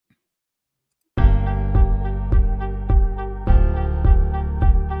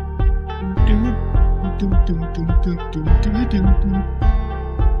Hello,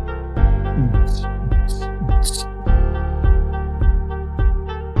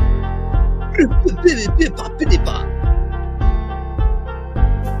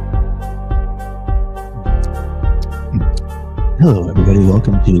 everybody.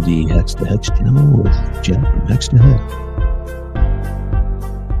 Welcome to the Hex2Hex channel with Jeff from Hex2Hex.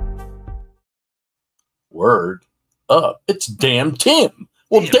 Word up. It's damn Tim.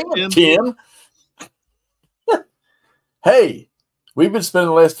 Well, damn Tim. Hey, we've been spending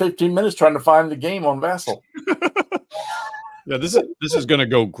the last 15 minutes trying to find the game on Vassal. Yeah, this is going to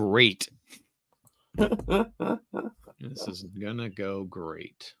go great. This is going to go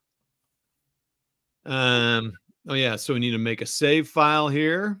great. Oh, yeah, so we need to make a save file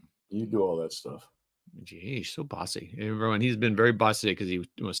here. You do all that stuff. Geez, so bossy. Everyone, he's been very bossy because he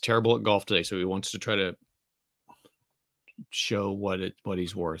was terrible at golf today, so he wants to try to show what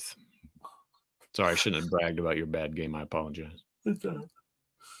he's worth. Sorry, I shouldn't have bragged about your bad game. I apologize.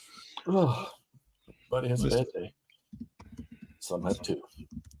 Oh, buddy has a bad day. Some have too.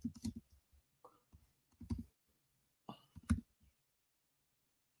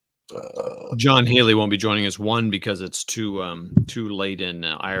 John Haley won't be joining us. One, because it's too late in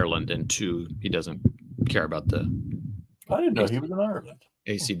Ireland, and two, he doesn't care about the. I didn't know he was in Ireland.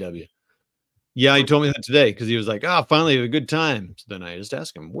 ACW. Yeah, he told me that today because he was like, "Oh, finally have a good time." So then I just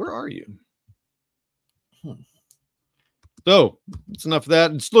asked him, "Where are you?" So it's enough of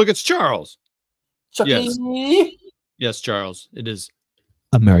that. Look, it's Charles. Chucky. Yes, Charles. It is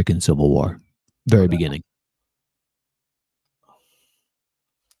American Civil War, very beginning.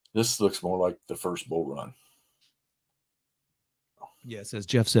 This looks more like the first bull run. Yes, as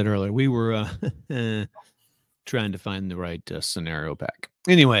Jeff said earlier, we were trying to find the right scenario pack.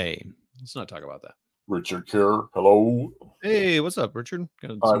 Anyway, let's not talk about that. Richard Kerr, hello. Hey, what's up, Richard?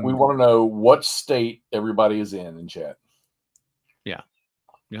 All right, we want to know what state everybody is in chat. Yeah.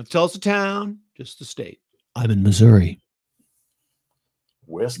 You have to tell us the town, just the state. I'm in Missouri.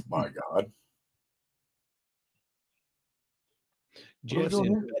 West, my God.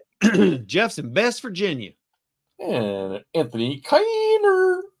 Jeff's in West Virginia. And Anthony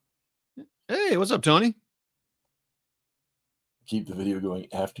Kiner. Hey, what's up, Tony? Keep the video going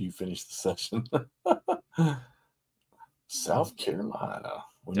after you finish the session. South Carolina.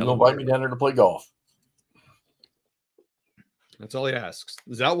 When you invite me down there to play golf. That's all he asks.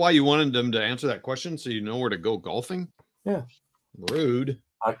 Is that why you wanted them to answer that question so you know where to go golfing? Yeah. Rude.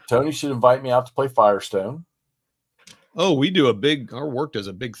 Tony should invite me out to play Firestone. Oh, we do our work does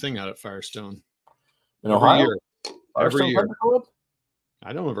a big thing out at Firestone. In Ohio? Every year. Club?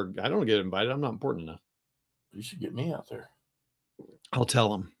 I don't get invited. I'm not important enough. You should get me out there. I'll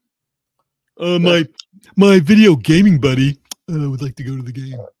tell him. My video gaming buddy would like to go to the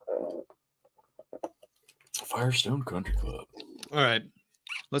game. Firestone Country Club. All right.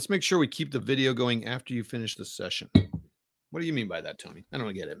 Let's make sure we keep the video going after you finish the session. What do you mean by that, Tony? I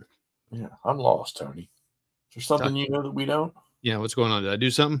don't get it. Yeah, I'm lost, Tony. Is there something you know that we don't? Yeah, what's going on? Did I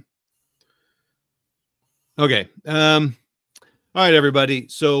do something? Okay. All right, everybody.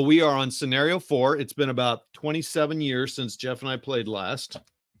 So we are on scenario 4. It's been about 27 years since Jeff and I played last.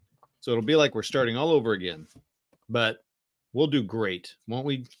 So it'll be like we're starting all over again. But we'll do great. Won't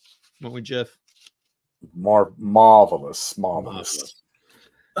we? Won't we, Jeff? Marvelous.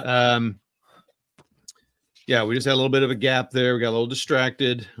 Yeah, we just had a little bit of a gap there. We got a little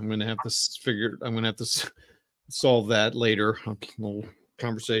distracted. I'm going to have to solve that later. A little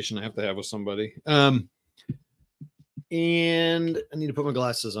conversation I have to have with somebody. And I need to put my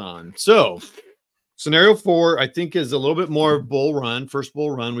glasses on. So scenario 4, I think, is a little bit more bull run, first bull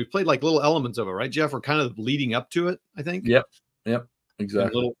run. We played like little elements of it, right, Jeff? We're kind of leading up to it, I think. Yep,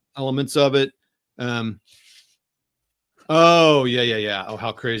 exactly. Little elements of it. Oh, yeah. Oh,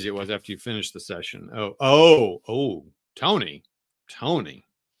 how crazy it was after you finished the session. Oh, Tony.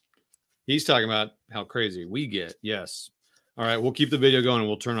 He's talking about how crazy we get. Yes. All right, we'll keep the video going and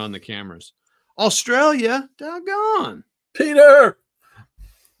we'll turn on the cameras. Australia, doggone. Peter.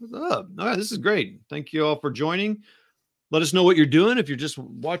 What's up? All right, this is great. Thank you all for joining. Let us know what you're doing. If you're just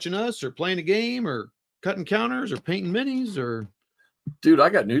watching us or playing a game or cutting counters or painting minis or. Dude, I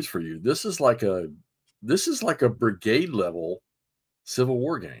got news for you. This is like a brigade level Civil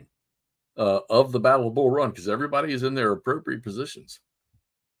War game of the Battle of Bull Run because everybody is in their appropriate positions.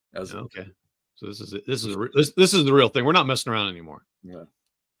 Okay, so this is the real thing. We're not messing around anymore. Yeah.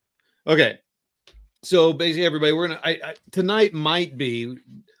 Okay, so basically, everybody, we're gonna. Tonight might be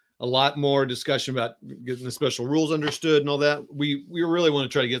a lot more discussion about getting the special rules understood and all that. We really want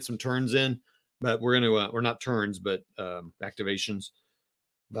to try to get some turns in, but we're not turns, but activations.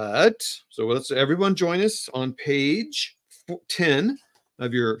 But so let's everyone join us on page 10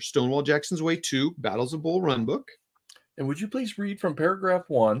 of your Stonewall Jackson's Way 2 Battles of Bull Run book. And would you please read from paragraph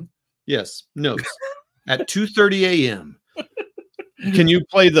 1? Yes, notes. At 2:30 a.m. Can you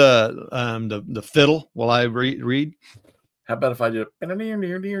play the fiddle while I read? How about if I did?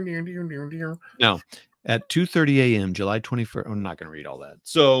 No. At 2:30 a.m. July 21st. I'm not going to read all that.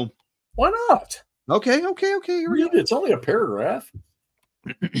 So why not? Okay. Read it. It's only a paragraph.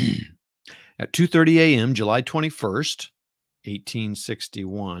 At 2:30 a.m. July 21st,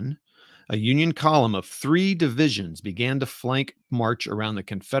 1861, a Union column of 3 divisions began to flank march around the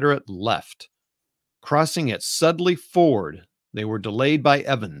Confederate left. Crossing at Sudley Ford, they were delayed by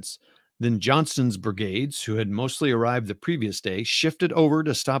Evans. Then Johnston's brigades, who had mostly arrived the previous day, shifted over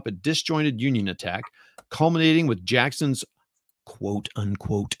to stop a disjointed Union attack, culminating with Jackson's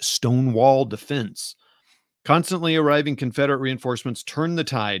quote-unquote Stonewall defense. Constantly arriving Confederate reinforcements turned the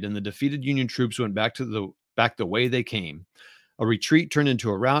tide, and the defeated Union troops went back the way they came. A retreat turned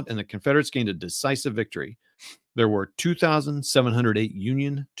into a rout, and the Confederates gained a decisive victory. There were 2,708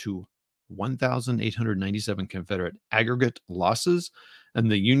 Union to 1,897 Confederate aggregate losses,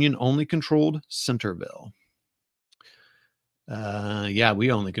 and the Union only controlled Centerville. Yeah,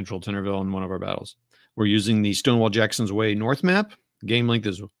 we only controlled Centerville in one of our battles. We're using the Stonewall Jackson's Way North map. Game length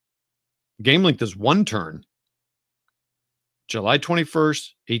is 1 turn. July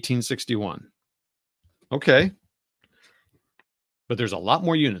 21st, 1861. Okay. But there's a lot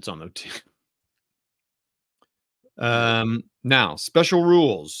more units on the team. Now, special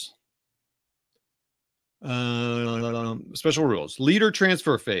rules. Special rules. Leader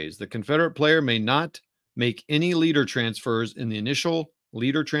transfer phase. The Confederate player may not make any leader transfers in the initial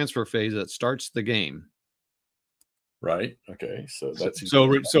leader transfer phase that starts the game. Right. Okay. So that's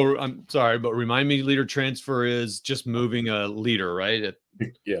so I'm sorry, but remind me, leader transfer is just moving a leader, right?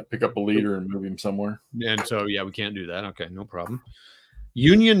 Pick up a leader and move him somewhere. And so yeah, we can't do that. Okay, no problem.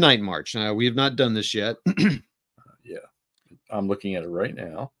 Union Night March. Now we have not done this yet. Yeah, I'm looking at it right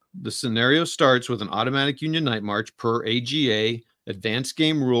now. The scenario starts with an automatic Union Night March per AGA Advanced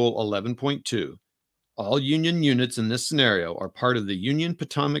Game Rule 11.2. All Union units in this scenario are part of the Union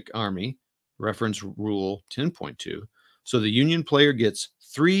Potomac Army, reference Rule 10.2. So the Union player gets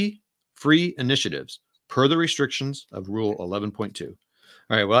 3 free initiatives per the restrictions of Rule 11.2. All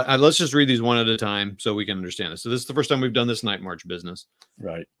right, well, let's just read these one at a time so we can understand this. So this is the first time we've done this Night March business.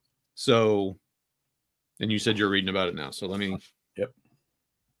 Right. So, and you said you're reading about it now. So let me... Yep.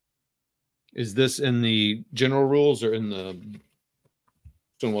 Is this in the general rules or in the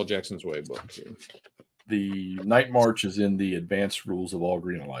Stonewall Jackson's Way book here? The Night March is in the Advanced Rules of All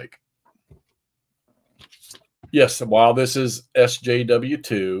Green Alike. Yes, while this is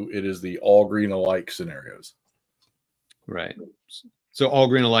SJW2, it is the All Green Alike scenarios. Right. So All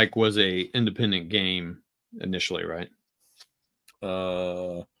Green Alike was a independent game initially, right?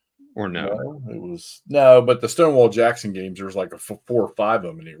 Or no? No, it was no, but the Stonewall Jackson games, there was like 4 or 5 of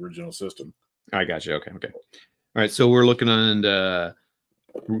them in the original system. I got you. Okay. All right. So we're looking on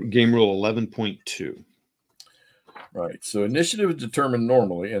game rule 11.2. Right. So initiative is determined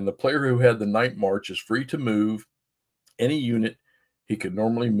normally, and the player who had the Night March is free to move any unit he could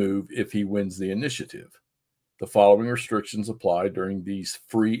normally move if he wins the initiative. The following restrictions apply during these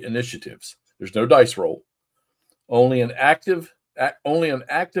free initiatives. There's no dice roll. Only an activate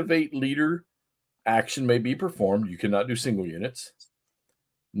leader action may be performed. You cannot do single units.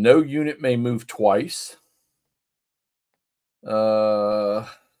 No unit may move twice. No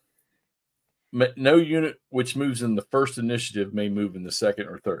unit which moves in the first initiative may move in the second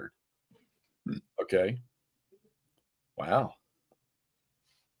or third. Okay. Wow.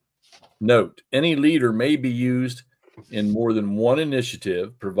 Note, any leader may be used in more than one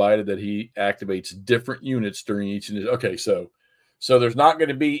initiative, provided that he activates different units during each initiative. Okay, so there's not going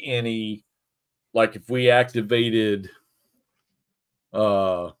to be any, like if we activated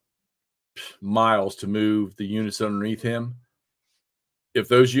Miles to move the units underneath him, if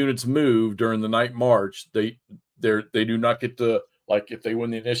those units move during the Night March, they do not get to, like if they win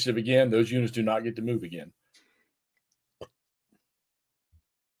the initiative again, those units do not get to move again.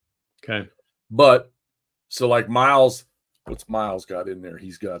 Okay. But so like Miles, what's Miles got in there?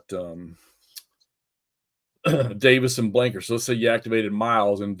 He's got Davis and Blanker. So let's say you activated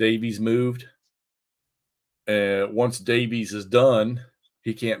Miles and Davies moved. Once Davies is done,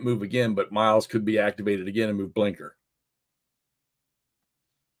 he can't move again, but Miles could be activated again and move Blanker.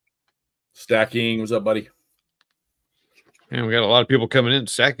 Stacking, what's up, buddy? And we got a lot of people coming in.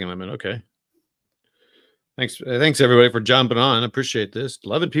 Stacking limit. Okay. Thanks everybody for jumping on. I appreciate this.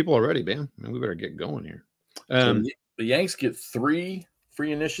 11 people already, man. We better get going here. So the Yanks get 3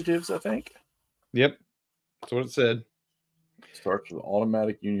 free initiatives, I think. Yep. That's what it said. Starts with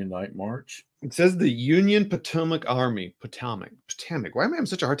automatic Union Night March. It says the Union Potomac Army. Potomac. Why am I having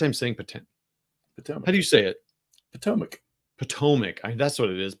such a hard time saying Potomac? How do you say it? Potomac. Potomac. That's what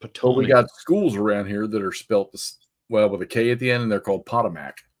it is. But Potomac. we got schools around here that are spelt with a K at the end, and they're called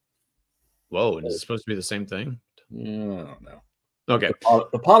Potomac. Whoa, and is it supposed to be the same thing? Yeah, I don't know. Okay.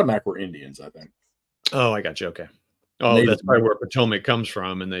 The Potomac were Indians, I think. Oh, I got you. Okay. Oh, Native that's probably where Potomac comes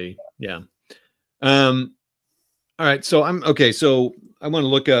from, and all right. So So I want to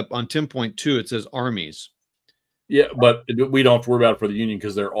look up on 10.2. It says armies. Yeah, but we don't have to worry about it for the Union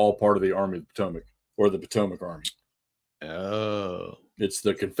because they're all part of the Army of the Potomac or the Potomac Army. Oh. It's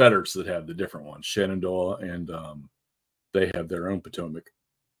the Confederates that have the different ones. Shenandoah, and they have their own Potomac.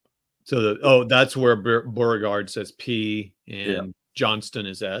 So that's where Beauregard says P and Johnston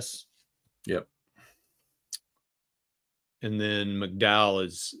is S. Yep. And then McDowell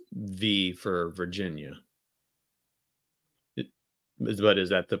is V for Virginia. But is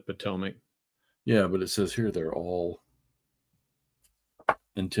that the Potomac? Yeah, but it says here they're all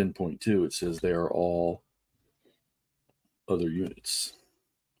in 10.2. It says they are all other units.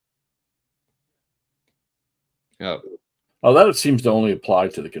 Oh, that seems to only apply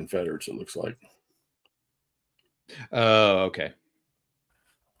to the Confederates, it looks like. Oh, okay.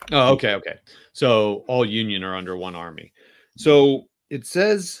 Oh, okay. So all Union are under one army. So it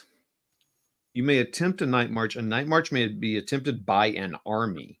says you may attempt a night march. A night march may be attempted by an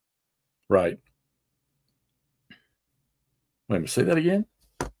army. Right. Wait a minute, say that again?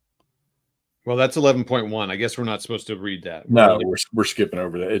 Well, that's 11.1. I guess we're not supposed to read that. We're skipping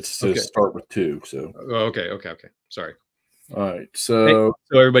over that. It says start with 2. So okay. Sorry. All right. So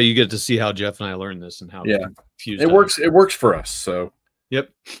everybody, you get to see how Jeff and I learned this and how confused it works. It works for us. So yep.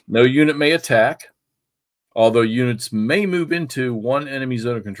 No unit may attack, although units may move into one enemy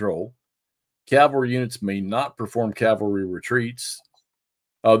zone of control. Cavalry units may not perform cavalry retreats.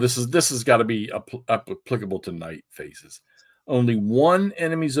 Oh, this has got to be applicable to night phases. Only one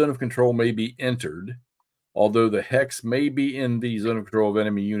enemy zone of control may be entered, although the hex may be in the zone of control of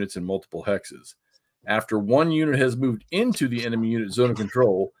enemy units in multiple hexes. After one unit has moved into the enemy unit zone of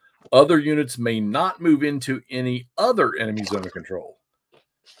control, other units may not move into any other enemy zone of control,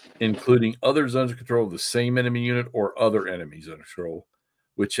 including other zones of control of the same enemy unit or other enemy zone of control,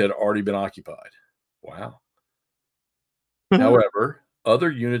 which had already been occupied. Wow. However, other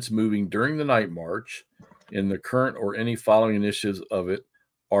units moving during the night march in the current or any following initiatives of it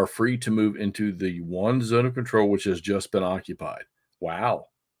are free to move into the one zone of control which has just been occupied. Wow.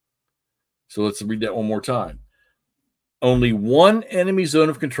 So let's read that one more time. Only one enemy zone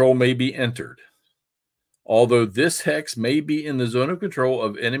of control may be entered, although this hex may be in the zone of control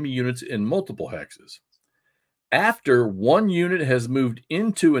of enemy units in multiple hexes. After one unit has moved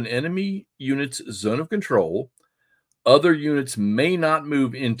into an enemy unit's zone of control, other units may not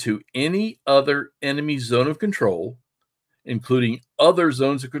move into any other enemy zone of control, including other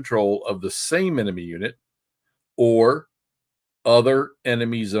zones of control of the same enemy unit or other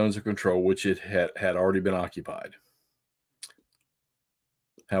enemy zones of control which it had already been occupied.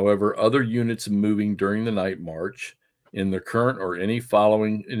 However, other units moving during the night march in the current or any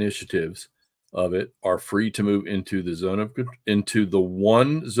following initiatives of it are free to move into the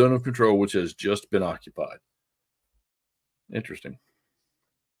one zone of control which has just been occupied. Interesting.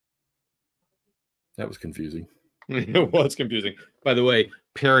 That was confusing. It was confusing. By the way,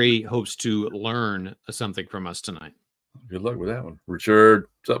 Perry hopes to learn something from us tonight. Good luck with that one. Richard,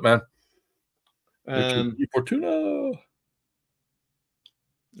 what's up, man? Fortuna.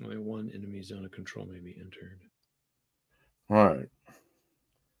 Only one enemy zone of control may be entered. All right.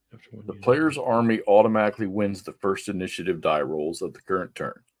 The player's army automatically wins the first initiative die rolls of the current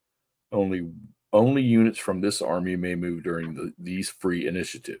turn. Only units from this army may move during these free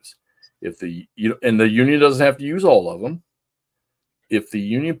initiatives. And the Union doesn't have to use all of them. If the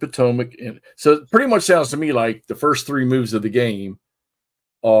Union Potomac, so it pretty much sounds to me like the first 3 moves of the game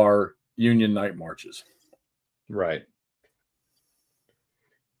are Union night marches. Right.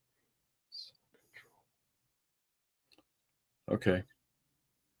 Okay.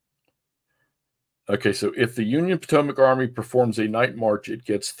 So if the Union Potomac Army performs a night march, it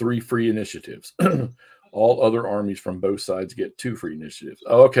gets 3 free initiatives. All other armies from both sides get 2 free initiatives.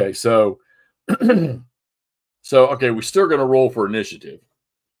 Okay, so we're still going to roll for initiative.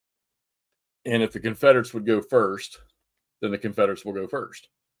 And if the Confederates would go first, then the Confederates will go first.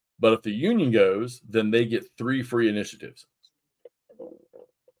 But if the Union goes, then they get 3 free initiatives.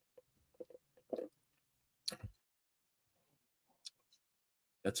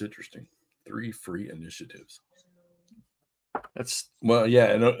 That's interesting. 3 free initiatives. That's well, yeah,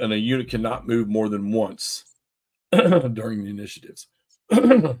 and a unit cannot move more than once during the initiatives.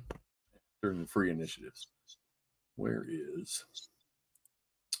 During the free initiatives. Where is?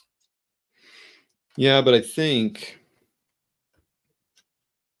 Yeah, but I think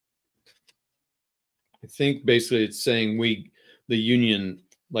basically it's saying the Union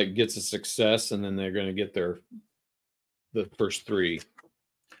like gets a success, and then they're going to get the first 3.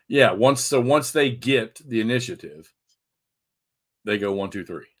 Yeah, once they get the initiative, they go 1, 2,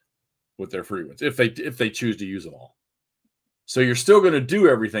 3 with their free ones if they choose to use them all. So you're still going to do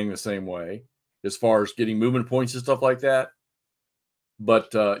everything the same way as far as getting movement points and stuff like that.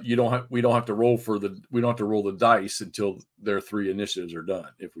 But we don't have to roll the dice until their 3 initiatives are done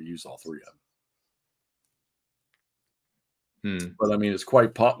if we use all 3 of them. But I mean, it's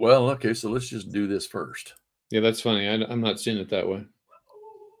quite well. Okay, so let's just do this first. Yeah, that's funny. I'm not seeing it that way.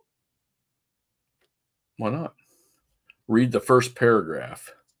 Why not? Read the first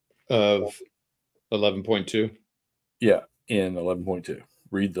paragraph of 11.2. Yeah, in 11.2.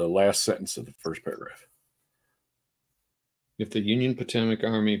 Read the last sentence of the first paragraph. If the Union Potomac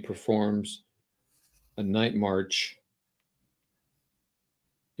Army performs a night march,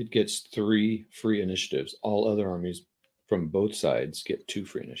 it gets 3 free initiatives. All other armies from both sides get 2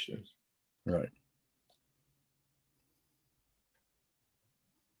 free initiatives. Right.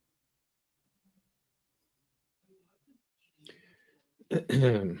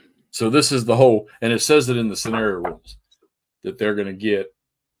 So this is the whole, and it says it in the scenario rules that they're going to get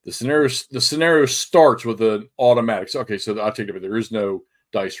the scenario. The scenario starts with an automatic. So, okay, so I'll take it, but there is no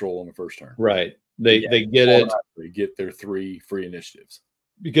dice roll on the first turn. Right. They get it. They get their 3 free initiatives.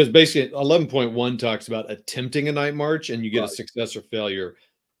 Because basically 11.1 talks about attempting a night march, and you get a success or failure.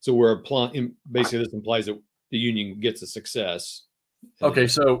 So we're applying, basically this implies that the Union gets a success. Okay,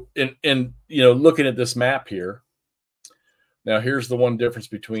 so in looking at this map here, now here's the one difference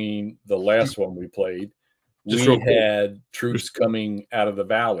between the last one we played. We had troops coming out of the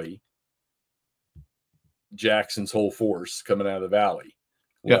valley, Jackson's whole force coming out of the valley.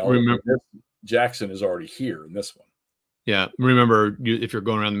 Well, yeah, remember Jackson is already here in this one. Yeah, remember if you're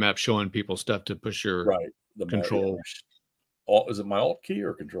going around the map showing people stuff to push your the control. Is it my alt key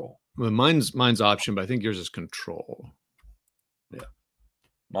or control? Well, mine's option, but I think yours is control. Yeah,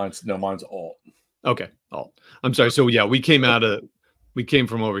 mine's alt. Okay, alt. I'm sorry. So yeah, we came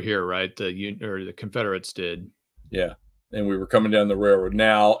from over here, right? The Confederates did. Yeah, and we were coming down the railroad.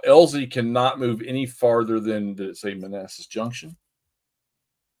 Now Elsie cannot move any farther than, did it say Manassas Junction?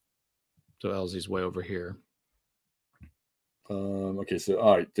 So Elsie's way over here. Okay, so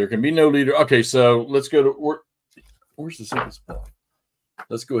all right, there can be no leader. Okay, so let's go to where's the simplest point?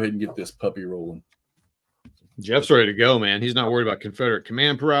 Let's go ahead and get this puppy rolling. Jeff's ready to go, man. He's not worried about Confederate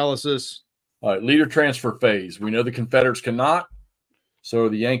command paralysis. All right, leader transfer phase. We know the Confederates cannot, so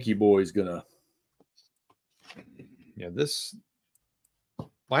the Yankee boy's gonna. Yeah,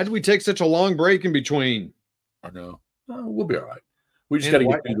 why did we take such a long break in between? I know. We'll be all right. We just got to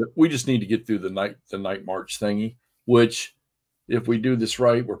get through we just need to get through the night march thingy, which if we do this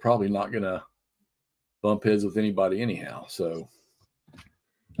right, we're probably not gonna bump heads with anybody anyhow. So,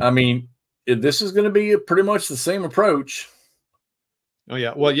 I mean, this is going to be pretty much the same approach. Oh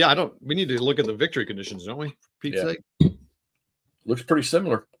yeah, well, yeah. We need to look at the victory conditions, don't we? For Pete's sake. Looks pretty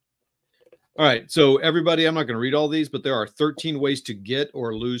similar. All right, so everybody, I'm not going to read all these, but there are 13 ways to get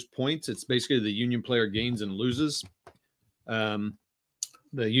or lose points. It's basically the Union player gains and loses. The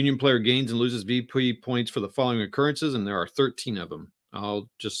Union player gains and loses VP points for the following occurrences, and there are 13 of them. I'll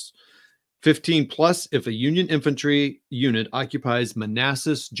just 15 plus if a Union infantry unit occupies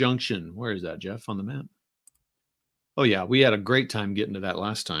Manassas Junction. Where is that, Jeff, on the map? Oh, yeah, we had a great time getting to that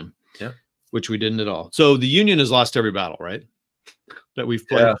last time. Yeah. Which we didn't at all. So the Union has lost every battle, right? That we've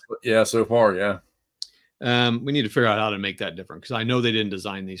played. Yeah, so far, yeah. We need to figure out how to make that different, because I know they didn't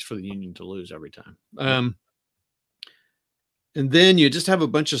design these for the Union to lose every time. And then you just have a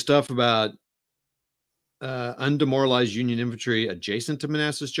bunch of stuff about undemoralized Union infantry adjacent to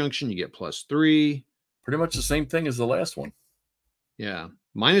Manassas Junction. You get +3. Pretty much the same thing as the last one. Yeah.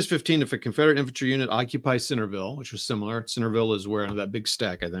 -15 if a Confederate infantry unit occupies Centerville, which was similar. Centerville is where that big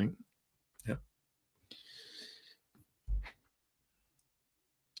stack, I think. Yeah.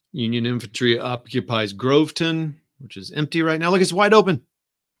 Union infantry occupies Groveton, which is empty right now. Look, it's wide open.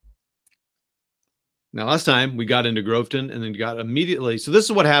 Now, last time we got into Groveton and then got immediately. So this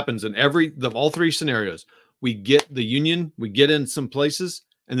is what happens in all 3 scenarios. We get the Union, we get in some places,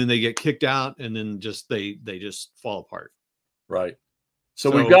 and then they get kicked out, and then they just fall apart. Right. So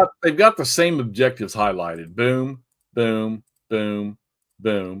they've got the same objectives highlighted. Boom, boom, boom,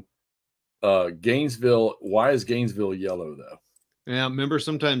 boom. Gainesville. Why is Gainesville yellow though? Yeah, remember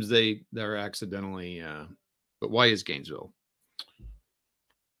sometimes they're accidentally. But why is Gainesville?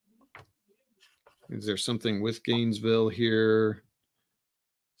 Is there something with Gainesville here?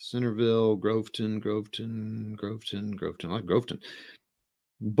 Centerville, Groveton. I like Groveton.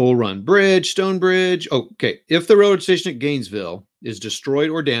 Bull Run Bridge, Stonebridge. Oh, okay. If the road station at Gainesville is destroyed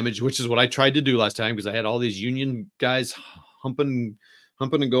or damaged, which is what I tried to do last time because I had all these Union guys humping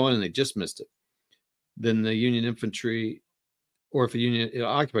and going, and they just missed it. Then the Union infantry, or if a Union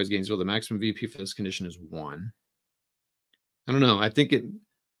occupies Gainesville, the maximum VP for this condition is 1. I don't know. I think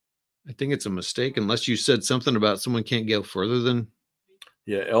it's a mistake unless you said something about someone can't go further than.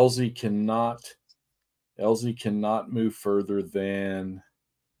 Yeah, LZ cannot move further than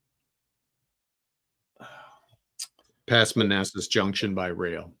past Manassas Junction by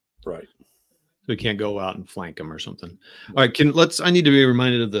rail. Right. So we can't go out and flank them or something. All right, I need to be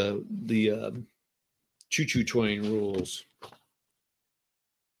reminded of the choo-choo train rules.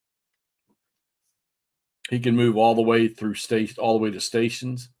 He can move all the way through all the way to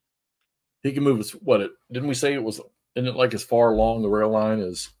stations. He can move didn't we say it was, isn't it like as far along the rail line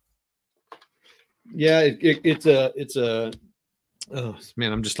as? Yeah, it's a oh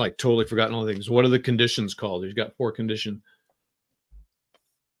man, I'm just like totally forgotten all the things. What are the conditions called? He's got 4 conditions.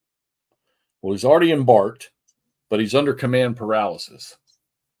 Well, he's already embarked, but he's under command paralysis.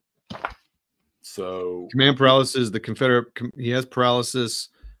 So command paralysis, the Confederate, he has paralysis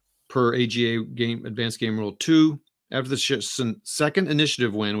per AGA advanced game rule 2. After the second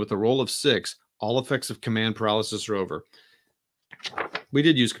initiative win with a roll of 6, all effects of command paralysis are over. We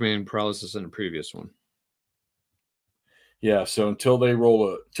did use command paralysis in a previous one. Yeah, so until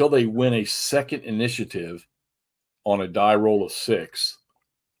they win a second initiative on a die roll of 6,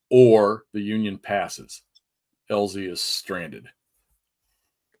 or the Union passes, LZ is stranded.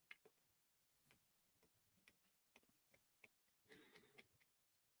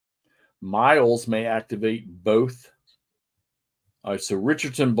 Miles may activate both. All right, so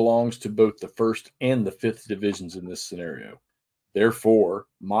Richardson belongs to both the 1st and the 5th divisions in this scenario. Therefore,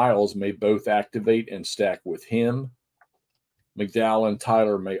 Miles may both activate and stack with him. McDowell and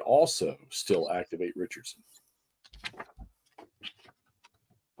Tyler may also still activate Richardson.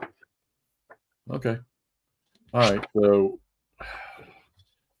 Okay. All right, so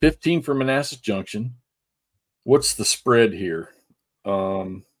 15 for Manassas Junction. What's the spread here?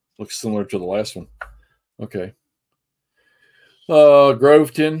 Looks similar to the last one. Okay.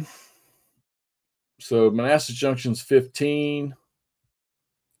 Groveton. So Manassas Junction's 15.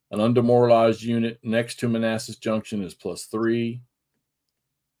 An undemoralized unit next to Manassas Junction is +3.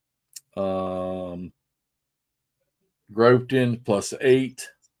 Groveton +8.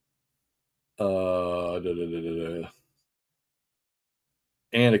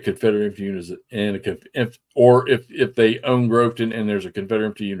 And a Confederate infantry unit, or if they own Groveton and there's a Confederate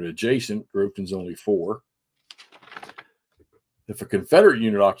infantry unit adjacent, Groveton's only 4. If a Confederate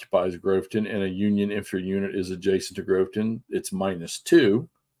unit occupies Groveton and a Union infantry unit is adjacent to Groveton, it's -2.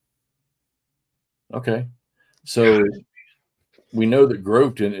 Okay, so we know that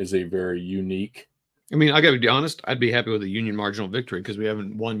Groveton is a very unique. I mean, I got to be honest. I'd be happy with a Union marginal victory because we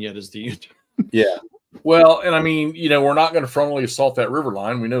haven't won yet as the Union. Yeah. Well, and I mean, we're not going to frontally assault that river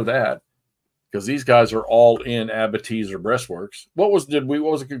line. We know that because these guys are all in abatis or breastworks. What was the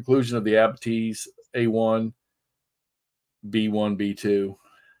conclusion of the abatis? A1, B1, B2.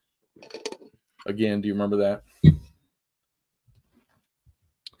 Again, do you remember that?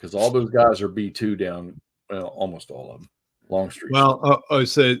 Because all those guys are B2 down, well, almost all of them. Longstreet. Well, I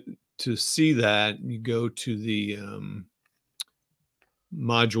said to see that you go to the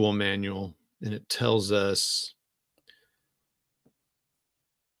module manual, and it tells us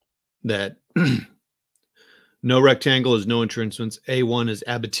that no rectangle is no entrenchments. A1 is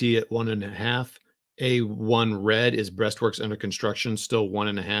abattis at 1.5. A1 red is breastworks under construction, still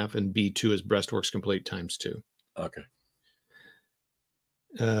 1.5, and B2 is breastworks complete ×2. Okay.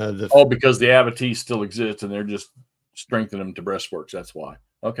 Because the abatis still exist, and they're just strengthening them to breastworks. That's why.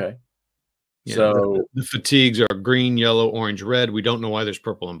 Okay. Yeah, so the fatigues are green, yellow, orange, red. We don't know why there's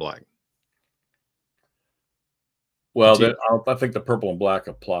purple and black. Well, I think the purple and black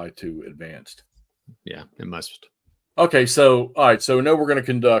apply to advanced. Yeah, it must. Okay, so all right, so we know we're going to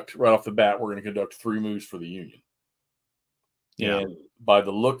conduct right off the bat. We're going to conduct 3 moves for the Union. Yeah. And by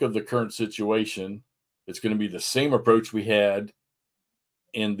the look of the current situation, it's going to be the same approach we had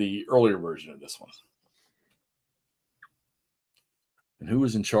in the earlier version of this one. And who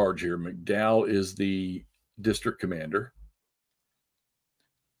is in charge here? McDowell is the district commander.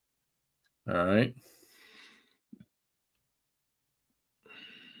 All right.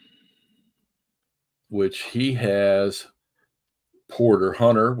 Which he has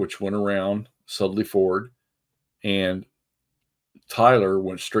Hunter, which went around Sudley Ford, and Tyler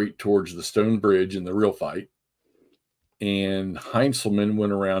went straight towards the stone bridge in the real fight. And Heinzelman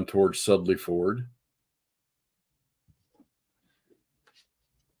went around towards Sudley Ford.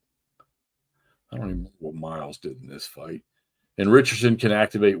 I don't even remember what Miles did in this fight. And Richardson can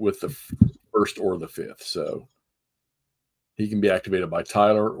activate with the first or the fifth. So he can be activated by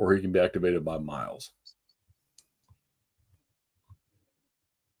Tyler or he can be activated by Miles.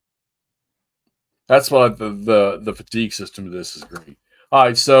 That's why the fatigue system of this is great. All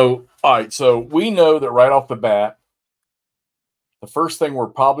right, so we know that right off the bat, the first thing we're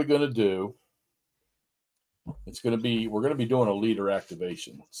probably going to do, we're going to be doing a leader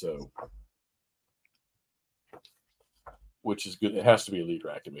activation. So, which is good. It has to be a leader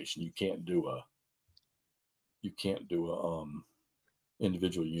activation. You can't do a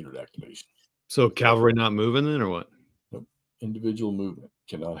individual unit activation. So cavalry not moving then, or what? Nope. Individual movement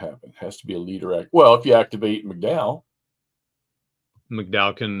cannot happen. It has to be a leader act. Well, if you activate McDowell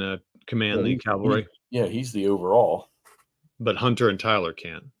can command the cavalry. He's the overall. But Hunter and Tyler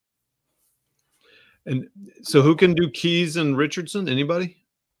can. And so who can do Keys and Richardson? Anybody?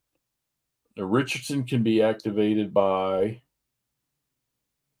 Now, Richardson can be activated by...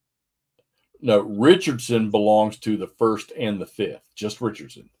 No, Richardson belongs to the first and the fifth. Just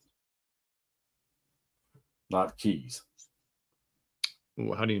Richardson. Not Keys.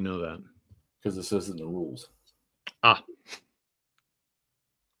 Well, how do you know that? Because it says in the rules. Ah.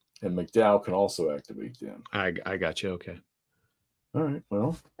 And McDowell can also activate them. I got you. Okay. All right.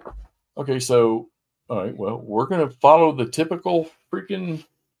 Well, okay. So, all right. Well, we're going to follow the typical freaking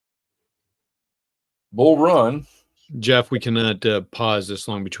bull run. Jeff, we cannot pause this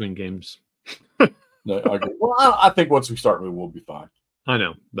long between games. No, okay. Well, I think once we start moving, we'll be fine. I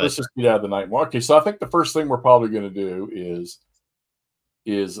know. But... Let's just get out of the night. Okay. So I think the first thing we're probably going to do is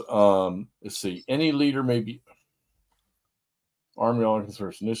let's see. Any leader may be Army on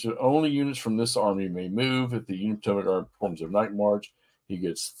first initiative. Only units from this army may move. If the unit Potomac Guard performs a night march, he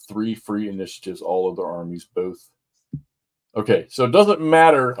gets 3 free initiatives. All other armies both. Okay, so it doesn't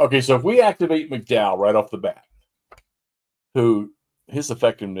matter. Okay, so if we activate McDowell right off the bat, who his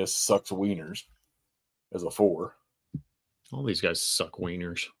effectiveness sucks wieners as a 4. All these guys suck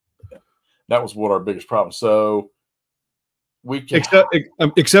wieners. Yeah. That was what our biggest problem. So we can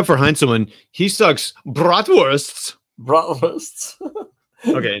except for Heinzelman, he sucks bratwursts. Bratwursts.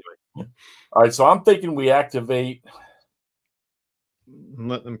 Okay. Anyway. All right, so I'm thinking we activate. I'm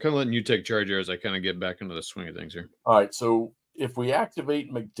kind of letting you take charge here as I kind of get back into the swing of things here. All right, so if we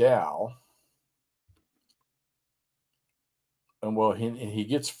activate McDowell, and well, he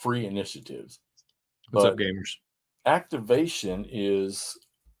gets free initiatives. What's up, gamers? Activation is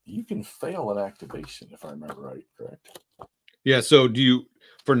you can fail an activation if I remember right, correct? Yeah. So do you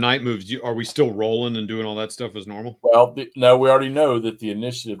for night moves? Are we still rolling and doing all that stuff as normal? Well, no, we already know that the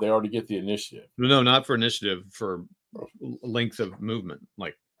initiative. They already get the initiative. No, not for initiative. For length of movement,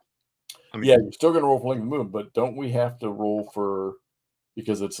 like. I mean, yeah, you're still going to roll for length of movement, but don't we have to roll for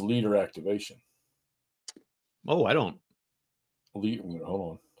because it's leader activation? Oh, I don't. Hold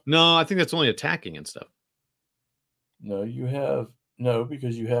on. No, I think that's only attacking and stuff. No,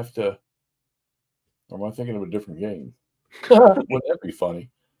 because you have to. Or am I thinking of a different game? Wouldn't that be funny?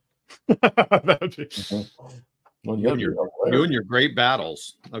 That'd be... You and your great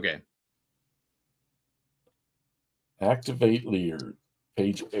battles. Okay. Activate leader,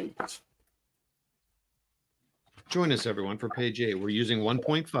 page 8. Join us, everyone, for page 8. We're using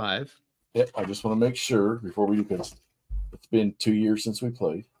 1.5. Yeah, I just want to make sure before we do because it's been 2 years since we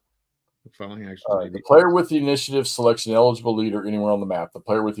played. The player with the initiative selects an eligible leader anywhere on the map. The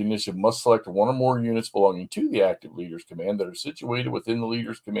player with the initiative must select one or more units belonging to the active leader's command that are situated within the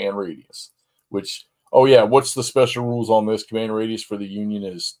leader's command radius. Which, oh yeah, what's the special rules on this? Command radius for the Union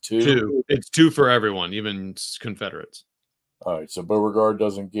is 2. 2. It's 2 for everyone, even Confederates. All right, so Beauregard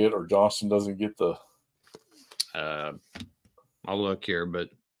doesn't get, or Johnston doesn't get the. I'll look here, but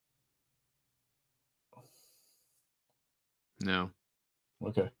no.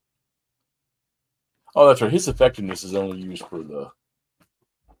 Okay. Oh, that's right. His effectiveness is only used for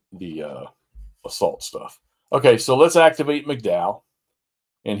the assault stuff. Okay, so let's activate McDowell,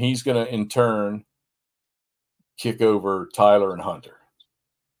 and he's going to in turn kick over Tyler and Hunter.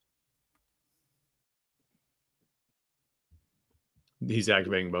 He's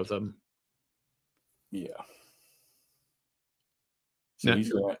activating both of them. Yeah. So now,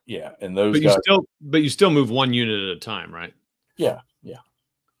 he's gonna, yeah, and those guys. But you still move one unit at a time, right? Yeah, yeah.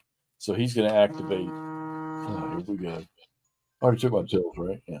 So he's going to activate. Oh, here we go. I already took my pills,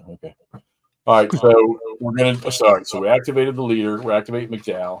 right? Yeah, okay. All right, so we're gonna. Sorry. So we activated the leader. We activate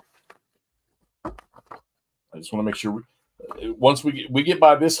McDowell. I just want to make sure. Once we get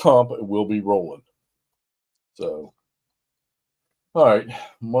by this hump, we'll be rolling. So, all right.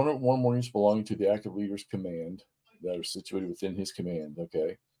 One more units belonging to the active leader's command that are situated within his command.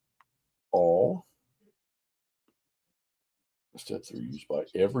 Okay. All steps are used by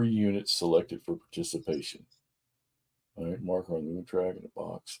every unit selected for participation. All right. Marker on the movement track in the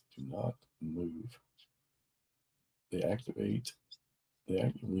box. Do not move. The active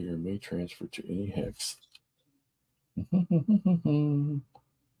leader may transfer to any hex.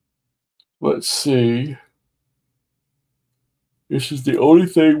 Let's see. This is the only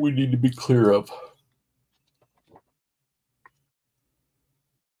thing we need to be clear of.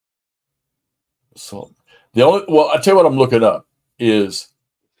 So I'll tell you what I'm looking up is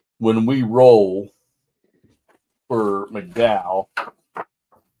when we roll for McDowell.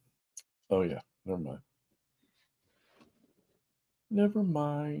 Oh yeah, never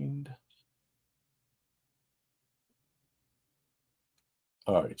mind.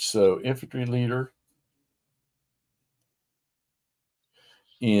 All right, so infantry leader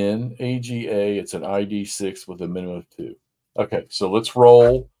in AGA, it's an ID 6 with a minimum of 2. Okay, so let's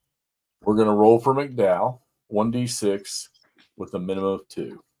roll. We're going to roll for McDowell, 1d6 with a minimum of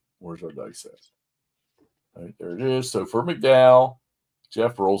 2. Where's our dice at? All right, there it is. So for McDowell,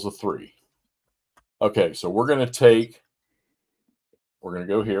 Jeff rolls a 3. Okay, so we're going to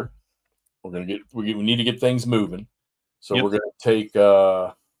go here. We need to get things moving. So we're going to take,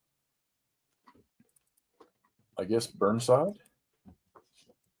 I guess, Burnside.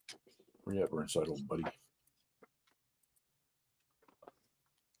 Where you at, Burnside, old buddy?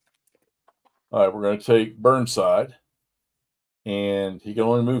 All right, we're going to take Burnside, and he can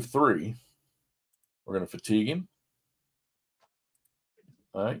only move 3. We're going to fatigue him.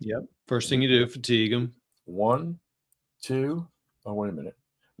 All right. Yep. First thing you do, fatigue him. 1, 2. Oh, wait a minute.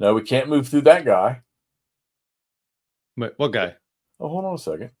 No, we can't move through that guy. Wait, what guy? Oh, hold on a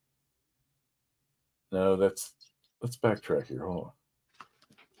second. No, let's backtrack here. Hold on.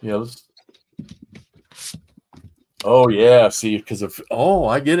 Yeah, oh, yeah. See, because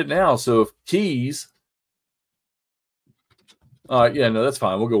I get it now. So if keys. All right. Yeah, no, that's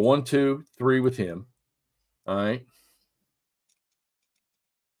fine. We'll go 1, 2, 3 with him. All right.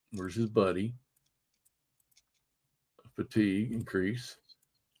 Where's his buddy? Fatigue increase.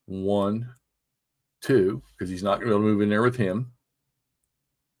 1, 2, because he's not going to be able to move in there with him.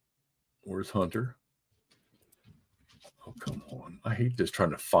 Where's Hunter? Oh, come on. I hate just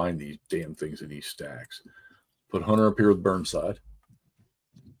trying to find these damn things in these stacks. Put Hunter up here with Burnside.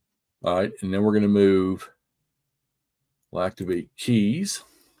 All right, and then we're going to move. We'll activate Keys.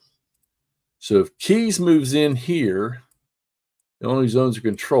 So if Keys moves in here, the only zones of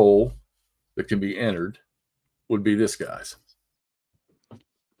control that can be entered would be this guy's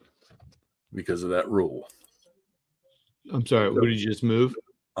because of that rule. I'm sorry, what did you just move?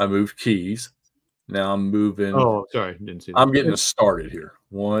 I moved Keys. Now I'm moving. Oh, sorry, didn't see that. I'm getting us started here.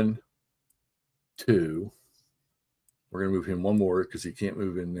 1, 2. We're gonna move him one more because he can't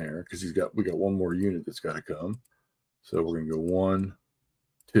move in there because we got one more unit that's got to come. So we're gonna go 1,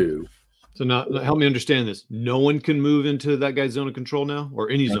 2. So now help me understand this. No one can move into that guy's zone of control now, or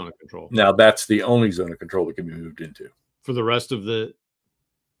any zone of control. Now that's the only zone of control that can be moved into for the rest of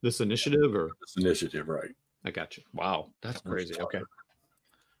this initiative, or this initiative, right? I got you. Wow, that's crazy. Okay.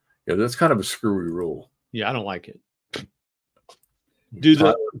 Yeah, that's kind of a screwy rule. Yeah, I don't like it.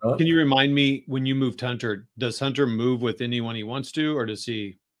 Can you remind me when you moved Hunter? Does Hunter move with anyone he wants to, or does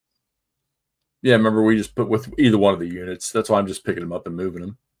he? Yeah, remember we just put with either one of the units. That's why I'm just picking them up and moving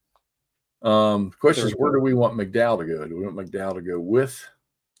them. The question is, where do we want McDowell to go? Do we want McDowell to go with?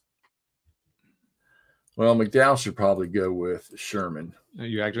 Well, McDowell should probably go with Sherman. Are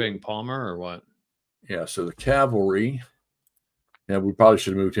you activating Palmer or what? Yeah, so the cavalry. Yeah, we probably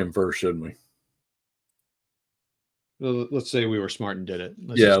should have moved him first, shouldn't we? Well, let's say we were smart and did it.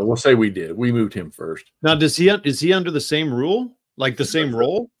 We'll say we did. We moved him first. Now, is he under the same rule? Like the same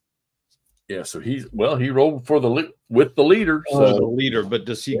role? Yeah, so he rolled for with the leader. So the leader, but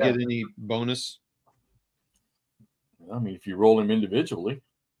does he get any bonus? I mean, if you roll him individually.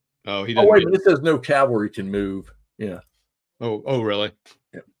 Oh, he doesn't. Oh, wait, but it says no cavalry can move. Yeah. Oh, really?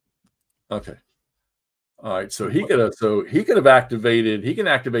 Yeah. Okay. All right. So he could have activated. He can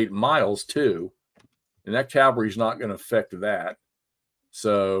activate Miles too, and that cavalry's not going to affect that.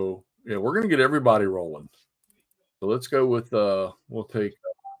 So yeah, we're going to get everybody rolling. So let's go with we'll take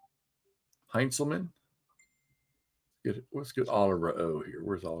Heinzelman. Let's get Oliver O here.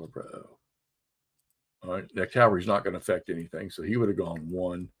 Where's Oliver O? All right, that cavalry's not going to affect anything, so he would have gone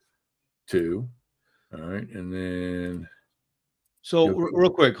 1, 2. All right, and then so real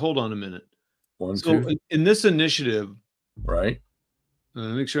quick, hold on a minute. 1, So 2, in this initiative, right?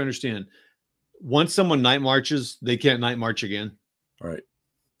 make sure I understand. Once someone night marches, they can't night march again. Right.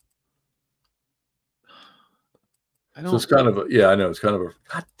 I don't. So it's kind of a, yeah, I know it's kind of a.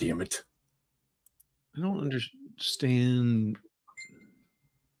 God damn it! I don't understand.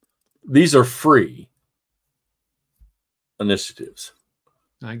 These are free initiatives.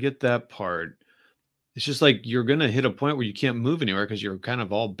 I get that part. It's just like you're going to hit a point where you can't move anywhere because you're kind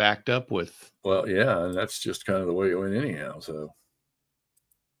of all backed up with. Well, yeah, and that's just kind of the way it went anyhow. So,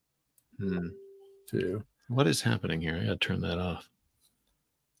 2. What is happening here? I got to turn that off.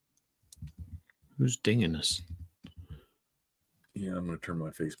 Who's dinging us? Yeah, I'm going to turn my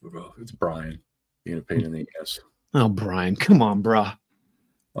Facebook off. It's Brian being a pain in the ass. Oh, Brian, come on, brah.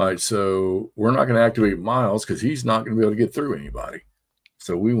 All right, so we're not going to activate Miles because he's not going to be able to get through anybody.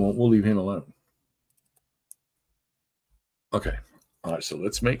 So we won't. We'll leave him alone. Okay. All right, so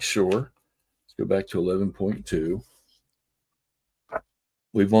let's make sure. Let's go back to 11.2.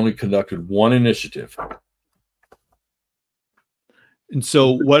 We've only conducted one initiative. And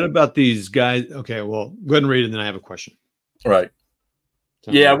so what about these guys? Okay, well, go ahead and read it, and then I have a question. Right.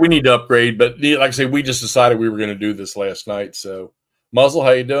 Yeah, we need to upgrade, but like I say, we just decided we were going to do this last night. So, Muzzle,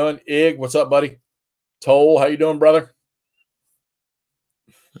 how you doing? Ig, what's up, buddy? Toll, how you doing, brother?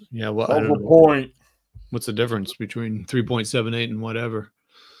 Yeah, well, I don't know. Point. What's the difference between 3.78 and whatever?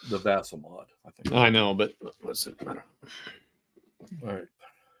 The Vassal mod, I think. I know, but what's it matter? All right.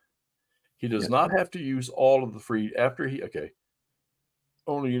 He does not have to use all of the free after he. Okay.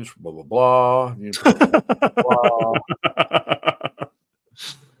 Only use blah blah blah. Blah, blah.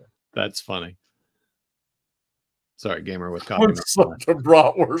 That's funny. Sorry, gamer with copy. Such a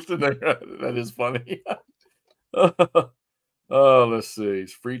bratwurst in there. That is funny. Oh, let's see.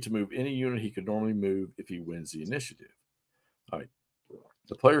 He's free to move any unit he could normally move if he wins the initiative. All right.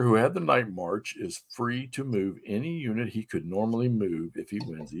 The player who had the night march is free to move any unit he could normally move if he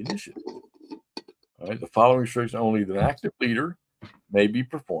wins the initiative. All right. The following restriction: only the active leader may be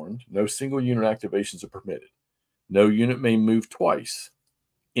performed. No single unit activations are permitted. No unit may move twice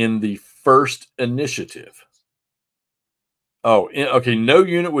in the first initiative. Oh, okay. No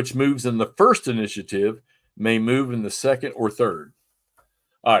unit which moves in the first initiative may move in the second or third.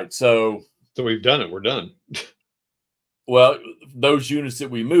 All right. So we've done it. We're done. Well, those units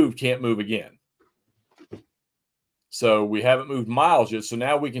that we moved can't move again. So we haven't moved Miles yet. So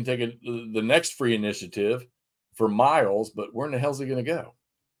now we can take the next free initiative for Miles, but where in the hell is he going to go?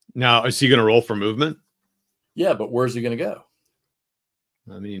 Now, is he going to roll for movement? Yeah, but where's he going to go?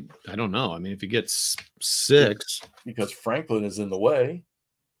 I mean, I don't know. I mean, if he gets 6. Because Franklin is in the way.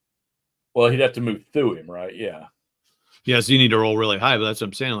 Well, he'd have to move through him, right? Yeah. Yeah, so you need to roll really high, but that's what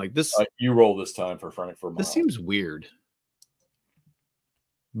I'm saying. Like this. You roll this time for Frank for Miles. This seems weird.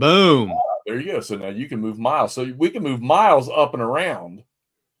 Boom. There you go. So now you can move Miles. So we can move Miles up and around.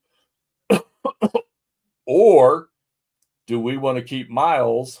 Or do we want to keep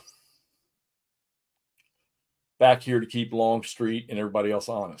Miles back here to keep Longstreet and everybody else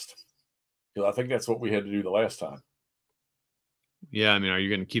honest? Because I think that's what we had to do the last time. Yeah, I mean, are you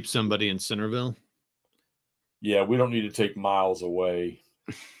going to keep somebody in Centerville? Yeah, we don't need to take Miles away.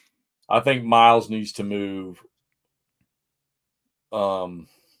 I think Miles needs to move.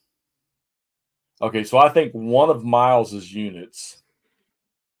 Okay, so I think one of Miles's units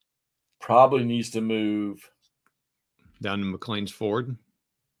probably needs to move down to McLean's Ford.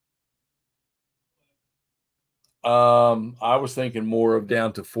 I was thinking more of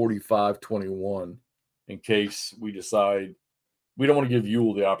down to 45-21 in case we decide we don't want to give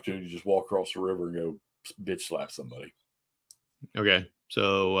Ewell the opportunity to just walk across the river and go bitch slap somebody. Okay,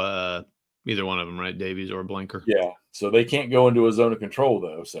 so either one of them, right? Davies or Blinker. Yeah, so they can't go into a zone of control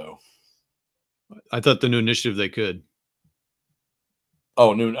though. So I thought the new initiative they could.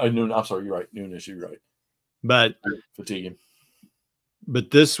 Oh, noon. I'm sorry, you're right. New initiative, you're right. But fatiguing.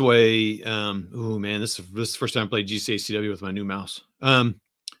 But this way, oh man, this is the first time I played GCACW with my new mouse.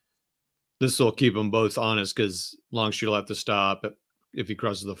 This will keep them both honest because Longstreet will have to stop if he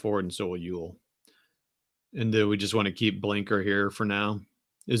crosses the ford, and so will Ewell. And then we just want to keep Blinker here for now.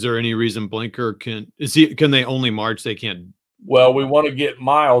 Is there any reason Blinker can they only march? They can't. Well, we want to get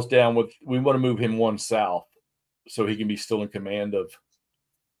Miles down we want to move him one south so he can be still in command of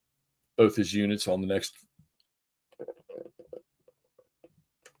both his units on the next.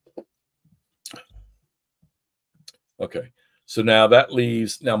 Okay. So now that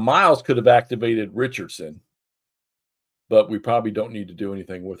leaves, now Miles could have activated Richardson, but we probably don't need to do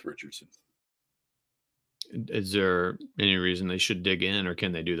anything with Richardson. Is there any reason they should dig in, or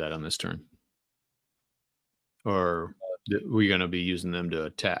can they do that on this turn? or we're going to be using them to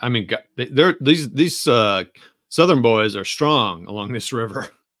attack? I mean, these Southern boys are strong along this river.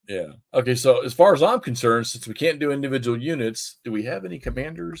 Yeah. Okay. So as far as I'm concerned, since we can't do individual units, do we have any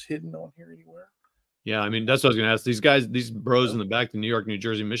commanders hidden on here anywhere? Yeah, I mean, that's what I was going to ask. These guys, these bros in the back, the New York, New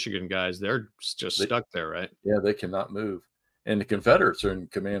Jersey, Michigan guys, they're just stuck there, right? Yeah, they cannot move. And the Confederates are in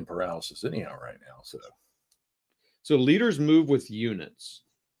command paralysis anyhow right now. So leaders move with units.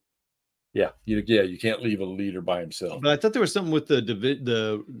 Yeah, you can't leave a leader by himself. But I thought there was something with I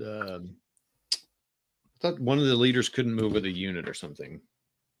thought one of the leaders couldn't move with a unit or something.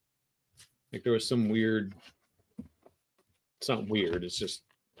 Like there was some weird. It's not weird. It's just.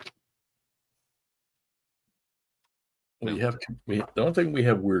 The only thing we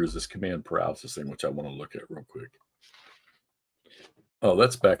have weird is this command paralysis thing, which I want to look at real quick. Oh,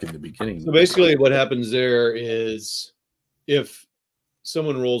 that's back in the beginning. So basically what happens there is if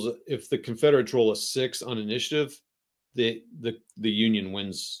the Confederates roll a 6 on initiative, the Union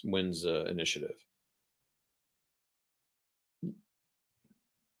wins initiative.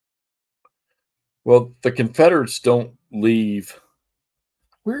 Well, the Confederates don't leave.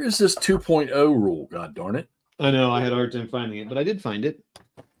 Where is this 2.0 rule? God darn it. I know, I had a hard time finding it, but I did find it.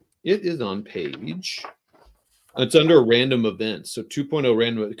 It is on page. It's under random events. So 2.0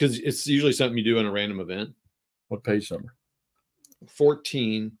 random, because it's usually something you do in a random event. What page number?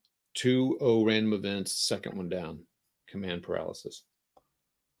 14.2.0 random events, second one down. Command paralysis.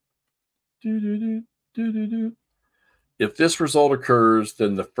 If this result occurs,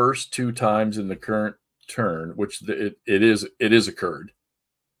 then the first 2 times in the current turn, which it is occurred,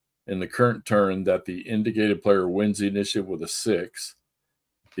 in the current turn that the indicated player wins the initiative with a 6,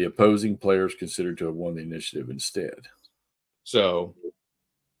 the opposing player is considered to have won the initiative instead. So,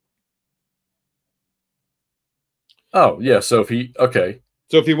 so if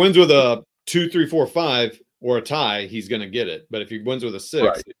he wins with a 2, 3, 4, 5 or a tie, he's going to get it. But if he wins with a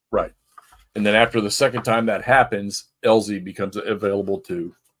 6, right. And then after the second time that happens, LZ becomes available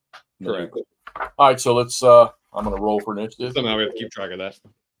too. Correct. All right, so let's. I'm going to roll for initiative. Somehow we have to keep track of that.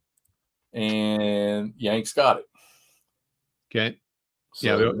 And Yank's got it. Okay.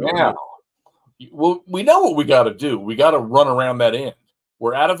 So now, we know what we got to do. We got to run around that end.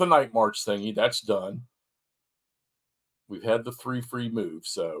 We're out of the night march thingy. That's done. We've had the 3 free moves.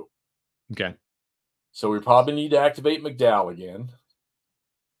 So, okay. So we probably need to activate McDowell again.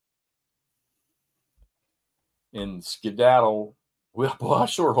 And skedaddle. Well, I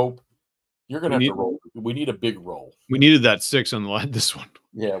sure hope you're going to have to roll. We need a big roll. We needed that 6 on the line. This one.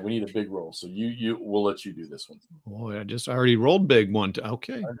 Yeah, we need a big roll. So we'll let you do this one. Oh, I already rolled big one.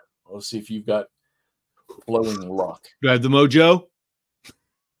 Okay. Let's see if you've got flowing luck. Do I have the mojo?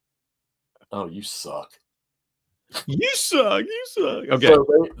 Oh, you suck. You suck. Okay.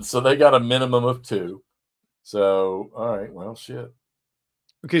 So they got a minimum of 2. So, all right. Well, shit.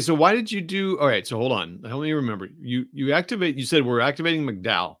 Okay. So why did you do? All right. So hold on. Help me remember. You activate. You said we're activating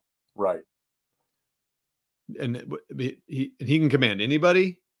McDowell. Right. And he can command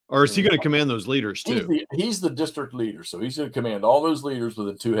anybody, or is he going to command those leaders too? He's the district leader, so he's going to command all those leaders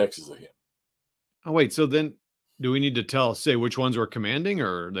within 2 hexes of him. Oh wait, so then do we need to say which ones we're commanding,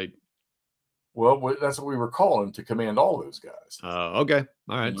 or they? Well, that's what we were calling to command all those guys. Okay,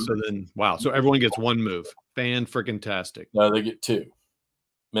 all right. So then, wow. So everyone gets 1 move. Fan-freaking-tastic. No, they get 2.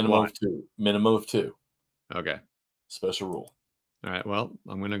 Minimum of 2. Minimum of 2. Okay. Special rule. All right. Well,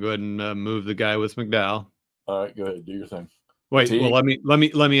 I'm going to go ahead and move the guy with McDowell. All right, go ahead, do your thing. Wait, well,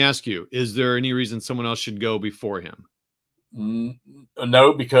 let me ask you: is there any reason someone else should go before him?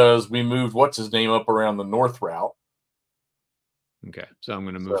 No, because we moved what's his name up around the north route. Okay, so I'm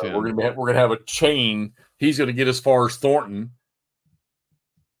going to move him. We're going to have a chain. He's going to get as far as Thornton.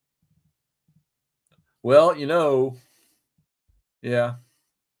 Well, yeah,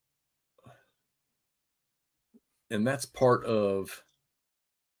 and that's part of.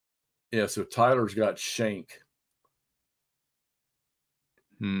 Yeah, so Tyler's got Shank.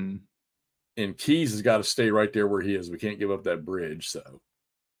 And Keys has got to stay right there where he is. We can't give up that bridge. So,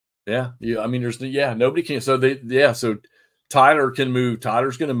 yeah. I mean, nobody can. So, so Tyler can move.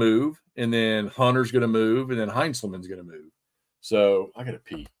 Tyler's going to move. And then Hunter's going to move. And then Heinzelman's going to move. So, I got to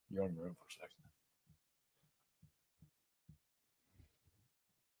pee. You're on your own for a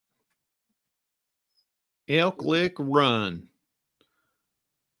second. Elk Lick Run.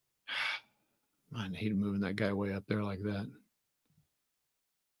 I hate moving that guy way up there like that.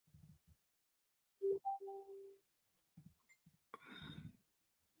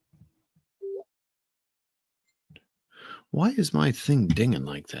 Why is my thing dinging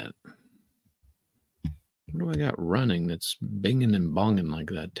like that? What do I got running that's binging and bonging like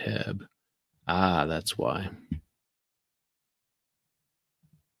that tab? Ah, that's why.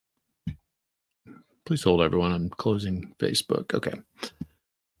 Please hold, everyone. I'm closing Facebook. Okay.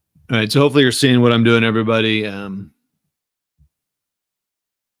 All right. So hopefully you're seeing what I'm doing, everybody. Moving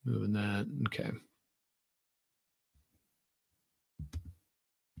that. Okay.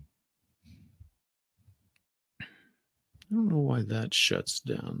 I don't know why that shuts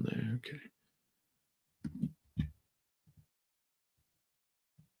down there. Okay.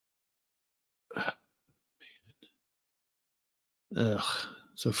 Ugh.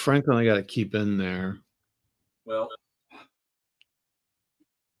 So Franklin, I got to keep in there. Well,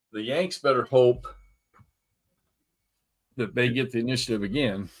 the Yanks better hope that they get the initiative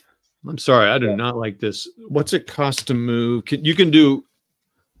again. I'm sorry, I do not like this. What's it cost to move? You can do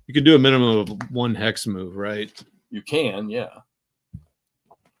a minimum of 1 hex move, right? You can, yeah.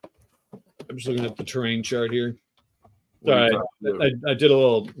 I'm just looking at the terrain chart here. What are you Sorry, trying to do? I did a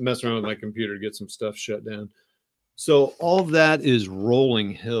little mess around with my computer to get some stuff shut down. So all of that is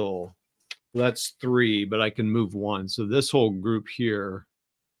rolling hill. That's 3, but I can move 1. So this whole group here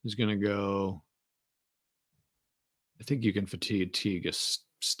is going to go. I think you can fatigue a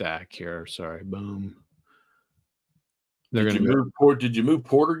stack here. Sorry, boom. They're going to move. Did you move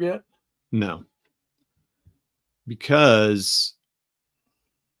Porter yet? No, because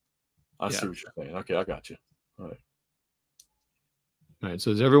I see what you're saying. Okay, I got you. All right. All right. So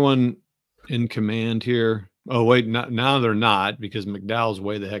is everyone in command here? Oh wait, now they're not, because McDowell's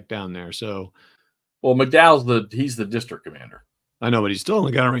way the heck down there. So, well, McDowell's he's the district commander. I know, but he's still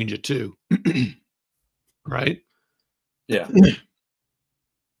only got a range of 2, right? Yeah.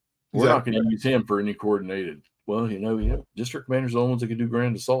 We're not going to use him for any coordinated. Well, district commanders are the ones that can do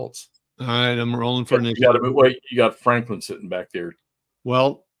grand assaults. All right, I'm rolling for You got Franklin sitting back there.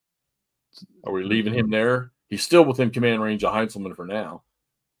 Well, are we leaving him there? He's still within command range of Heinzelman for now.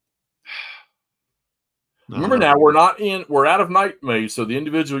 Remember, now we're out of night maze, so the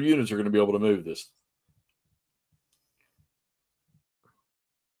individual units are going to be able to move this.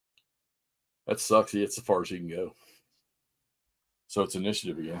 That sucks. It's as far as he can go. So it's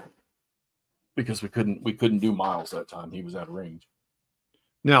initiative again. Because we couldn't do Miles that time. He was out of range.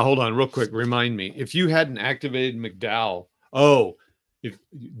 Now hold on real quick. Remind me, if you hadn't activated McDowell,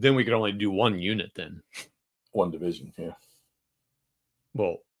 then we could only do 1 unit then. 1 division, yeah.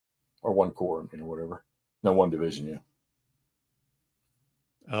 Well, or 1 corps, or whatever. No, 1 division, yeah.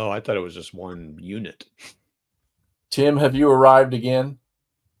 Oh, I thought it was just 1 unit. Tim, have you arrived again?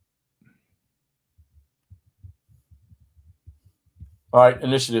 All right,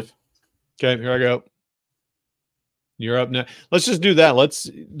 initiative. Okay, here I go. You're up now. Let's just do that. Let's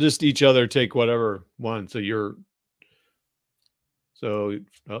just each other take whatever one. So Union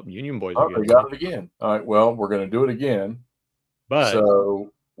Boys. Oh, we got it again. All right, well, we're going to do it again. But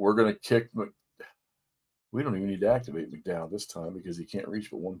so we're going to kick. We don't even need to activate McDowell this time because he can't reach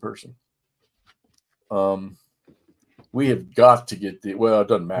but 1 person. We have got to get it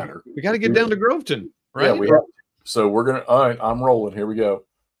doesn't matter. We got to get down to Groveton, right? Yeah, we have. So we're going to, all right, I'm rolling. Here we go.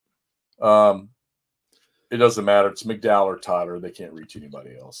 It doesn't matter. It's McDowell or Tyler. They can't reach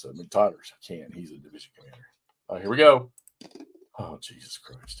anybody else. So Tyler can. He's a division commander. All right, here we go. Oh, Jesus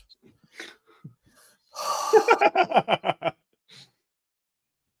Christ.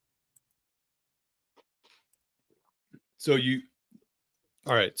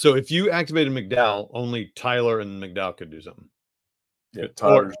 All right. So if you activated McDowell, only Tyler and McDowell could do something. Yeah,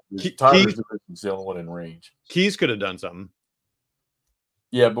 Tyler's the only one in range. Keys could have done something.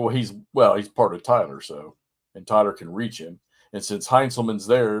 Yeah, but he's part of Tyler, and Tyler can reach him. And since Heinzelman's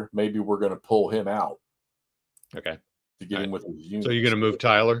there, maybe we're going to pull him out. Okay. To get him with his unit. So you're going to move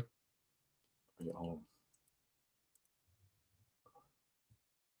Tyler?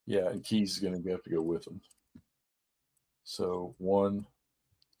 Yeah, and Keys is going to have to go with him. So 1,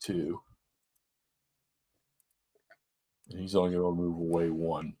 2. And he's only going to move away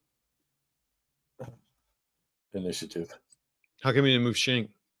 1. Initiative. How come you didn't move Shink?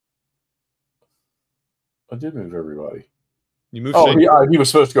 I did move everybody. You moved Shink? He was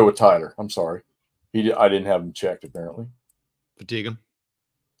supposed to go with Tyler. I'm sorry. I didn't have him checked, apparently. Fatigue him?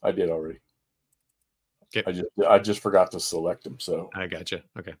 I did already. Okay. I just forgot to select him. So I got you.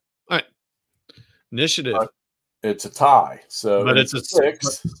 Okay. All right. Initiative. It's a tie. So but it's a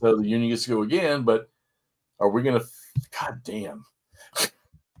 6. So the Union gets to go again. But are we going to? God damn.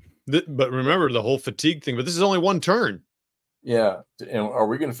 But remember the whole fatigue thing. But this is only 1 turn. Yeah. And are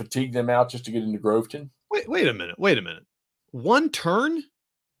we going to fatigue them out just to get into Groveton? Wait a minute. 1 turn?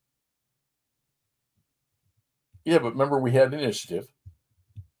 Yeah, but remember we had initiative.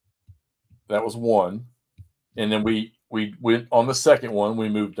 That was 1. And then we went on the second one, we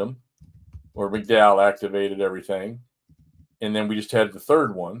moved them. where McDowell activated everything. And then we just had the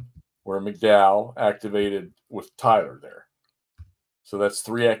third one where McDowell activated with Tyler there. So that's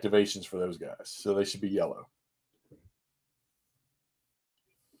 3 activations for those guys. So they should be yellow.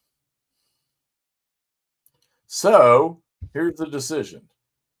 So here's the decision.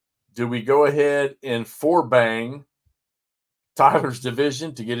 Do we go ahead and 4-bang Tyler's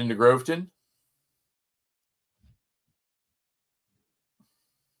division to get into Groveton?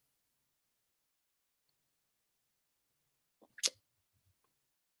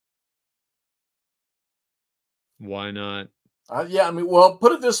 Why not? Yeah, I mean, well,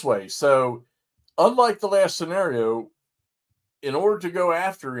 put it this way. So, unlike the last scenario, in order to go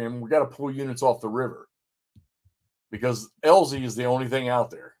after him, we got to pull units off the river because Elsie is the only thing out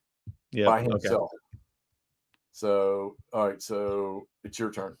there by himself. Okay. So, all right. So it's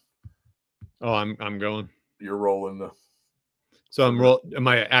your turn. Oh, I'm going. You're rolling the. So am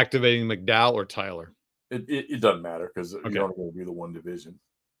I activating McDowell or Tyler? It doesn't matter because you're only going to do the 1 division.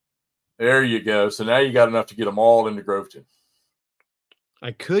 There you go. So now you got enough to get them all into Groveton.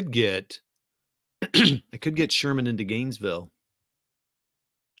 I could get Sherman into Gainesville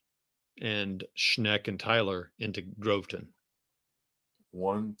and Schneck and Tyler into Groveton.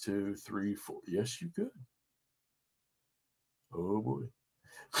 1, 2, 3, 4. Yes, you could. Oh boy.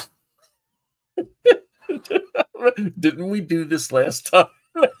 Didn't we do this last time?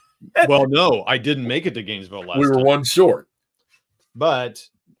 Well, no, I didn't make it to Gainesville last time. We were 1 short. But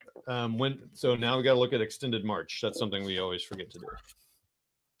so now we got to look at extended march. That's something we always forget to do.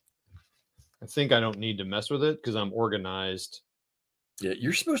 I think I don't need to mess with it because I'm organized. Yeah,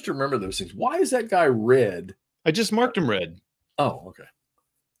 you're supposed to remember those things. Why is that guy red? I just marked him red. Oh, okay.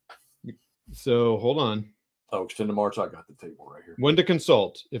 So hold on. Oh, extended march. I got the table right here. When to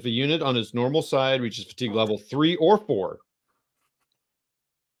consult. If a unit on its normal side reaches fatigue level 3 or 4.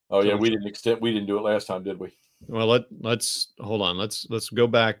 Oh, yeah, we didn't do it last time, did we? Well, let's hold on. Let's go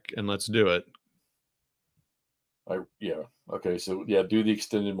back and let's do it. Yeah. Okay. So yeah, do the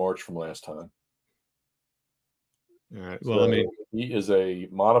extended march from last time. All right. Well, so he is a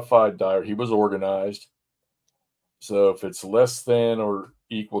modified dire. He was organized. So if it's less than or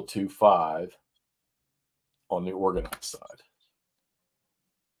equal to 5 on the organized side.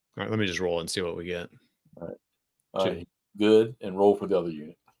 All right. Let me just roll and see what we get. All right. Good. And roll for the other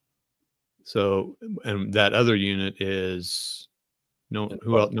unit. So, and that other unit is no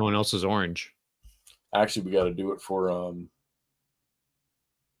one else is orange. Actually, we got to do it for the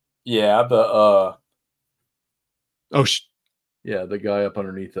the guy up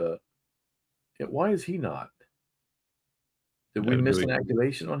underneath why is he not? Did we miss an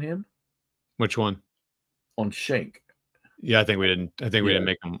activation on him? Which one? On Shank. Yeah, I think we didn't. I think we didn't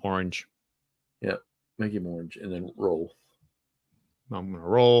make him orange. Yeah, make him orange and then roll. I'm gonna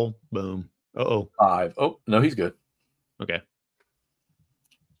roll. Boom. 5. Oh no, he's good. Okay.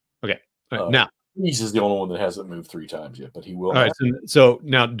 Okay. All right, now he's is the only one that hasn't moved 3 times yet, but he will. All right. So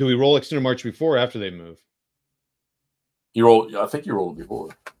now, do we roll extended march before or after they move? You roll. I think you rolled before.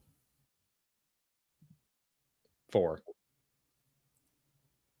 4.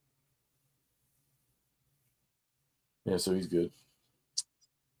 Yeah, so he's good.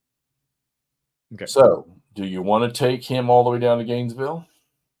 Okay. So, do you want to take him all the way down to Gainesville?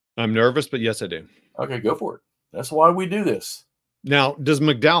 I'm nervous, but yes, I do. Okay, go for it. That's why we do this. Now, does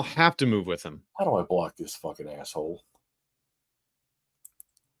McDowell have to move with him? How do I block this fucking asshole?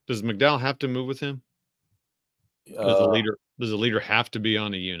 Does McDowell have to move with him? Does the leader have to be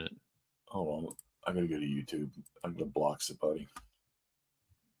on a unit? Hold on. I'm going to go to YouTube. I'm going to block somebody.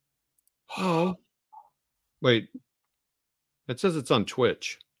 Oh. Wait. It says it's on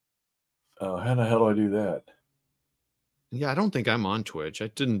Twitch. How the hell do I do that? Yeah, I don't think I'm on Twitch. I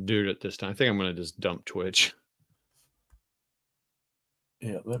didn't do it this time. I think I'm going to just dump Twitch.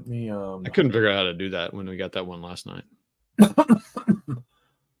 Yeah, let me... I couldn't figure out how to do that when we got that one last night.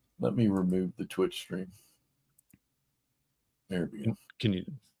 Let me remove the Twitch stream. There we go.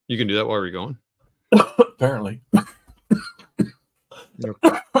 You can do that while we're going? Apparently.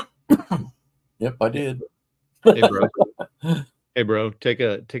 Yep, I did. Hey, bro. Hey, bro, take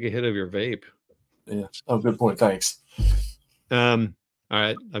a hit of your vape. Yeah. Oh, good point. Thanks. All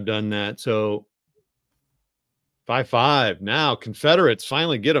right, I've done that. So 5-5. Now Confederates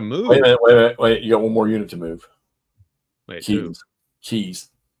finally get a move. Wait a minute. Wait. You got one more unit to move. Wait, Keys.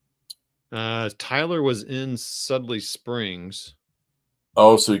 Tyler was in Sudley Springs.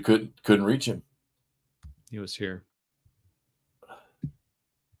 Oh, so you couldn't reach him. He was here.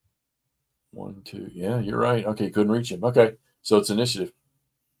 1, 2. Yeah, you're right. Okay, couldn't reach him. Okay, so it's initiative.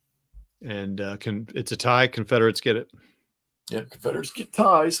 And it's a tie. Confederates get it. Yeah, Confederates get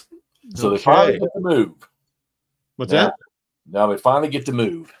ties. So they finally get to move. What's that? Now they finally get to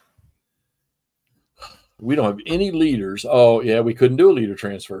move. We don't have any leaders. Oh, yeah, we couldn't do a leader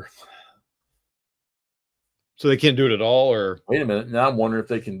transfer. So they can't do it at all, or? Wait a minute. Now I'm wondering if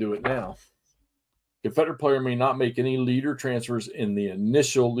they can do it now. Confederate player may not make any leader transfers in the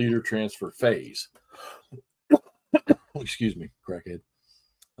initial leader transfer phase. Excuse me, crackhead.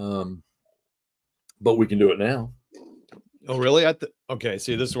 But we can do it now. Oh, really? Okay,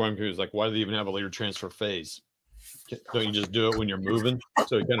 see, this is where I'm confused. Like, why do they even have a leader transfer phase? Don't you just do it when you're moving?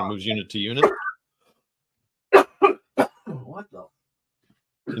 So it kind of moves unit to unit? What the?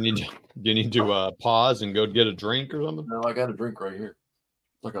 Do you need to pause and go get a drink or something? No, I got a drink right here.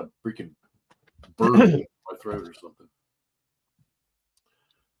 It's like a freaking bird in my throat or something.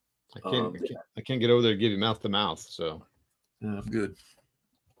 I can't get over there to give you mouth to mouth, so. Yeah, I'm good.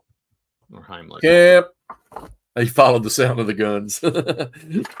 Or Heimlich. Camp. He followed the sound of the guns.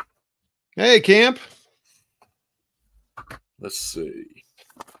 Hey, Camp. Let's see.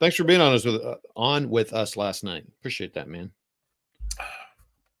 Thanks for being on with us last night. Appreciate that, man.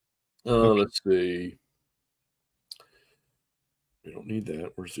 Okay. Let's see. We don't need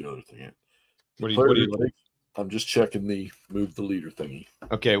that. Where's the other thing at? What do you think? I'm just checking the move the leader thingy.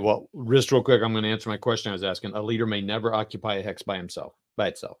 Okay, well, just real quick, I'm going to answer my question I was asking. A leader may never occupy a hex by itself.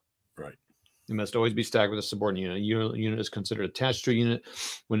 Right. It must always be stacked with a subordinate unit. Unit is considered attached to a unit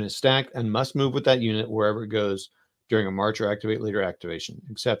when it's stacked and must move with that unit wherever it goes during a march or activate leader activation.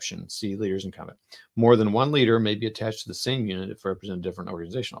 Exception, see leaders in combat. More than one leader may be attached to the same unit if represent different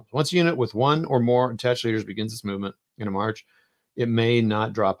organizational. Once a unit with one or more attached leaders begins its movement in a march, it may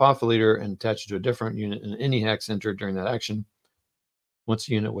not drop off a leader and attach it to a different unit in any hex entered during that action. Once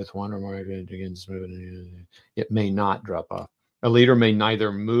a unit with one or more begins its movement, it may not drop off. A leader may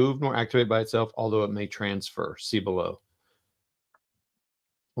neither move nor activate by itself, although it may transfer. See below.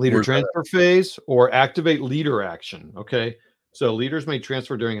 Leader transfer phase or activate leader action. Okay. So leaders may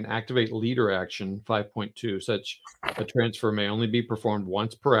transfer during an activate leader action 5.2. Such a transfer may only be performed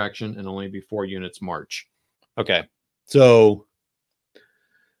once per action and only before units march. Okay. So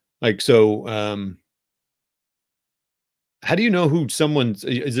how do you know who someone's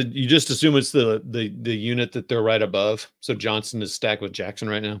is it? You just assume it's the unit that they're right above. So Johnson is stacked with Jackson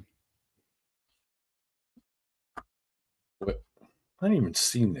right now. I haven't even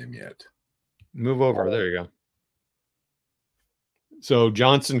seen them yet. Move over. There you go. So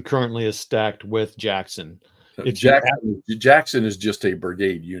Johnson currently is stacked with Jackson. Jackson is just a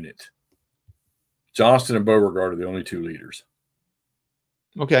brigade unit. Johnston and Beauregard are the only two leaders.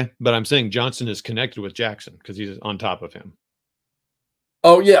 Okay, but I'm saying Johnson is connected with Jackson because he's on top of him.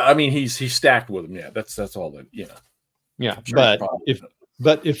 Oh yeah, I mean he's stacked with him. Yeah, that's all that. Yeah, yeah. Sure,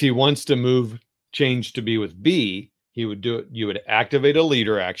 but if he wants to change to be with B, he would do it. You would activate a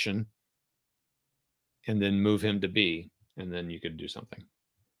leader action, and then move him to B, and then you could do something.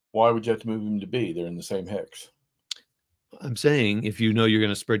 Why would you have to move him to B? They're in the same hex. I'm saying if you know you're going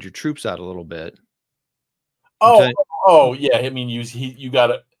to spread your troops out a little bit. Oh yeah. I mean, you got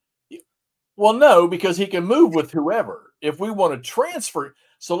to. Well, no, because he can move with whoever. If we want to transfer,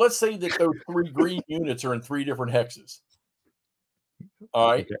 so let's say that those three green units are in three different hexes.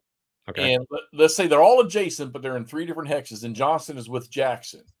 All right. Okay. And let's say they're all adjacent, but they're in three different hexes, and Johnston is with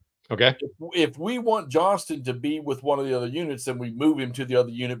Jackson. Okay. If we want Johnston to be with one of the other units, then we move him to the other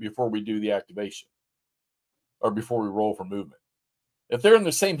unit before we do the activation or before we roll for movement. If they're in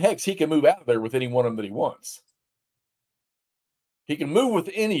the same hex, he can move out of there with any one of them that he wants. He can move with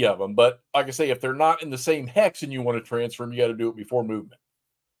any of them, but like I say, if they're not in the same hex and you want to transfer them, you got to do it before movement.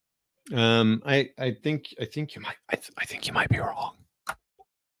 I think you might be wrong.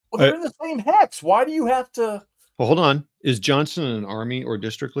 Well, they're in the same hex. Why do you have to? Well, hold on. Is Johnson an army or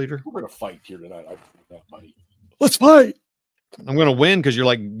district leader? We're gonna fight here tonight. Buddy. Let's fight. I'm gonna win because you're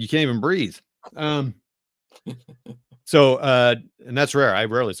like you can't even breathe. So and that's rare. I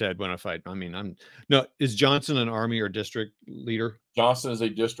rarely say I'd win a fight. I mean, is Johnson an army or district leader? Johnson is a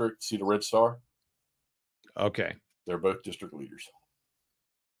district. See the red star? Okay. They're both district leaders.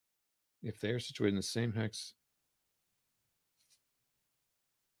 If they're situated in the same hex.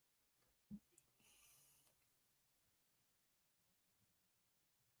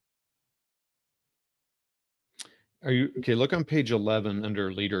 Are you okay? Look on page 11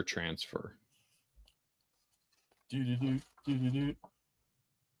 under leader transfer.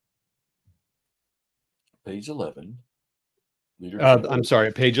 Page 11. I'm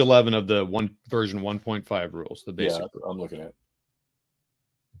sorry, page 11 of the version 1.5 rules. The basic. Yeah, I'm looking at.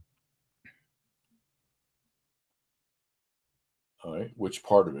 All right, which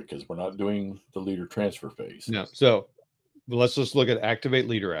part of it? Because we're not doing the leader transfer phase. No. So let's just look at activate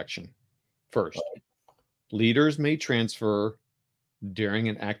leader action first. Right. Leaders may transfer during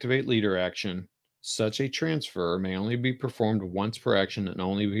an activate leader action. Such a transfer may only be performed once per action and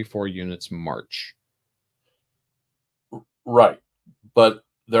only before units march. Right. But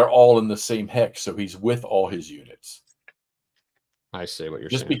they're all in the same hex, so he's with all his units. I see what you're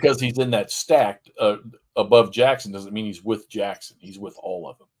Just saying. because he's in that stack above Jackson doesn't mean he's with Jackson. He's with all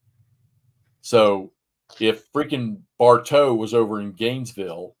of them. So if freaking Bartow was over in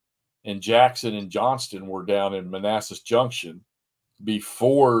Gainesville and Jackson and Johnston were down in Manassas Junction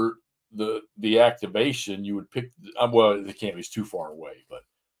before the activation, you would pick, well, they can't be too far away, but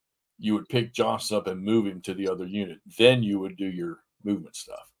you would pick Johnston up and move him to the other unit. Then you would do your movement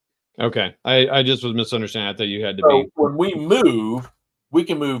stuff. Okay. I just was misunderstanding. I thought you had to So be. when we move, we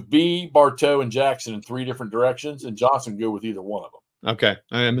can move B, Bartow, and Jackson in 3 different directions, and Johnston go with either one of them. Okay.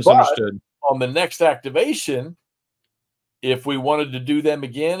 I misunderstood. But on the next activation, if we wanted to do them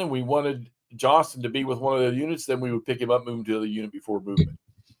again and we wanted Johnston to be with one of the units, then we would pick him up, move him to the unit before movement.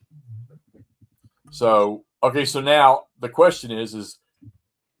 So, okay, so now the question is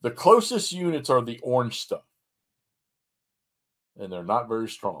the closest units are the orange stuff. And they're not very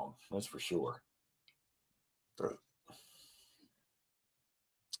strong, that's for sure.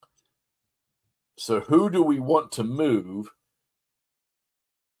 So who do we want to move?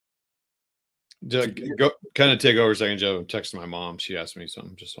 Go kind of take over a second, Joe. I'm texting my mom. She asked me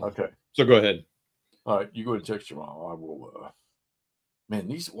something. Okay. So go ahead. All right, you go ahead and text your mom. I will. Man,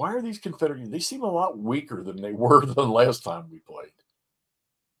 why are these Confederate? They seem a lot weaker than they were the last time we played.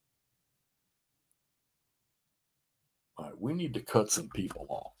 All right, we need to cut some people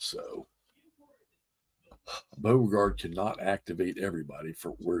off. So Beauregard cannot activate everybody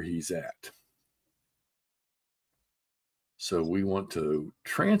for where he's at. So we want to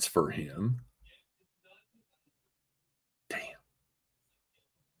transfer him. Damn.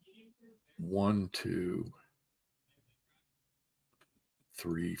 1, 2,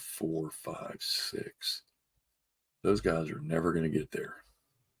 3, 4, 5, 6. Those guys are never going to get there.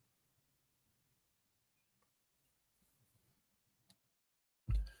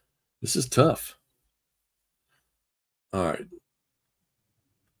 This is tough. All right.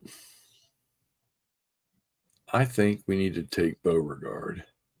 I think we need to take Beauregard.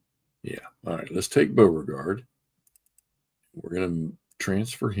 Yeah. All right. Let's take Beauregard. We're going to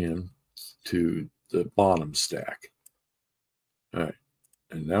transfer him to the bottom stack. All right.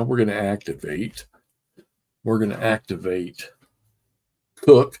 And now we're going to activate. We're going to activate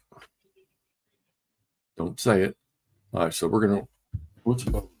Cook. Don't say it. All right. So we're going to, what's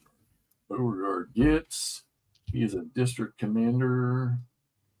Beauregard gets? He is a district commander.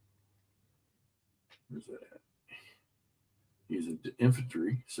 Where's that at? He's an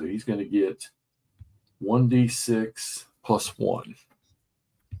infantry, so he's going to get 1d6 plus 1.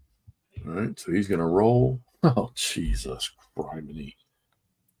 All right, so he's going to roll. Oh, Jesus criminy.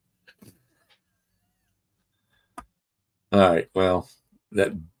 All right, well,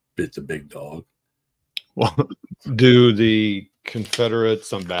 that bit the big dog. Well, do the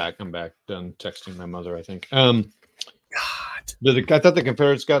Confederates? I'm back. Done texting my mother, I think. God. I thought the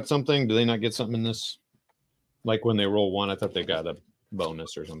Confederates got something. Do they not get something in this? Like when they roll 1, I thought they got a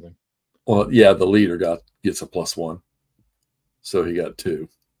bonus or something. Well, yeah, the leader gets a plus 1. So he got 2.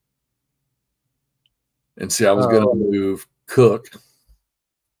 And see, I was going to move Cook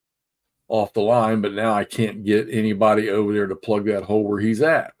off the line, but now I can't get anybody over there to plug that hole where he's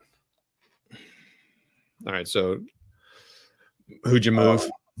at. All right, so who'd you move?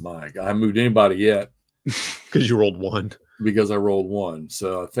 My God, I haven't moved anybody yet. Because you rolled 1. Because I rolled 1.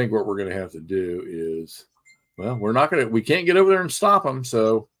 So I think what we're going to have to do is, well, we can't get over there and stop them.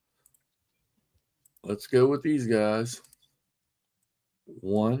 So let's go with these guys.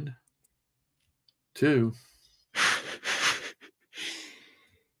 1, 2.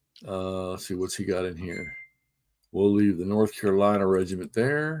 Let's see what's he got in here. We'll leave the North Carolina regiment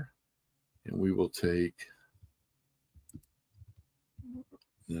there, and we will take.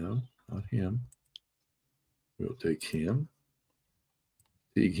 No, not him. We'll take him.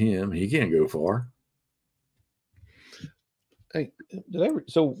 Take him. He can't go far. Hey,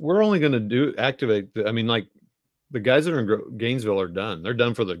 so we're only going to activate. I mean, like the guys that are in Gainesville are done. They're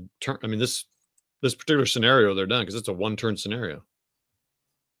done for the turn. I mean, this particular scenario, they're done because it's a 1-turn scenario.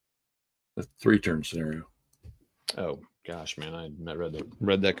 A 3-turn scenario. Oh gosh, man, I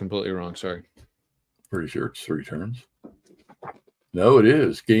read that completely wrong. Sorry. Pretty sure it's 3 turns. No, it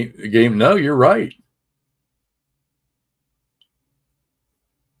is game. No, you're right.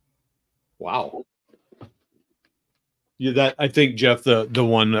 Wow. Yeah, I think Jeff, the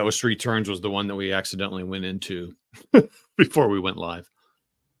one that was 3 turns was the one that we accidentally went into before we went live.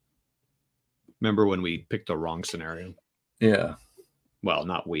 Remember when we picked the wrong scenario? Yeah. Well,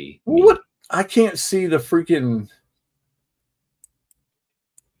 not we. What? I can't see the freaking.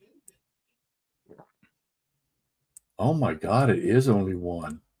 Oh my God! It is only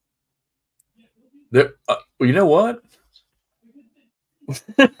one. There. Well, you know what?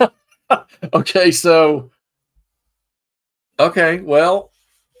 Okay, so. Okay, well,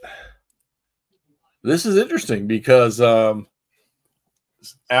 this is interesting because Alan,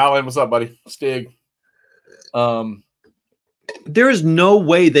 what's up, buddy? Stig. There is no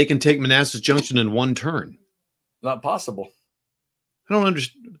way they can take Manassas Junction in one turn. Not possible. I don't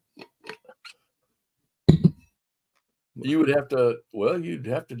understand. You would have to. Well, you'd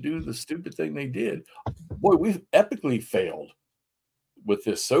have to do the stupid thing they did. Boy, we've epically failed with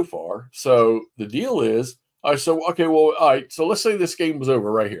this so far. So the deal is, all right. So okay, well, all right. So let's say this game was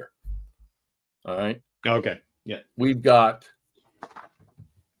over right here. All right. Okay. Yeah. We've got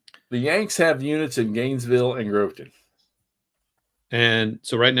the Yanks have units in Gainesville and Groveton. And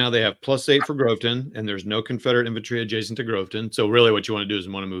so right now they have +8 for Groveton, and there's no Confederate infantry adjacent to Groveton. So really what you want to do is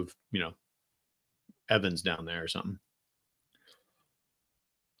you want to move, Evans down there or something.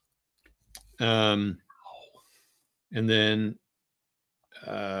 And then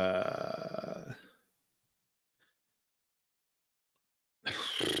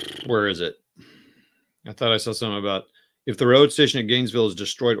where is it? I thought I saw something about if the road station at Gainesville is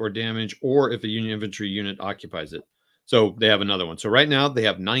destroyed or damaged, or if a Union infantry unit occupies it. So they have another one. So right now they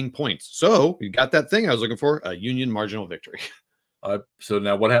have 9 points. So you got that thing I was looking for, a Union marginal victory. So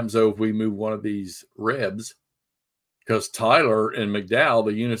now what happens though if we move one of these Rebs? Because Tyler and McDowell,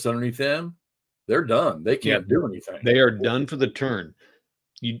 the units underneath them, they're done. They can't do anything. They are done for the turn.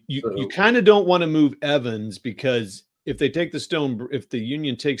 You kind of don't want to move Evans because if they take if the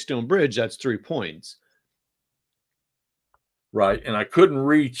Union takes Stone Bridge, that's 3 points. Right. And I couldn't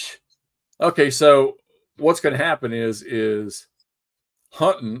reach. Okay, so what's going to happen is Epa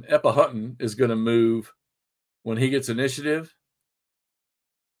Hutton is going to move when he gets initiative.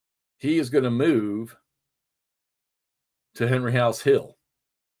 He is going to move to Henry House Hill.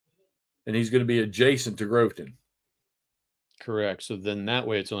 And he's going to be adjacent to Groveton. Correct. So then that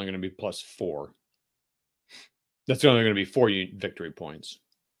way it's only going to be +4. That's only going to be 4 victory points.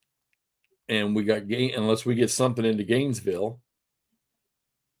 And we got unless we get something into Gainesville.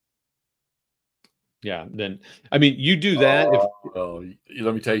 Yeah, then I mean you do that.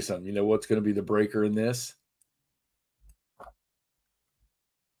 Let me tell you something. You know what's going to be the breaker in this?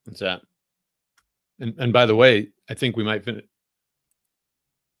 What's that? And by the way, I think we might finish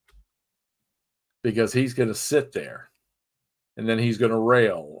because he's going to sit there, and then he's going to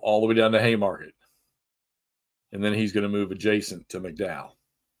rail all the way down to Haymarket, and then he's going to move adjacent to McDowell.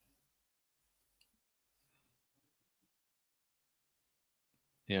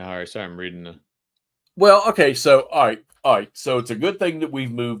 Yeah, all right. Sorry, I'm reading the. Well, okay, so all right. So it's a good thing that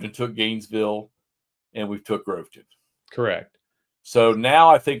we've moved and took Gainesville, and we've took Groveton. Correct. So now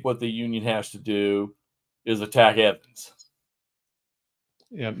I think what the Union has to do is attack Evans.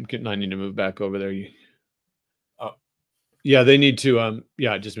 Yeah, I need to move back over there. Yeah, they need to.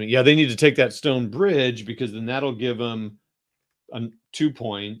 They need to take that Stone Bridge because then that'll give them 2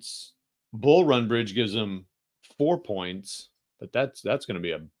 points. Bull Run Bridge gives them 4 points, but that's going to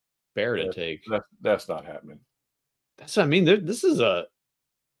be a bear to take. That's not happening. That's what I mean. This is a.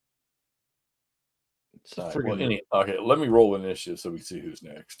 Okay, let me roll initiative so we see who's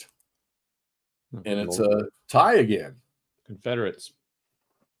next. And it's a tie again. Confederates.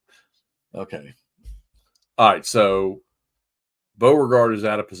 Okay. All right, so Beauregard is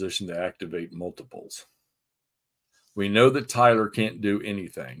out of position to activate multiples. We know that Tyler can't do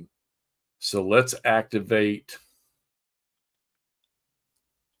anything. So let's activate.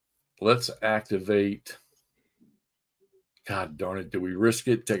 God darn it. Do we risk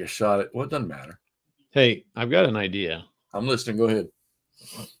it? Take a shot at well, it doesn't matter. Hey, I've got an idea. I'm listening. Go ahead.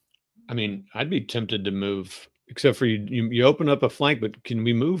 I mean, I'd be tempted to move, except for you open up a flank, but can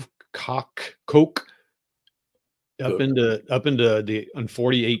we move Coke up into the on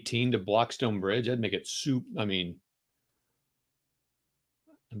 4018 to block Stone Bridge? I'd make it soup. I mean,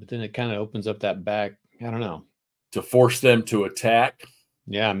 but then it kind of opens up that back. I don't know. To force them to attack.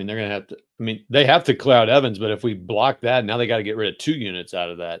 Yeah, I mean, they're going to have to. I mean, they have to clear out Evans, but if we block that, now they got to get rid of 2 units out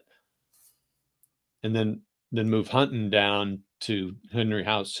of that. And then move Hunton down to Henry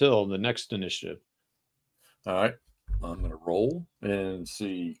House Hill, the next initiative. All right. I'm going to roll and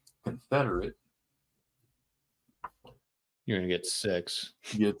see Confederate. You're going to get 6.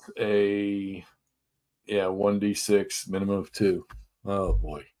 Gets a 1d6 minimum of 2. Oh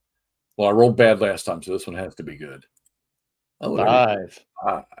boy. Well, I rolled bad last time, so this one has to be good. Oh, 5.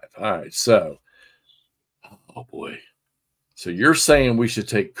 5. All right. So, oh boy. So you're saying we should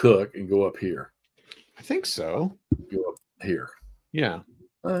take Cook and go up here? I think so. Go up here. Yeah.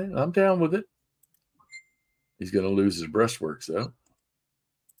 All right. I'm down with it. He's going to lose his breastworks, though.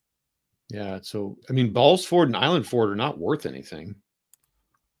 Yeah. So, I mean, Balls Ford and Island Ford are not worth anything,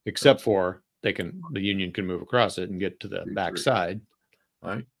 except for the Union can move across it and get to the back side.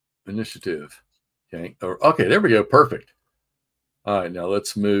 All right. Initiative. Okay. Okay. There we go. Perfect. All right. Now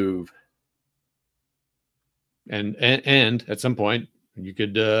let's move. And at some point, you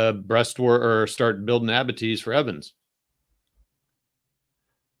could breastwork or start building abatis for Evans.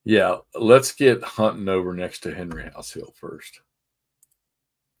 Yeah. Let's get hunting over next to Henry House Hill first.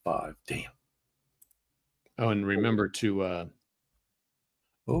 5. Damn. Oh, and remember to.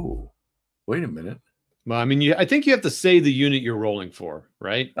 Oh, wait a minute. Well, I mean, I think you have to say the unit you're rolling for,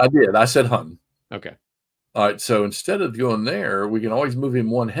 right? I did. I said hunting. Okay. All right. So instead of going there, we can always move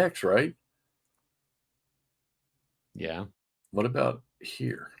him 1 hex, right? Yeah. What about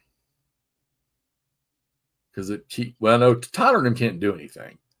here? Because no, Tyler and him can't do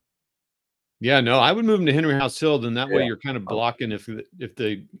anything. Yeah, no, I would move him to Henry House Hill. Then that way you're kind of blocking if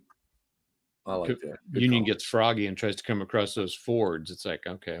the I like that. Good Union call. gets froggy and tries to come across those fords. It's like,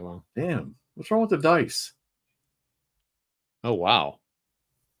 okay, well. Damn. What's wrong with the dice? Oh, wow.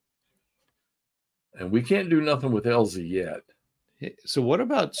 And we can't do nothing with Elsie yet. So what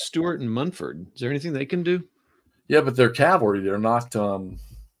about Stewart and Munford? Is there anything they can do? Yeah, but they're cavalry. They're not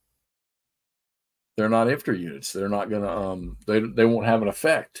infantry units. They're not gonna they won't have an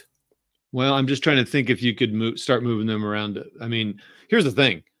effect. Well, I'm just trying to think if you could start moving them around. I mean, here's the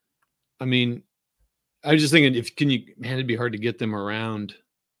thing. I mean, I was just thinking it'd be hard to get them around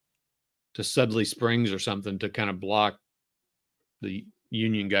to Sudley Springs or something to kind of block the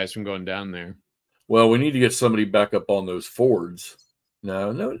Union guys from going down there. Well, we need to get somebody back up on those fords.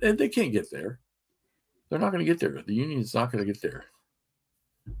 No, they can't get there. They're not going to get there. The Union's not going to get there.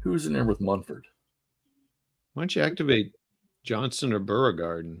 Who's in there with Munford? Why don't you activate Johnson or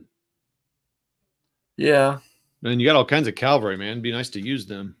Beauregard? Yeah. And you got all kinds of cavalry, man. It'd be nice to use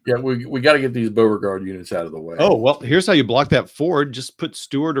them. Yeah, we got to get these Beauregard units out of the way. Oh, well, here's how you block that ford. Just put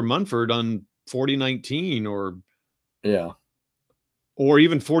Stewart or Munford on 4019 or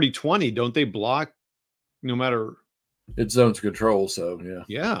even 4020. Don't they block no matter? It's zones control, so yeah.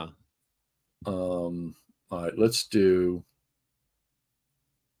 Yeah. All right, let's do.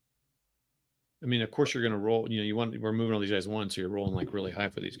 I mean, of course you're going to roll. We're moving all these guys once, so you're rolling like really high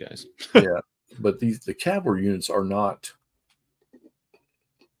for these guys. Yeah, but the cavalry units are not.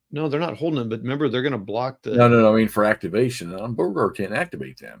 No, they're not holding them. But remember, they're going to block the. No. I mean, for activation, Beauregard can't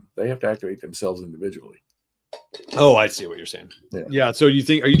activate them. They have to activate themselves individually. Oh, I see what you're saying. Yeah. So are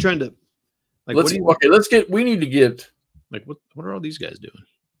you trying to? Like, We need to get. Like, what are all these guys doing?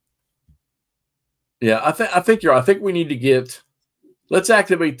 Yeah, I think we need to get. Let's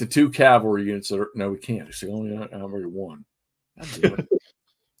activate the 2 cavalry units that are. No, we can't. It's only 1.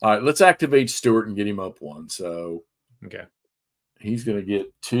 All right, let's activate Stewart and get him up 1. So, okay, he's going to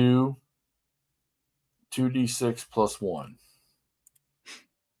get 2d6 plus 1.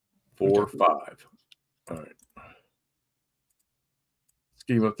 4, 5. All right. Let's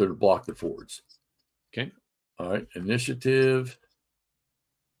get him up there to block the fords. Okay. All right. Initiative.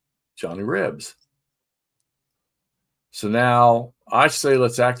 Johnny Rebs. So now I say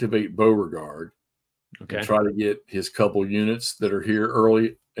let's activate Beauregard. Okay. And try to get his couple units that are here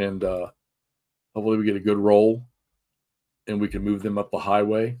early, and hopefully we get a good roll, and we can move them up the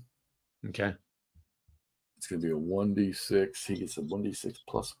highway. Okay. It's going to be a 1d6. He gets a 1d6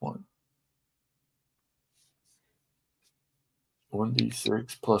 plus 1.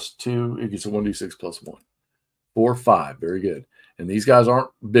 1d6 plus 2. He gets a 1d6 plus 1. 4, 5. Very good. And these guys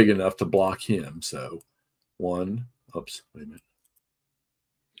aren't big enough to block him. So 1. Oops. Wait a minute.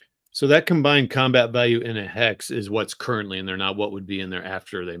 So that combined combat value in a hex is what's currently in there, not what would be in there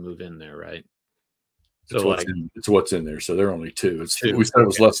after they move in there, right? So it's what's in there. So they're only 2. It's 2. We said it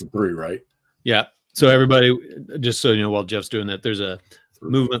was less than 3, right? Yeah. So everybody, just so you know, while Jeff's doing that, there's a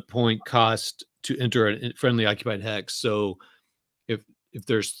movement point cost to enter a friendly occupied hex. So if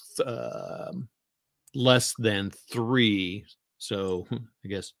there's less than 3, so I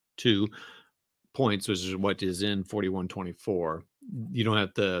guess 2 points, which is what is in 4124, you don't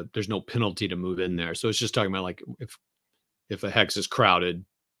have to. There's no penalty to move in there. So it's just talking about like if a hex is crowded,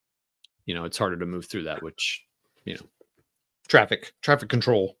 it's harder to move through that. Which traffic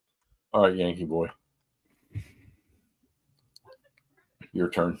control. All right, Yankee boy. Your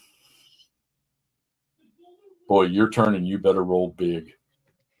turn. Boy, your turn, and you better roll big.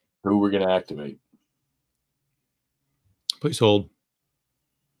 Who we're going to activate? Please hold.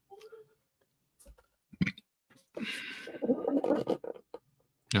 All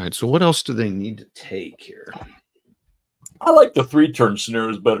right. So what else do they need to take here? I like the 3-turn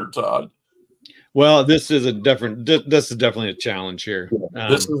scenarios better, Todd. Well, this is a different. This is definitely a challenge here.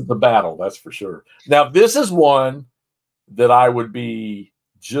 This is the battle, that's for sure. Now, this is one that I would be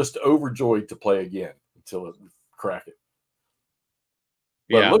just overjoyed to play again until it crack it.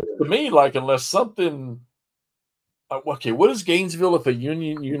 But it looks to me like unless something. Okay, what is Gainesville if a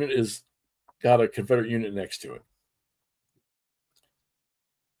Union unit is got a Confederate unit next to it?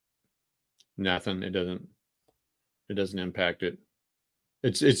 Nothing. It doesn't. It doesn't impact it.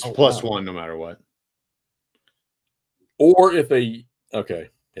 It's +1 no matter what. Or if they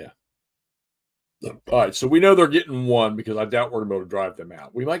yeah. All right, so we know they're getting 1 because I doubt we're going to be able to drive them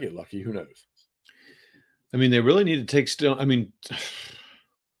out. We might get lucky. Who knows? I mean, they really need to take Stone. I mean,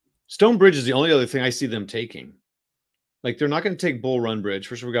 Stonebridge is the only other thing I see them taking. Like they're not going to take Bull Run Bridge.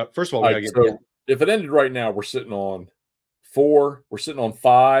 First of all, we got to get. So if it ended right now, we're sitting on 4. We're sitting on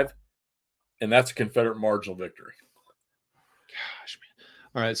 5, and that's a Confederate marginal victory. Gosh, man.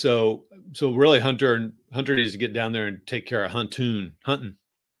 All right, so really, Hunter needs to get down there and take care of hunting,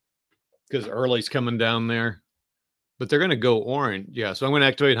 because Early's coming down there, but they're going to go orange. Yeah, so I'm going to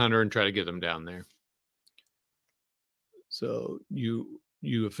activate Hunter and try to get them down there. So you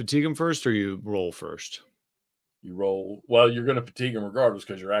fatigue them first, or you roll first? You roll. Well, you're going to fatigue them regardless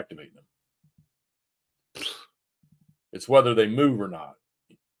because you're activating them. It's whether they move or not.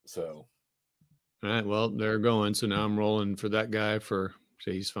 So. All right, well, they're going. So now I'm rolling for that guy for,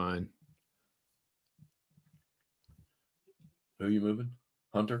 say he's fine. Who are you moving?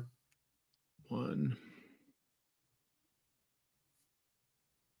 Hunter? 1.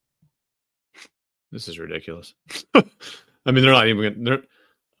 This is ridiculous. I mean, they're not even going to.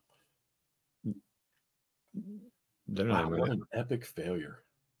 They're not even what an epic failure.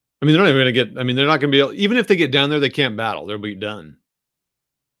 I mean, they're not even going to get. I mean, they're not going to be able. Even if they get down there, they can't battle. They'll be done.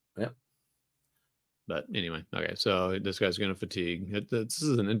 Yep. But anyway, okay. So this guy's going to fatigue. This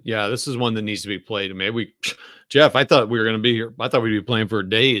is one that needs to be played. Maybe Jeff. I thought we were going to be here. I thought we'd be playing for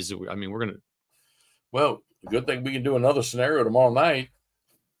days. I mean, we're going to. Well, good thing we can do another scenario tomorrow night.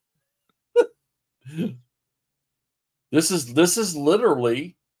 This is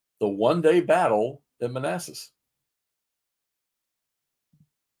literally the 1-day battle at Manassas.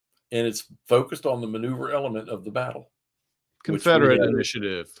 And it's focused on the maneuver element of the battle. Confederate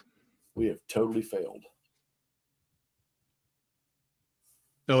initiative. We have totally failed.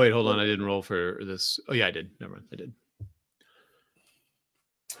 Oh, wait, hold on. I didn't roll for this. Oh, yeah, I did. Never mind. I did.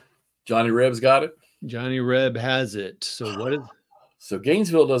 Johnny Reb's got it. Johnny Reb has it. So what is... So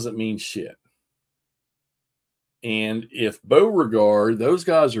Gainesville doesn't mean shit. And if Beauregard, those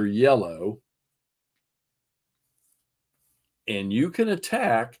guys are yellow, and you can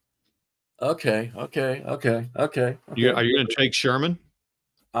attack... Okay. Are you going to take Sherman?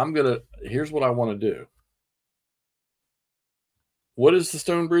 Here's what I want to do. What is the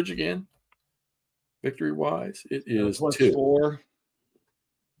Stonebridge again? Victory-wise? It is +2. 4.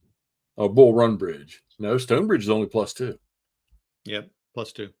 Oh, Bull Run Bridge. No, Stonebridge is only +2. Yep,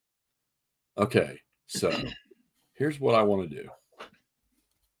 +2. Okay, so here's what I want to do.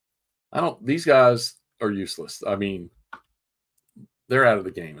 These guys are useless. I mean, they're out of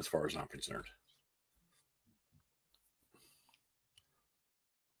the game as far as I'm concerned.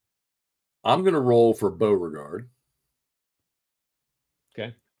 I'm going to roll for Beauregard.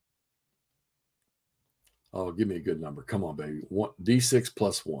 Okay. Oh, give me a good number. Come on, baby. D6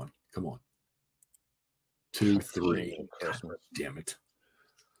 +1. Come on. 2, 3. God, damn it.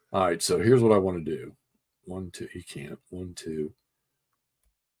 All right, so here's what I want to do. 1, 2. You can't. 1, 2.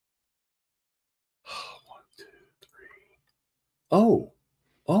 1, 2, 3.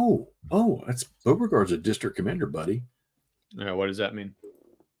 Oh, that's Beauregard's a district commander, buddy. Yeah, what does that mean?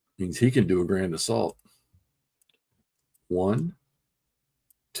 Means he can do a grand assault. 1,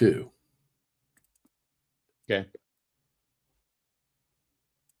 2. Okay.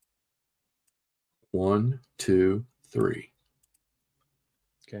 1, 2, 3.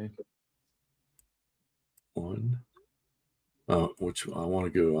 Okay. 1. Which I want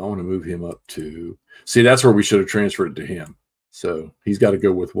to go. I want to move him up to. See, that's where we should have transferred it to him. So he's got to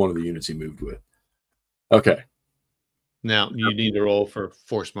go with one of the units he moved with. Okay. Now you need to roll for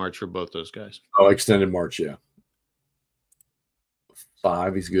force march for both those guys. Oh, extended march, yeah.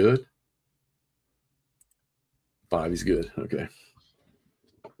 5, he's good. 5, he's good. Okay.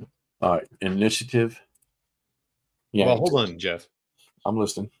 All right. Initiative. Yeah. Well, hold on, Jeff. I'm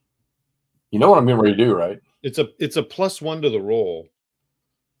listening. You know what I'm getting ready to do, right? It's a +1 to the roll.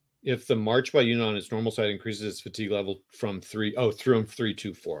 If the march by unit on its normal side increases its fatigue level from 3, through 3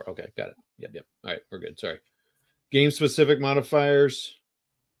 to 4. Okay, got it. Yep. All right, we're good. Sorry. Game specific modifiers.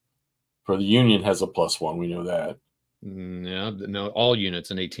 For the Union has a +1. We know that. Yeah, no, all units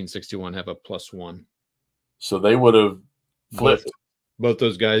in 1861 have a +1. So they would have flipped. Both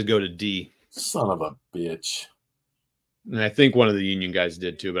those guys go to D. Son of a bitch. And I think one of the Union guys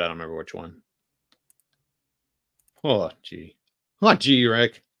did too, but I don't remember which one. Oh, gee. Oh, gee,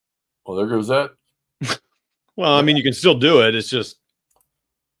 Rick. Well, there goes that. Well, I mean, you can still do it. It's just.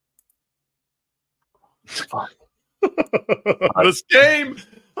 This game.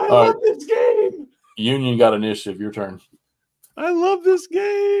 I love this game. Union got initiative. Your turn. I love this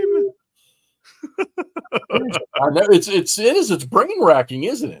game. I know it's brain racking,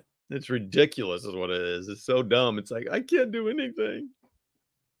 isn't it? It's ridiculous, is what it is. It's so dumb. It's like I can't do anything.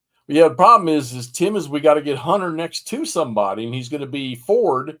 Yeah, the problem is Tim we got to get Hunter next to somebody, and he's going to be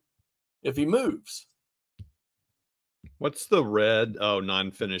forward if he moves. What's the red? Oh,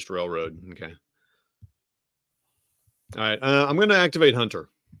 non-finished railroad. Okay. All right. I'm going to activate Hunter.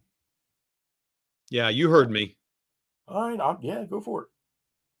 Yeah, you heard me. All right. Yeah, go for it.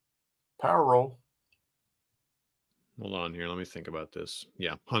 Power roll. Hold on here. Let me think about this.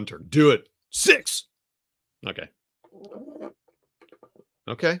 Yeah, Hunter. Do it. 6. Okay.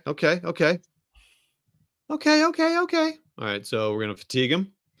 Okay. All right. So we're going to fatigue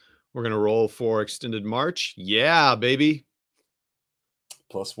him. We're going to roll for extended march. Yeah, baby.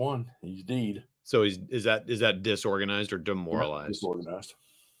 +1. He's deed. So is that disorganized or demoralized? Yeah, disorganized.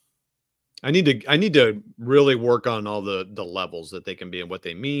 I need to really work on all the levels that they can be and what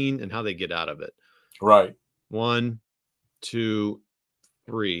they mean and how they get out of it. Right. 1, 2,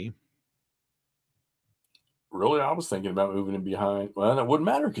 3. Really, I was thinking about moving him behind. Well, it wouldn't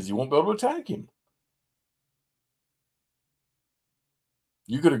matter because you won't be able to attack him.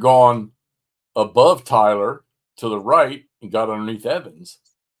 You could have gone above Tyler to the right and got underneath Evans.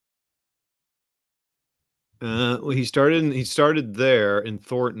 Well, he started there in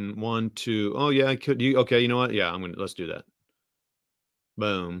Thornton. 1, 2. Oh yeah, could you? Okay, you know what? Yeah, let's do that.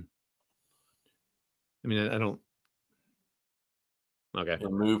 Boom. I mean, I don't. Okay.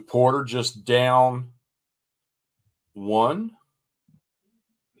 And move Porter just down 1.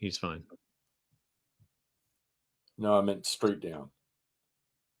 He's fine. No, I meant straight down.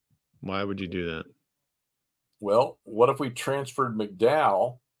 Why would you do that? Well, what if we transferred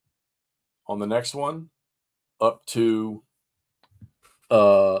McDowell on the next one up to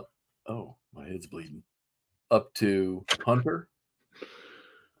oh, my head's bleeding. Up to Hunter.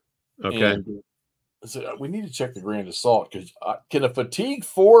 Okay. And so we need to check the grand assault because can a fatigue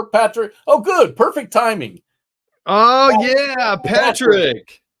 4, Patrick? Oh, good. Perfect timing. Oh, yeah,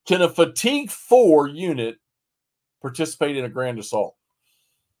 Patrick. Can a fatigue 4 unit participate in a grand assault?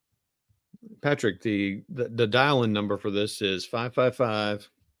 Patrick, the dial-in number for this is 555.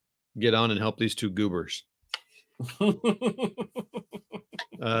 Get on and help these two goobers.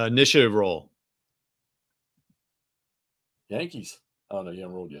 Initiative roll. Yankees. Oh, no, you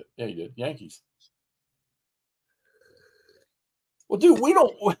haven't rolled yet. Yeah, you did. Yankees. Well, dude,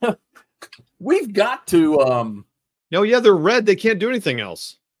 we've got to. No, yeah, they're red. They can't do anything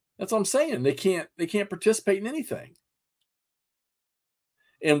else. That's what I'm saying. They can't participate in anything.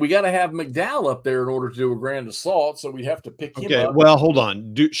 And we got to have McDowell up there in order to do a grand assault. So we have to pick him up. Okay, well, hold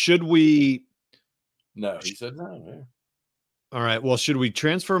on. Should we? No, he said no. Yeah. All right. Well, should we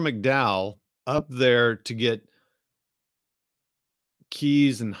transfer McDowell up there to get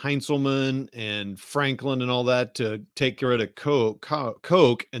Keys and Heinzelman and Franklin and all that to take care of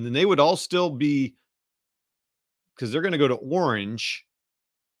Coke, and then they would all still be, because they're going to go to Orange,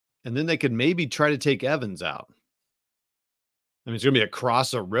 and then they could maybe try to take Evans out. I mean, it's going to be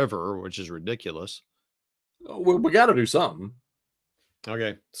across a river, which is ridiculous. Well, we got to do something.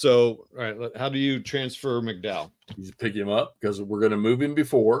 Okay. So, all right. How do you transfer McDowell? You pick him up because we're going to move him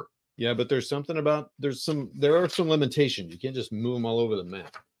before. Yeah, but there's something about, there are some limitations. You can't just move them all over the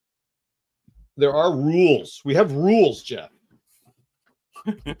map. There are rules. We have rules, Jeff.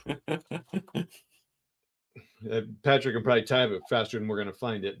 Patrick can probably type it faster than we're going to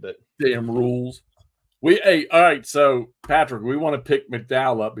find it, but damn rules. All right. So Patrick, we want to pick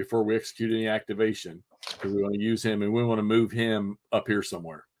McDowell up before we execute any activation because we want to use him and we want to move him up here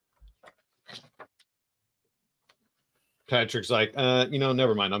somewhere. Patrick's like,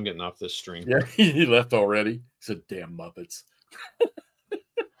 never mind. I'm getting off this string. Yeah, he left already. He said, damn Muppets.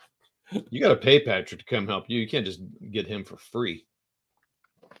 You got to pay Patrick to come help you. You can't just get him for free.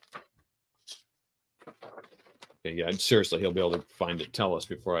 Okay, yeah, seriously, he'll be able to find it. Tell us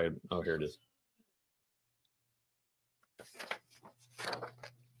before I... Oh, here it is.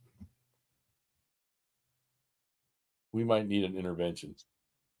 we might need an intervention.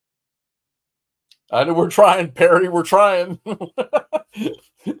 I know we're trying, Perry. We're trying.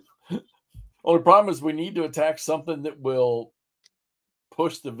 Only problem is we need to attack something that will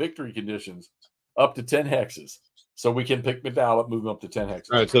push the victory conditions up to 10 hexes. So we can pick McDowell up, move him up to 10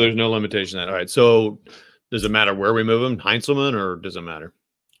 hexes. All right, so there's no limitation on that. All right, so does it matter where we move him, Heinzelman, or does it matter?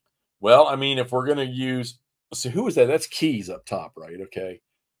 Well, I mean, if we're going to use, so who is that? That's Keys up top, right? Okay.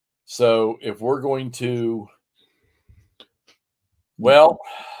 So if we're going to, well,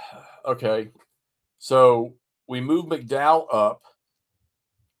 okay. So we move McDowell up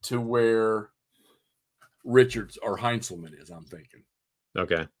to where Richards or Heinzelman is, I'm thinking.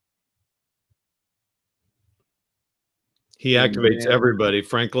 Okay. He activates everybody.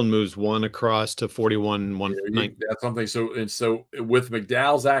 Franklin moves one across to 41. That's something. So with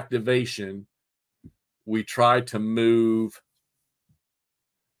McDowell's activation, we try to move.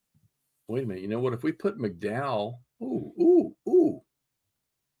 Wait a minute. You know what? If we put McDowell, ooh.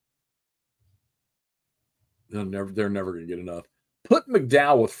 They're never going to get enough. Put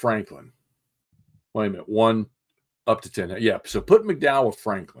McDowell with Franklin. Wait a minute. 1 up to 10. Yeah. So put McDowell with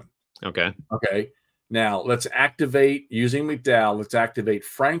Franklin. Okay. Okay. Now let's activate using McDowell. Let's activate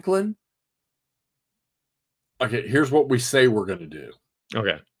Franklin. Okay. Here's what we say we're going to do.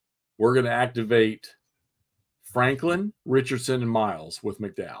 Okay. We're going to activate Franklin, Richardson, and Miles with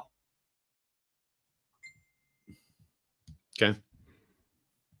McDowell. Okay.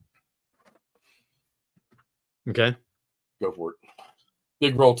 Okay. Go for it.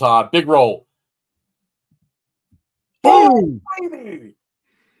 Big roll, Todd. Big roll. Boom! Baby!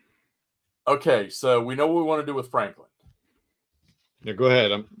 Okay, so we know what we want to do with Franklin. Yeah, go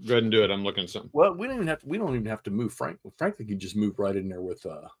ahead. Go ahead and do it. I'm looking at something. Well, we don't even have to move Franklin. Franklin can just move right in there with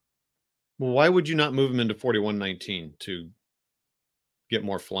Well, why would you not move him into 4119 to get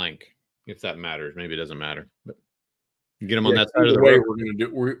more flank, if that matters? Maybe it doesn't matter. But you get him on that side of the river.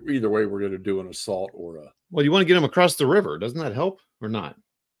 Either way, we're going to do an assault or a. Well, you want to get him across the river. Doesn't that help or not?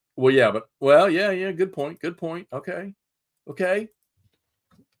 Well, yeah, yeah. Good point. Okay.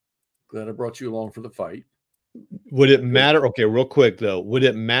 Glad I brought you along for the fight. Would it matter? Okay, real quick though. Would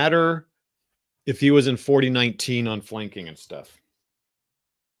it matter if he was in 4019 on flanking and stuff?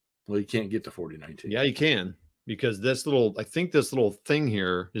 Well, you can't get to 4019. Yeah, you can, because I think this little thing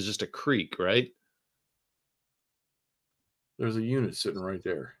here is just a creek, right? There's a unit sitting right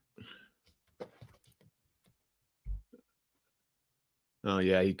there. Oh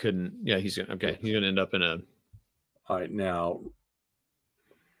yeah, he couldn't. Yeah, he's gonna end up in a. All right, now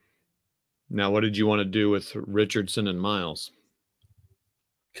what did you want to do with Richardson and Miles?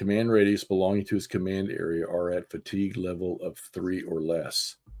 Command radius belonging to his command area are at fatigue level of 3 or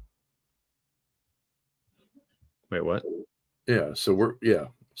less. Wait, what? Yeah, so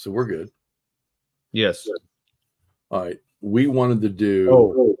we're good. Yes. All right, we wanted to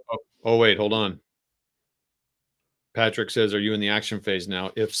do. Oh, wait, hold on. Patrick says, "Are you in the action phase now?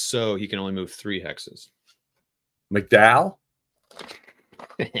 If so, he can only move 3 hexes." McDowell.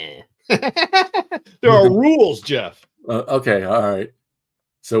 There are rules, Jeff. Okay, all right.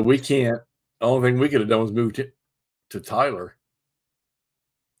 So we can't. The only thing we could have done was move to Tyler.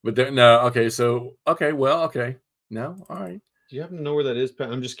 But then no. Okay, so okay. Well, okay. No, all right. Do you happen to know where that is, Pat?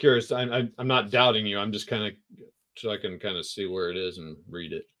 I'm just curious. I'm not doubting you. I'm just kind of so I can kind of see where it is and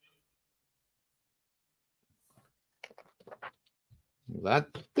read it.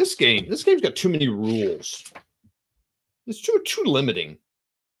 This game's got too many rules. It's too limiting.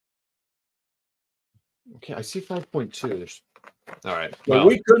 Okay, I see 5.2. There's all right. Well,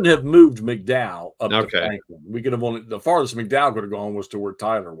 we couldn't have moved McDowell up to Okay. Franklin. We could have only the farthest McDowell could have gone was to where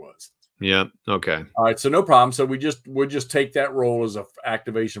Tyler was. Yeah. Okay. All right, so no problem. So we'll just take that role as an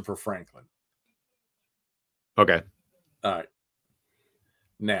activation for Franklin. Okay. All right.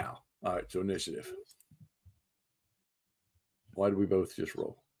 Now, all right. So initiative. Why did we both just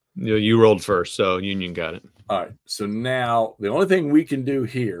roll? You rolled first, so Union got it. All right. So now the only thing we can do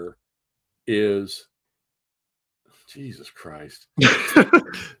here is Jesus Christ.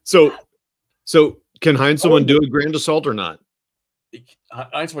 So can Heinzelman do a grand assault or not?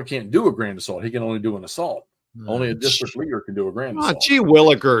 Heinzelman can't do a grand assault. He can only do an assault. Only a district leader can do a grand assault. Gee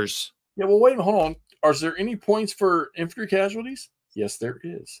willikers. Yeah, well, wait, hold on. Are there any points for infantry casualties? Yes, there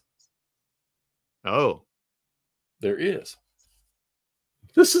is. Oh. There is.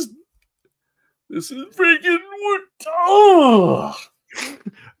 This is freaking what? Oh.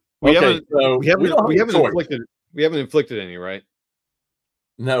 We Okay, haven't inflicted any, right?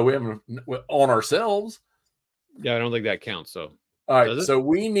 No, we haven't on ourselves. Yeah, I don't think that counts. So all right, so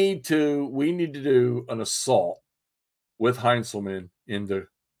we need to do an assault with Heinzelman in the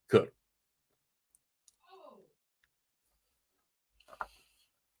Cook.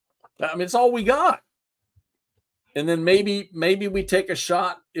 I mean, it's all we got. And then maybe we take a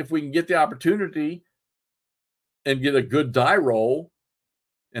shot if we can get the opportunity and get a good die roll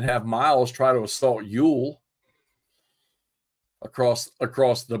and have Miles try to assault Yule across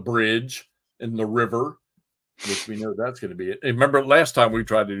the bridge in the river, which we know that's going to be it. And remember last time we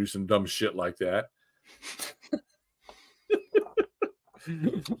tried to do some dumb shit like that.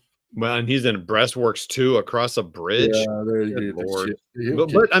 Well, and he's in breastworks too across a bridge. Yeah, there you go.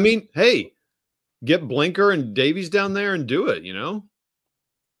 But I mean, hey, get Blinker and Davies down there and do it, you know?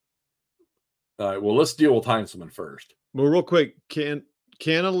 All right, well, let's deal with Heinzelman first. Well, real quick, can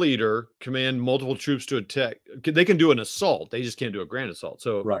a leader command multiple troops to attack? They can do an assault. They just can't do a grand assault.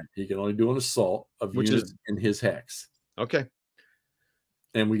 So right, he can only do an assault of units in his hex. Okay.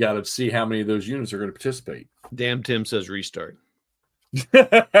 And we got to see how many of those units are going to participate. Damn, Tim says restart.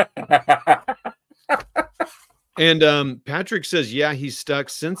 And Patrick says, yeah, he's stuck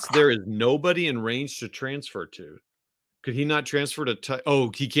since there is nobody in range to transfer to. Could he not transfer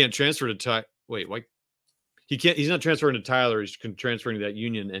to he can't transfer to wait, why? He can't. He's not transferring to Tyler. He's transferring to that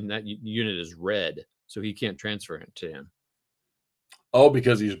union, and that unit is red, so he can't transfer it to him. Oh,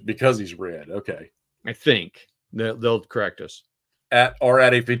 because he's red. Okay, I think they'll correct us. At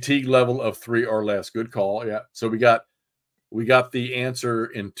a fatigue level of 3 or less. Good call. Yeah. So we got the answer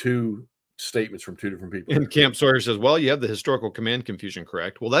in 2 statements from 2 different people. And Camp Sawyer says, "Well, you have the historical command confusion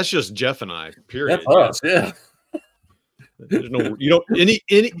correct." Well, that's just Jeff and I. Period. That's us. Yeah. There's no. You don't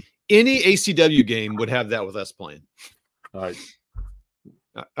any ACW game would have that with us playing. All right.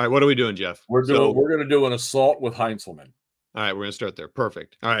 All right. What are we doing, Jeff? We're going to do an assault with Heinzelman. All right. We're going to start there.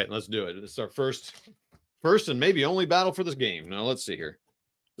 Perfect. All right. Let's do it. It's our first and maybe only battle for this game. Now, let's see here.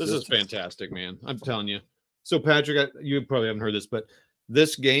 This is fantastic, man. I'm telling you. So, Patrick, you probably haven't heard this, but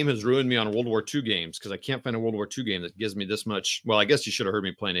this game has ruined me on World War II games because I can't find a World War II game that gives me this much. Well, I guess you should have heard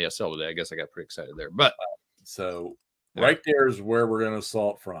me playing ASL today. I guess I got pretty excited there. But so right there is where we're going to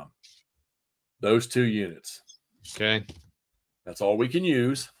assault from. Those 2 units. Okay. That's all we can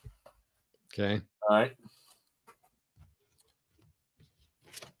use. Okay. All right.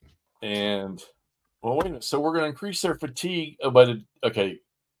 And well, wait a minute. So we're going to increase their fatigue. But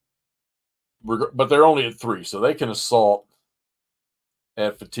they're only at 3, so they can assault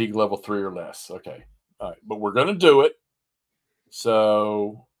at fatigue level 3 or less. Okay. All right. But we're going to do it.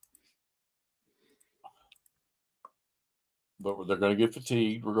 So, but they're going to get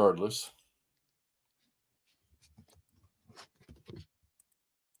fatigued regardless.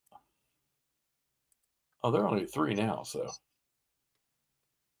 Oh, they're only at 3 now. So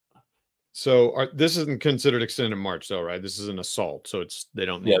this isn't considered extended march, though, right? This is an assault, so they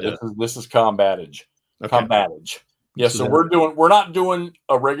don't need to. This is combatage. Okay. Combatage. Yeah, so we're not doing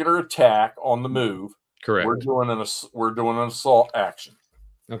a regular attack on the move. Correct. We're doing an assault action.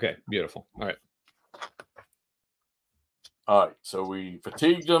 Okay, beautiful. All right. All right, so we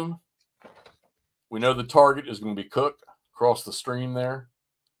fatigued them. We know the target is going to be Cook across the stream there.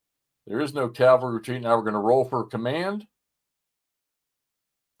 There is no cavalry retreat. Now we're going to roll for command.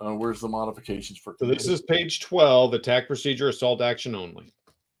 Where's the modifications for command? So this is page 12, attack procedure, assault action only.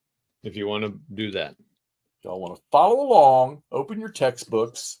 If you want to do that. Y'all want to follow along, open your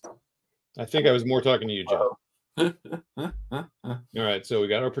textbooks. I think I was more talking to you, Jeff. All right, so we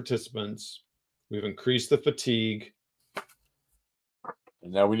got our participants. We've increased the fatigue.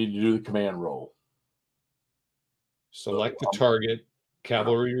 And now we need to do the command roll. Select the target,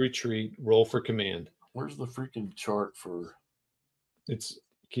 cavalry retreat, roll for command. Where's the freaking chart for? It's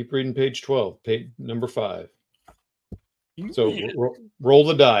keep reading page 12, page number 5. So roll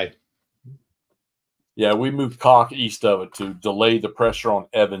the die. Yeah, we moved Cock east of it to delay the pressure on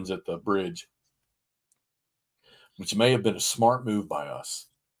Evans at the bridge, which may have been a smart move by us.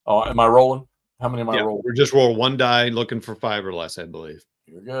 Oh, am I rolling? How many am I rolling? We're just roll 1 die, looking for 5 or less, I believe.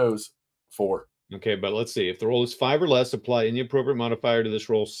 Here goes. 4. Okay, but let's see. If the roll is 5 or less, apply any appropriate modifier to this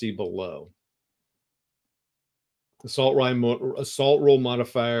roll. See below. Assault roll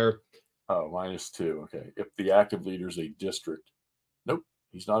modifier. Oh, -2. Okay. If the active leader is a district. Nope.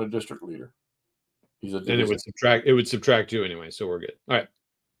 He's not a district leader. He's a division. Then it would subtract 2 anyway, so we're good. All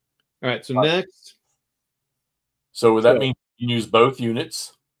right. So next. So would that mean you use both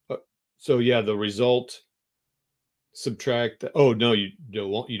units? So yeah, the result subtract. Oh no, you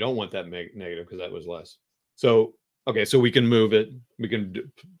don't want that negative because that was less. So okay, so we can move it. We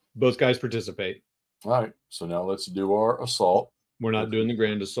can both guys participate. All right. So now let's do our assault. We're not doing the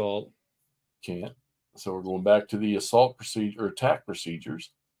grand assault. Can't. So we're going back to the assault procedure, attack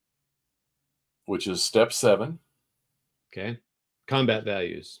procedures, which is step 7. Okay. Combat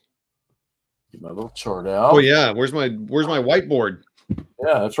values. Get my little chart out. Oh yeah, where's my whiteboard?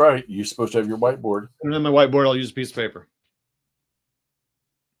 Yeah, that's right. You're supposed to have your whiteboard. I don't have my whiteboard. I'll use a piece of paper.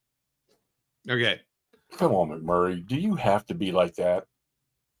 Okay. Come on, McMurray. Do you have to be like that?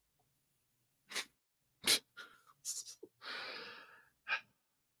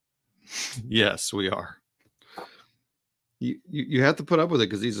 Yes, we are. You have to put up with it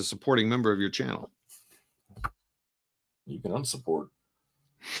because he's a supporting member of your channel. You can unsupport.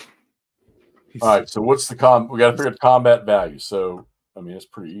 All right. So what's the we got to figure out the combat value. So I mean, it's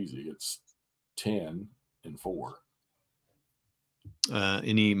pretty easy. It's 10 and 4.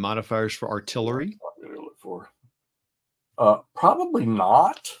 Any modifiers for artillery? I'm going to look for. Probably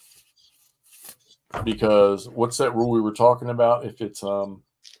not, because what's that rule we were talking about? If it's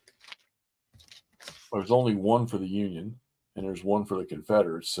there's only one for the Union and there's one for the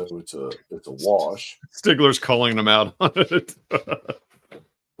Confederates, so it's a wash. Stigler's calling them out on it.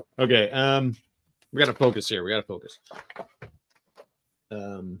 Okay, we got to focus here. We got to focus.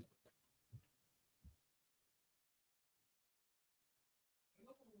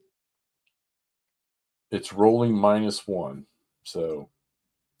 It's rolling -1, so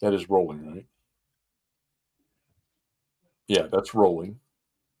that is rolling, right? Yeah, that's rolling.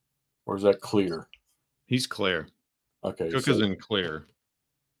 Or is that clear? He's clear. Okay, Cook is in clear.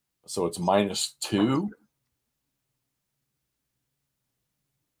 So it's -2.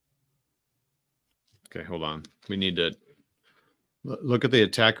 Okay, hold on. We need to look at the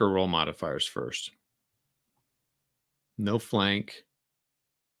attacker roll modifiers first. No flank.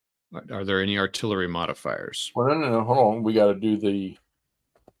 Are there any artillery modifiers? Well, no. Hold on. We got to do the.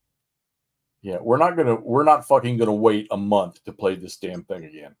 Yeah, we're not fucking gonna wait a month to play this damn thing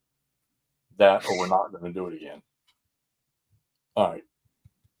again. That, or we're not gonna do it again. All right.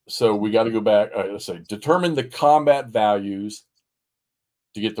 So we got to go back. All right, let's say determine the combat values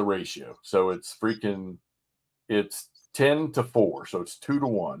to get the ratio. So it's 10 to 4. So it's 2 to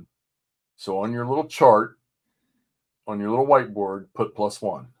 1. So on your little chart, on your little whiteboard, put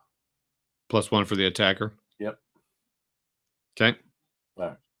 +1. +1 for the attacker. Yep. Okay. All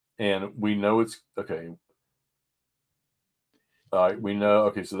right. And we know it's okay. All right. We know.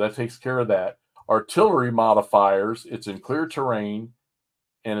 Okay. So that takes care of that. Artillery modifiers. It's in clear terrain,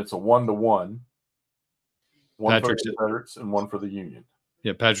 and it's a 1 to 1. One for the Confederates and one for the Union.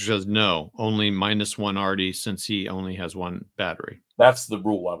 Yeah, Patrick says no, only -1 Artie since he only has 1 battery. That's the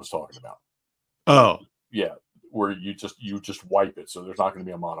rule I was talking about. Oh, yeah, where you just wipe it, so there's not going to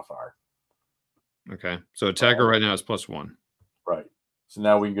be a modifier. Okay, so attacker right now is +1. Right. So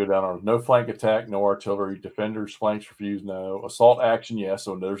now we can go down on no flank attack, no artillery, defenders, flanks refused, no assault action, yes.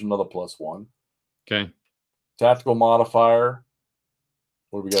 So there's another +1. Okay. Tactical modifier.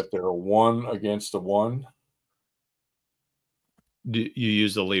 What do we got there? A 1 against a 1. You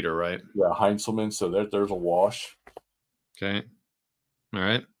use the leader, right? Yeah, Heinzelman. So there's a wash. Okay. All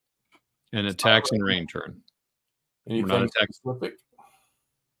right. And attacks and rain turn. Anything not specific?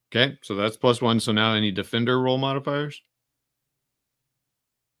 Okay, so that's +1. So now any defender roll modifiers?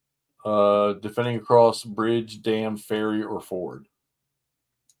 Defending across bridge, dam, ferry, or ford.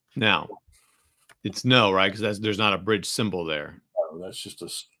 Now, it's no, right? Because there's not a bridge symbol there. No, that's just a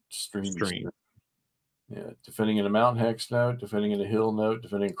stream. Yeah, defending in a mountain hex note, defending in a hill note,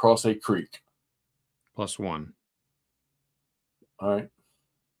 defending across a creek. +1. All right.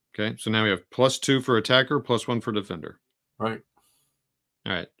 Okay, so now we have +2 for attacker, +1 for defender. Right.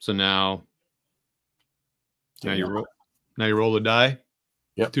 All right. So now you roll. Now you roll the die.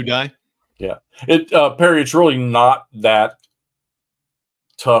 Yep. 2 die. Yeah. Perry, it's really not that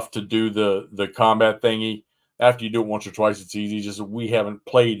tough to do the combat thingy. After you do it once or twice, it's easy. Just we haven't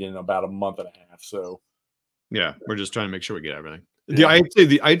played in about a month and a half, so yeah, we're just trying to make sure we get everything. Yeah.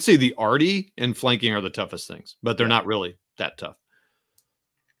 I'd say the arty and flanking are the toughest things, but they're not really that tough.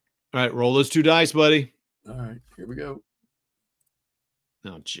 All right, roll those 2 dice, buddy. All right, here we go.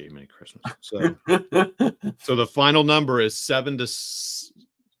 Oh, gee, Merry Christmas. So, so the final number is 7 to.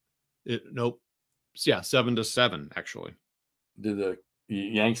 Nope. Yeah, 7 to 7 actually. Did the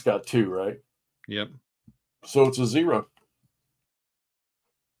Yanks got 2, right? Yep. So it's a 0.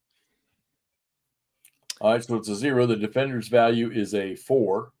 All right, so it's a 0. The defender's value is a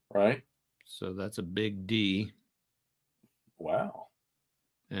 4, right? So that's a big D. Wow.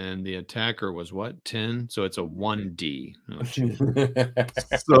 And the attacker was what? 10. So it's a 1D. Oh,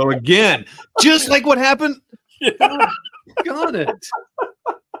 so again, just like what happened. Yeah. Got it.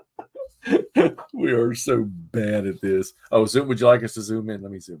 We are so bad at this. Oh, would you like us to zoom in?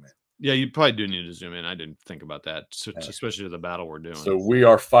 Let me zoom in. Yeah, you probably do need to zoom in. I didn't think about that, especially the battle we're doing. So we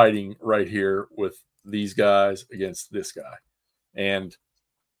are fighting right here with these guys against this guy. And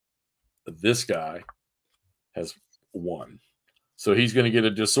this guy has 1. So he's going to get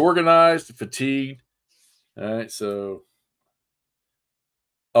a disorganized, fatigued. All right, so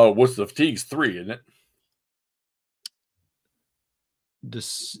what's the fatigue's 3, isn't it?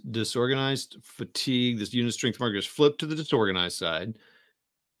 Disorganized, fatigue. This unit strength marker is flipped to the disorganized side.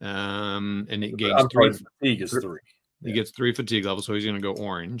 And it gains 3. Fatigue is 3. He gets 3 fatigue levels, so he's going to go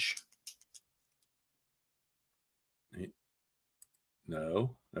orange.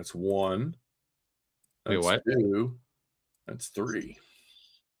 No, that's 1. Wait, That's what? 2. That's 3.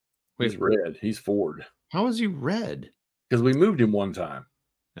 Wait, he's red. He's forward. How is he red? Because we moved him one time.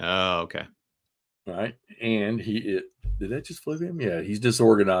 Oh, okay. Right. And did that just flip him? Yeah, he's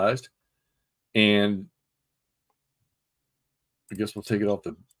disorganized. And I guess we'll take it off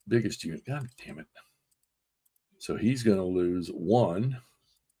the biggest unit. God damn it. So he's going to lose 1.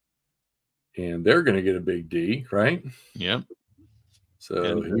 And they're going to get a big D, right? Yep. So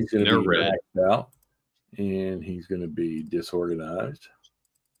And he's going to be red maxed out. And he's going to be disorganized.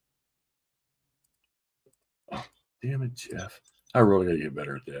 Oh, damn it, Jeff. I really got to get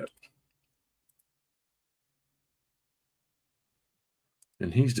better at that.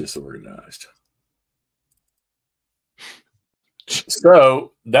 And he's disorganized.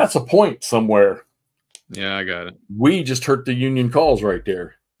 So that's a point somewhere. Yeah, I got it. We just hurt the Union calls right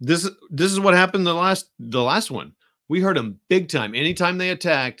there. This is what happened the last one. We hurt them big time. Anytime they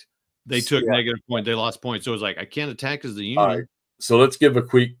attacked, they took negative point. They lost points. So it was like, I can't attack as the Union. All right. So let's give a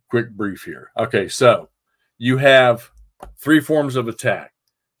quick brief here. Okay, so you have 3 forms of attack.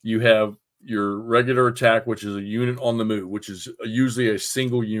 You have your regular attack, which is a unit on the move, which is usually a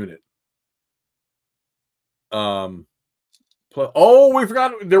single unit. We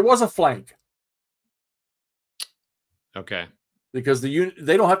forgot there was a flank. Okay. Because the unit,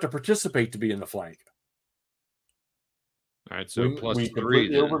 they don't have to participate to be in the flank. All right, so we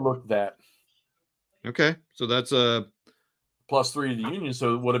completely overlooked that. Okay, so that's a +3 to the Union,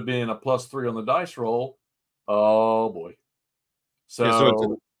 so it would have been a +3 on the dice roll. Oh boy!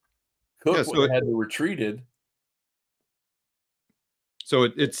 So, Cook would have had to retreated. So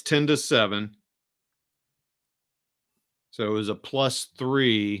it's 10-7. So it was a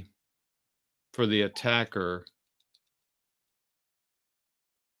 +3 for the attacker.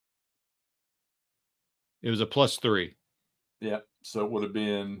 It was a +3. Yeah. So it would have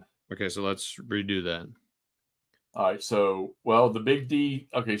been. Okay, so let's redo that. All right. So, the big D.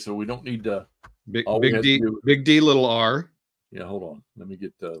 Okay, so we don't need to. Big D, little r. Yeah, hold on. Let me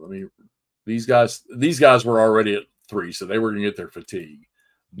get these guys were already at 3, so they were going to get their fatigue,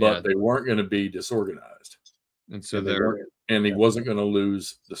 but they weren't going to be disorganized. And so he wasn't going to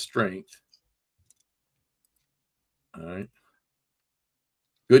lose the strength. All right.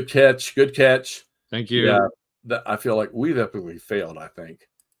 Good catch. Thank you. Yeah, I feel like we've epically failed, I think,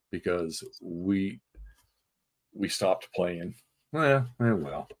 because we stopped playing. Well,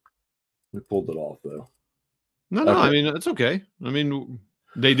 we pulled it off, though. No, I mean, it's okay. I mean,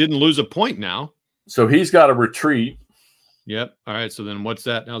 they didn't lose a point now. So he's got a retreat. Yep. All right. So then what's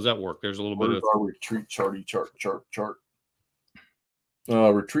that? How's that work? There's a little bit of our retreat chart. Retreat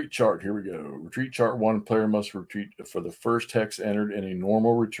chart. Here we go. Retreat chart 1. Player must retreat for the first hex entered in a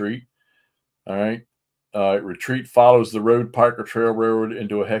normal retreat. All right. Retreat follows the road, pike, or trail railroad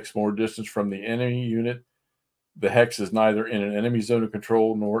into a hex more distance from the enemy unit. The hex is neither in an enemy zone of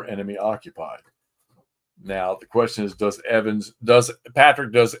control nor enemy occupied. Now the question is, does Evans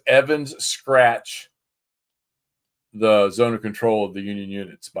scratch the zone of control of the Union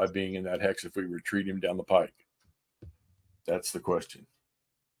units by being in that hex if we retreat him down the pike? That's the question.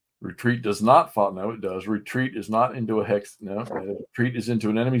 Retreat does not follow. No, it does. Retreat is not into a hex. No, retreat is into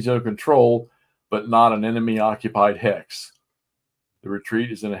an enemy zone of control, but not an enemy occupied hex. The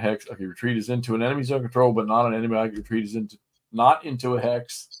retreat is in a hex. Okay, retreat is into an enemy zone of control, but not an enemy occupied. Retreat is not into a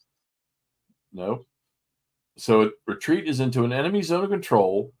hex. Nope. So retreat is into an enemy zone of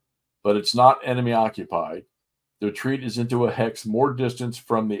control, but it's not enemy occupied. The retreat is into a hex more distance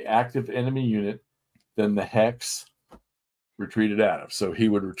from the active enemy unit than the hex retreated out of. So he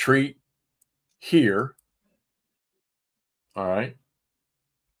would retreat here. All right.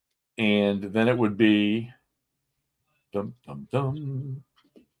 And then it would be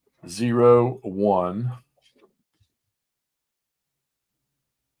 0, 1.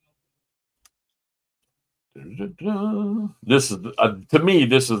 This is to me,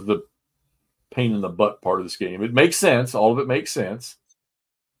 this is the pain in the butt part of this game. It makes sense. All of it makes sense.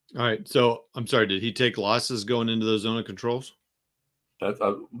 All right. So I'm sorry. Did he take losses going into the zone of controls? That's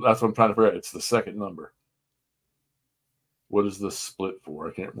what I'm trying to figure out. It's the second number. What is the split for?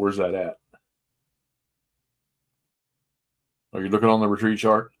 I can't. Where's that at? Are you looking on the retreat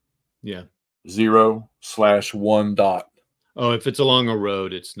chart? Yeah. 0/1 dot. Oh, if it's along a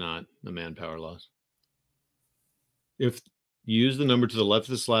road, it's not a manpower loss. If you use the number to the left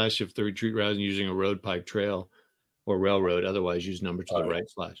of the slash, if the retreat route is using a road, pipe, trail, or railroad, otherwise use number to the right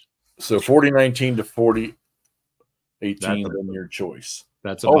slash. So 4019 to 4018, then your choice.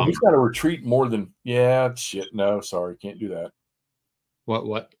 That's a bummer. He's got to retreat more than shit. No, sorry, can't do that.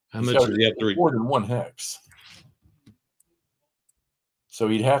 What? How much does he have to retreat? More than one hex. So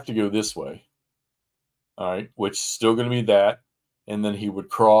he'd have to go this way. All right, which is still going to be that. And then he would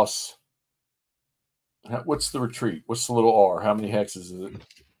cross. What's the retreat? What's the little R? How many hexes is it?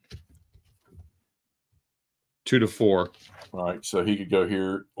 2 to 4. All right, so he could go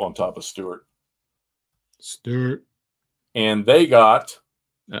here on top of Stewart. And they got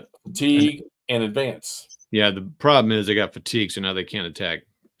fatigue and advance. Yeah, the problem is they got fatigue, so now they can't attack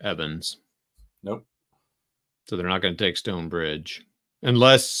Evans. Nope. So they're not going to take Stone Bridge.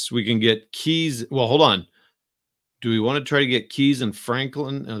 Unless we can get Keys. Well, hold on. Do we want to try to get Keys and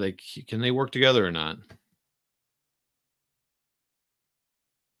Franklin? Can they work together or not?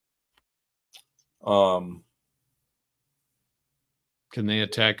 Can they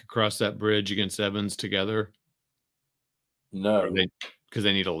attack across that bridge against Evans together? No. Because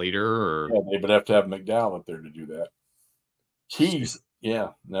they need a leader? Or they would have to have McDowell up there to do that. Keys,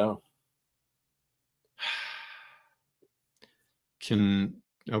 no.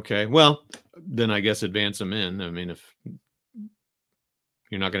 Okay, well, then I guess advance them in. I mean, if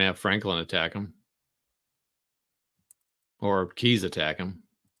you're not going to have Franklin attack them or Keys attack them.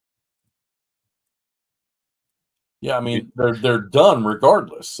 Yeah, I mean, they're done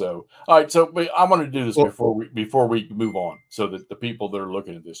regardless. So, all right. So I want to do this before we move on, so that the people that are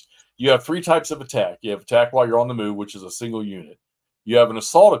looking at this, you have 3 types of attack. You have attack while you're on the move, which is a single unit. You have an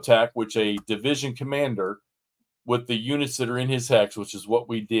assault attack, which a division commander with the units that are in his hex, which is what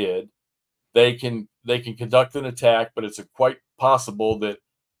we did, they can conduct an attack, but it's quite possible that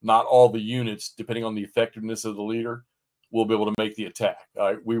not all the units, depending on the effectiveness of the leader, will be able to make the attack. All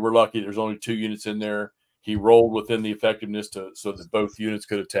right, we were lucky. There's only 2 units in there. He rolled within the effectiveness so that both units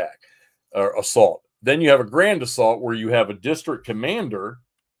could attack or assault. Then you have a grand assault where you have a district commander,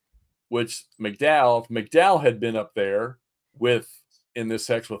 which McDowell had been up there in this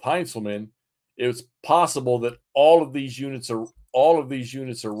hex with Heinzelman. It's possible that all of these units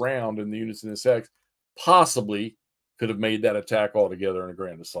around and the units in this hex possibly could have made that attack all together in a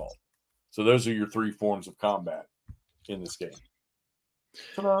grand assault. So those are your 3 forms of combat in this game.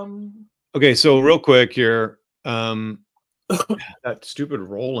 Okay, so real quick here, that stupid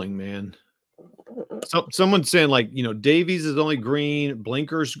rolling, man. Someone's saying, like, Davies is only green,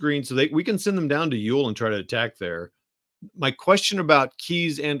 Blinker's green, so we can send them down to Ewell and try to attack there. My question about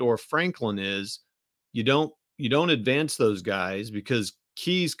Keys and or Franklin is you don't advance those guys because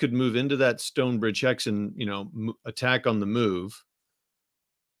Keys could move into that Stonebridge hex and attack on the move,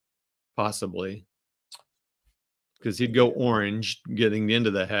 possibly, because he'd go orange getting into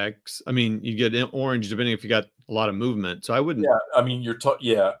the hex. I mean, you get orange depending if you got a lot of movement. So I wouldn't. Yeah, I mean,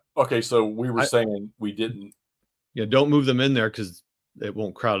 okay. So we were saying we didn't. Yeah, don't move them in there because it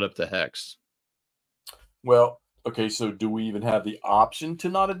won't crowd up the hex. Well. Okay, so do we even have the option to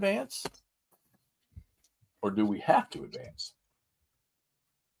not advance? Or do we have to advance?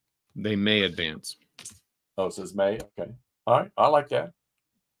 They may advance. Oh, it says may? Okay. All right, I like that.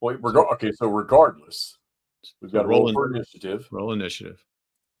 Wait, so regardless, we've got to roll for initiative. Roll initiative.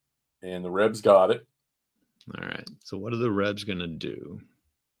 And the Rebs got it. All right, so what are the Rebs going to do?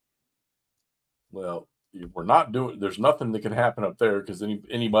 Well, we're not doing, there's nothing that can happen up there because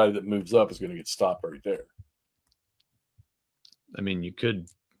anybody that moves up is going to get stopped right there. I mean, you could,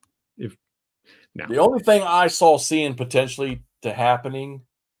 the only thing I saw seeing potentially to happening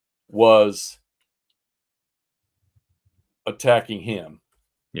was attacking him.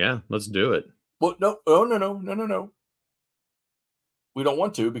 Yeah, let's do it. Well, no. We don't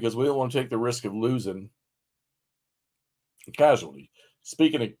want to because we don't want to take the risk of losing a casualty.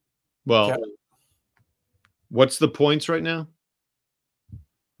 Speaking of, what's the points right now?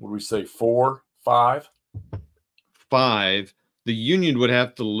 What do we say? 4, 5? 5. The Union would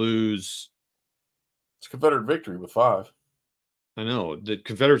have to lose. It's Confederate victory with 5. I know. The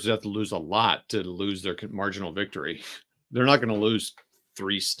Confederates have to lose a lot to lose their marginal victory. They're not going to lose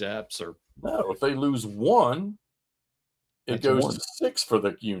 3 steps or. No, if they lose 1, it goes to 6 for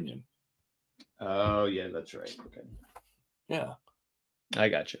the Union. Oh, yeah, that's right. Okay. Yeah. I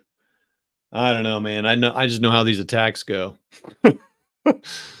got you. I don't know, man. I just know how these attacks go.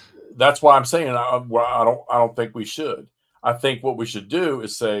 That's why I'm saying I don't think we should. I think what we should do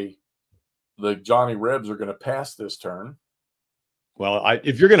is say the Johnny Rebs are going to pass this turn. Well,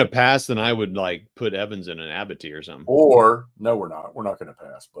 if you're gonna pass, then I would like put Evans in an Abbott or something. Or no, we're not. We're not going to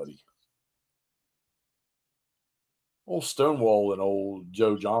pass, buddy. Old Stonewall and old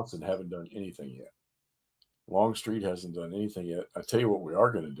Joe Johnson haven't done anything yet. Longstreet hasn't done anything yet. I tell you what, we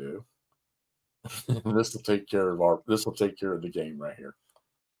are going to do. This will take care of This will take care of the game right here.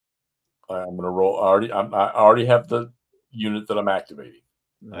 I'm going to roll. I already have the unit that I'm activating.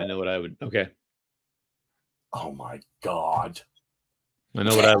 I know what I would. Okay. Oh my God. I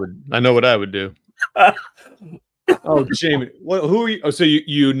know what I would. I know what I would do. Oh, shame. What? Who are you? Oh, so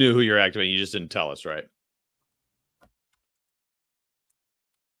you knew who you're activating. You just didn't tell us, right?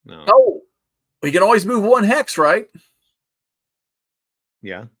 No. Oh, we can always move one hex, right?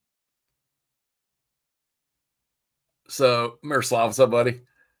 Yeah. So, Miroslav, what's up, buddy?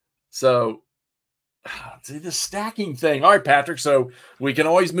 So, see the stacking thing. All right, Patrick. So we can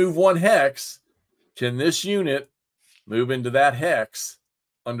always move one hex. Can this unit move into that hex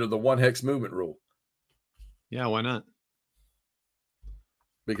under the one hex movement rule? Yeah, why not?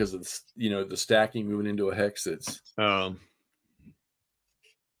 Because of the stacking moving into a hex. It's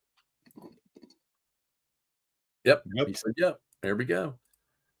Yep. He said, "Yep." There we go.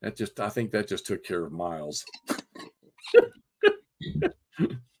 I think that just took care of Miles.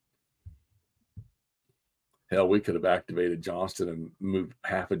 Hell, we could have activated Johnston and moved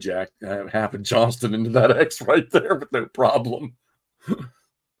half of Johnston into that X right there, but no problem.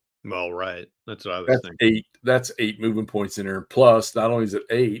 Well, right. That's what I was thinking. 8. That's 8 moving points in there. Plus, not only is it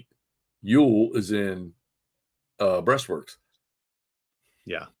 8, Yule is in breastworks.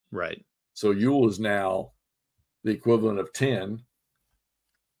 Yeah, right. So Yule is now the equivalent of 10.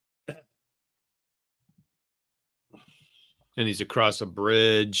 And he's across a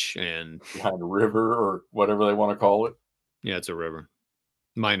bridge and behind a river or whatever they want to call it. Yeah, it's a river.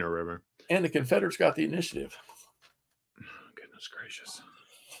 Minor river. And the Confederates got the initiative. Goodness gracious.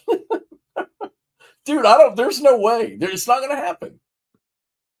 Dude, there's no way. It's not going to happen.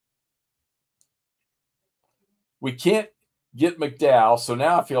 We can't get McDowell. So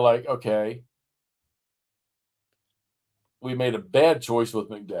now I feel like, okay, we made a bad choice with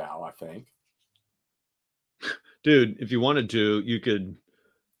McDowell, I think. Dude, if you wanted to, you could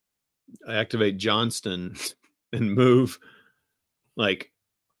activate Johnston and move like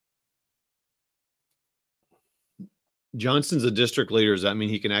Johnston's a district leader. Does that mean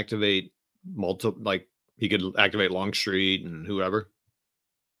he can activate he could activate Longstreet and whoever?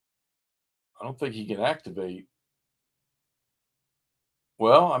 I don't think he can activate.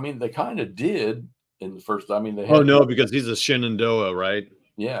 Well, I mean, they kind of did in the first. I mean, they had. Oh no, because he's a Shenandoah, right?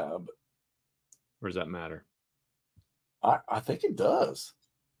 Yeah. But or does that matter? I think it does.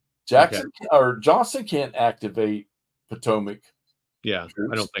 Jackson or Johnson can't activate Potomac. Yeah,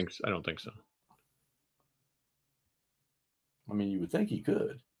 troops. I don't think so. I mean, you would think he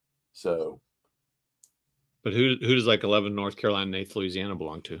could. So, but who does like 11 North Carolina and 8th Louisiana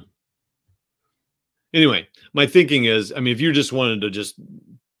belong to? Anyway, my thinking is, I mean, if you just wanted to just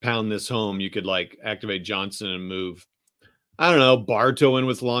pound this home, you could like activate Johnson and move, I don't know, Bartow in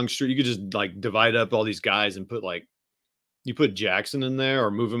with Longstreet. You could just like divide up all these guys and put like, you put Jackson in there or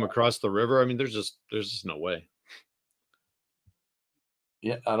move him across the river. I mean, there's just no way.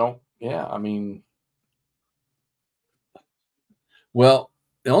 Yeah, I mean, well,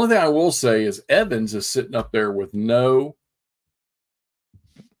 the only thing I will say is Evans is sitting up there with no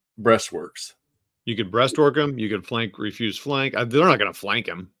breastworks. You could breastwork him. You could refuse flank. They're not going to flank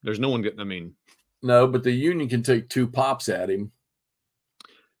him. There's no one getting, I mean. No, but the Union can take 2 pops at him.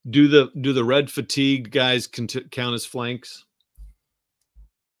 Do the red fatigue guys count as flanks?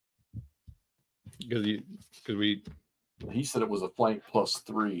 Because he said it was a flank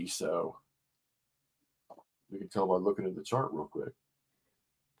 +3, so we can tell by looking at the chart real quick.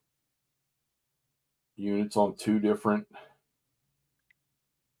 Units on 2 different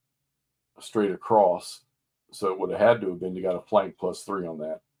straight across, so it would have had to have been you got a flank +3 on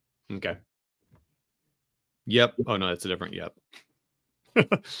that. Okay. Yep. Oh no, that's a different yep.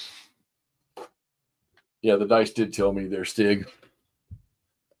 Yeah, the dice did tell me there, Stig.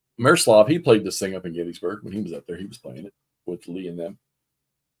 Miroslav, he played this thing up in Gettysburg when he was up there. He was playing it with Lee and them.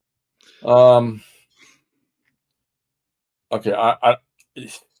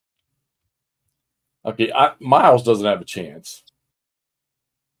 Okay, Miles doesn't have a chance.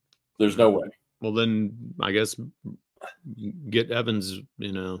 There's no way. Well, then I guess get Evans,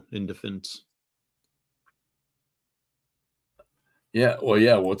 in defense. Yeah, well,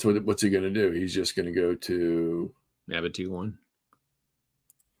 yeah. What's he going to do? He's just going to go to Abbott 2-1.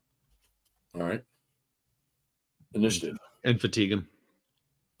 All right. Initiative. And fatigue him.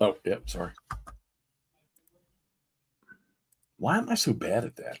 Oh, yeah, sorry. Why am I so bad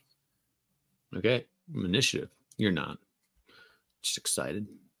at that? Okay. Initiative. You're not. Just excited.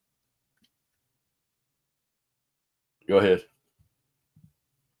 Go ahead.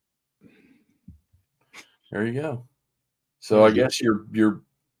 There you go. So I guess you're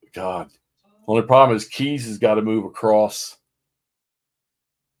God. Only problem is Keys has got to move across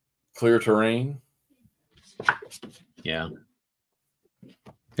clear terrain. Yeah.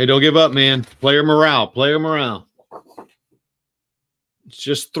 Hey, don't give up, man. Player morale. Player morale. It's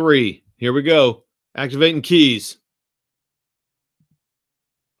just 3. Here we go. Activating Keys.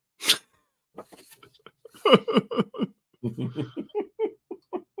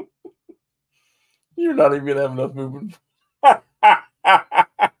 You're not even gonna have enough movement.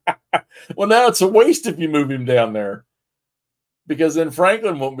 Well, now it's a waste if you move him down there, because then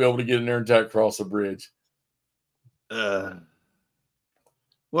Franklin won't be able to get in there and attack across the bridge. Well,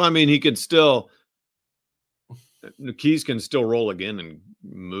 I mean, he could still. Keys can still roll again and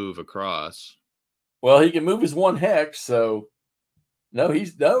move across. Well, he can move his 1 hex, so no,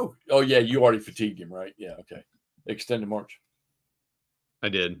 he's no. Oh yeah, you already fatigued him, right? Yeah, okay. Extended march. I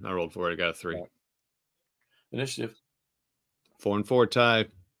did. I rolled for it. I got a 3. Right. Initiative. 4 and 4 tie.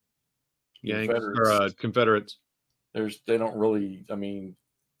 Yanks or Confederates. They don't really. I mean,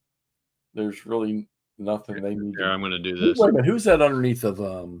 there's really nothing they need. Here, I'm going to do this. Wait a minute, who's that underneath of?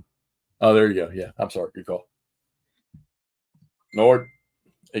 Oh, there you go. Yeah, I'm sorry. Good call. Nord,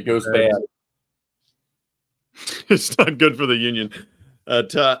 it goes bad. It's not good for the Union.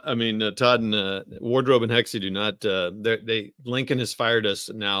 Todd and Wardrobe and Hexy do not. Lincoln has fired us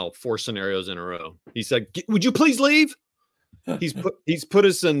now 4 scenarios in a row. He said, "Would you please leave?" He's put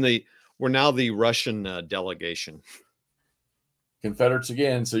us in the. We're now the Russian delegation. Confederates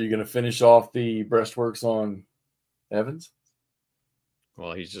again. So you're going to finish off the breastworks on Evans?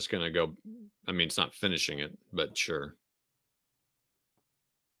 Well, he's just going to go. I mean, it's not finishing it, but sure.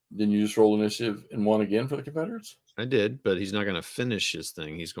 Then you just roll initiative and 1 again for the Confederates? I did, but he's not going to finish his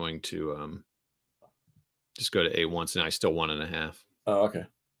thing. He's going to just go to A once, and I still 1.5. Oh, okay.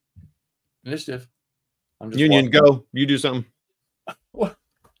 Initiative. I'm just Union, go. You do something.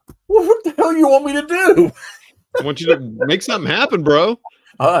 What the hell you want me to do? I want you to make something happen, bro.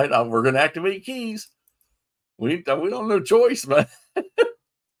 All right, we're going to activate Keys. We don't have no choice, man.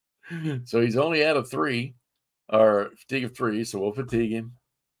 So he's only at a 3, or fatigue of 3, so we'll fatigue him.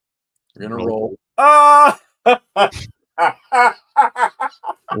 We're going to roll. Ah!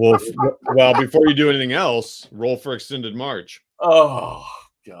 Well, before you do anything else, roll for extended march. Oh,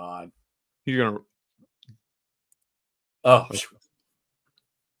 God. You're going to. Oh.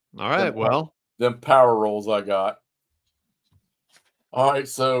 All right, well. Them power rolls I got. All right,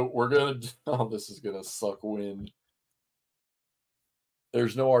 so we're going to. Oh, this is going to suck wind.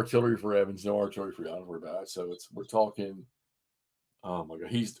 There's no artillery for Evans, no artillery for you. I don't worry about it. So we're talking. Oh my God,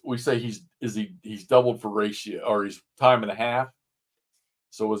 he's doubled for ratio, or he's time and a half.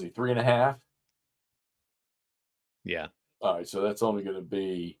 So was he 3.5? Yeah. All right, so that's only going to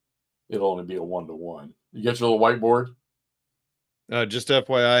be. It'll only be a 1-to-1. You got your little whiteboard. Just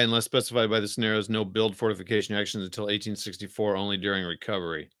FYI, unless specified by the scenarios, no build fortification actions until 1864, only during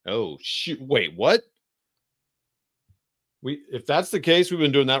recovery. Oh shoot! Wait, what? If that's the case, we've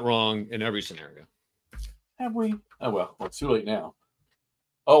been doing that wrong in every scenario. Have we? Oh well, it's too late now.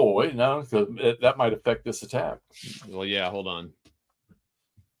 Oh wait, no, because that might affect this attack. Well, yeah, hold on.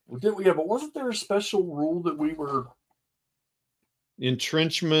 Yeah, but wasn't there a special rule that we were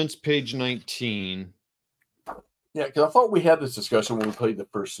entrenchments, page 19? Yeah, because I thought we had this discussion when we played the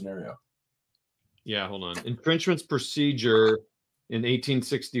first scenario. Yeah, hold on. Entrenchments procedure in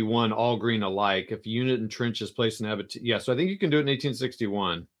 1861, all green alike. If a unit entrenches, placed in habitation. Yeah, so I think you can do it in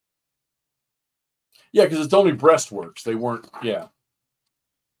 1861. Yeah, because it's only breastworks. They weren't. Yeah.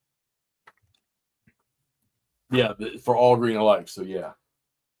 Yeah, for all green alike. So yeah.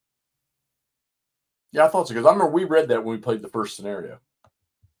 Yeah, I thought so because I remember we read that when we played the first scenario.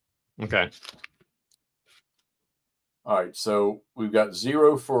 Okay. All right, so we've got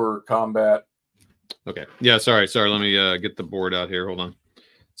 0 for combat. Okay. Yeah, sorry. Let me get the board out here. Hold on.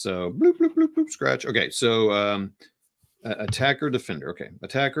 So bloop, bloop, bloop, bloop, scratch. Okay, so attacker, defender. Okay,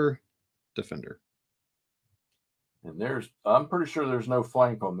 attacker, defender. And I'm pretty sure there's no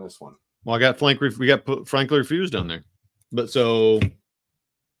flank on this one. Well, I got flank. We got flankly refused on there, but so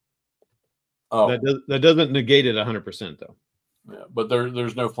that doesn't negate it 100% though. Yeah, but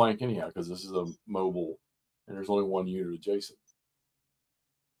there's no flank anyhow because this is a mobile, and there's only 1 unit adjacent.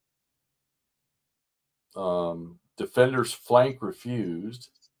 Defender's flank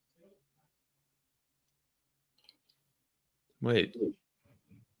refused. Wait,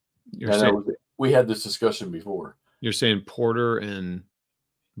 we had this discussion before. You're saying Porter and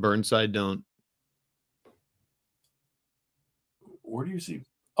Burnside don't. Where do you see?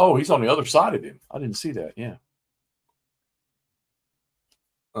 Oh, he's on the other side of him. I didn't see that. Yeah.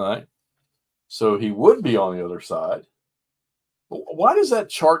 All right. So he would be on the other side. Why does that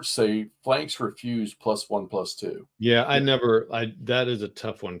chart say flanks refused +1/+2? Yeah, that is a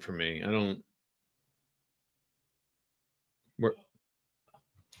tough one for me. I don't.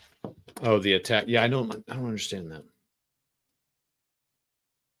 Oh, the attack. Yeah, I don't understand that.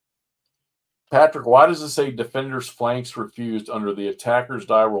 Patrick, why does it say defenders flanks refused under the attacker's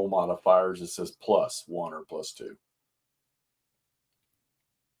die roll modifiers? It says +1 or +2.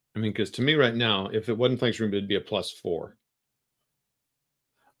 I mean, because to me right now, if it wasn't flanks room, it'd be a +4.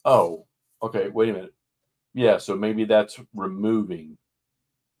 Oh, okay. Wait a minute. Yeah, so maybe that's removing.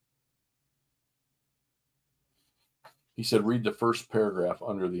 He said, read the first paragraph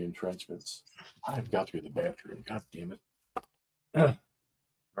under the entrenchments. I've got to go to the bathroom. God damn it.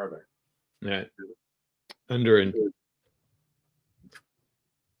 Perfect. Yeah.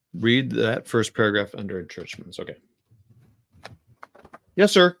 Read that first paragraph under entrenchments. Okay.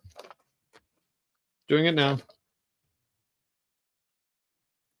 Yes, sir. Doing it now.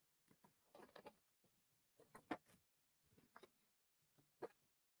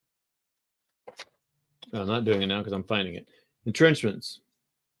 I'm not doing it now because I'm finding it. Entrenchments.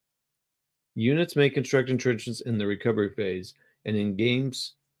 Units may construct entrenchments in the recovery phase and in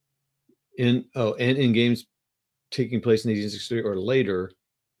games taking place in 1863 or later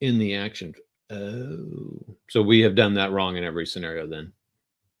in the action. Oh, so we have done that wrong in every scenario then,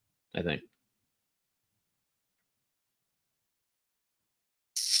 I think.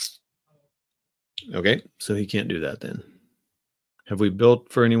 Okay, so he can't do that then. Have we built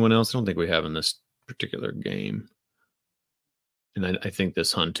for anyone else? I don't think we have in this particular game. And I think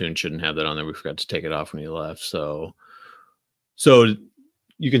this Huntoon shouldn't have that on there. We forgot to take it off when he left. So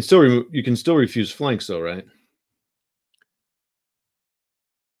you can still refuse flanks though, right?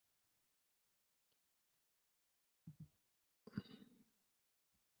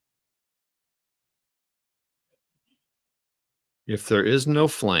 If there is no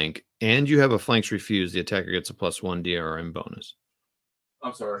flank and you have a flanks refused, the attacker gets a +1 DRM bonus.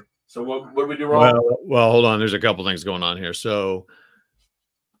 I'm sorry. So what did we do wrong? Well, hold on. There's a couple things going on here. So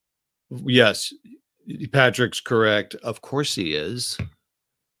yes, Patrick's correct. Of course he is.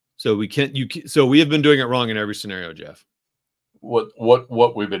 So we can't. So we have been doing it wrong in every scenario, Jeff.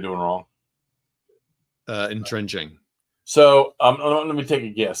 What we've been doing wrong? Entrenching. So let me take a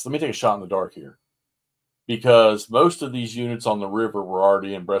guess. Let me take a shot in the dark here, because most of these units on the river were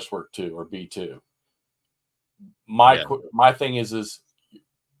already in breastwork 2 or B2. My thing is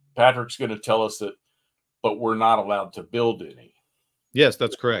Patrick's going to tell us that, but we're not allowed to build any. Yes,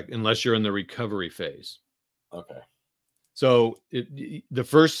 that's correct, unless you're in the recovery phase. Okay. So the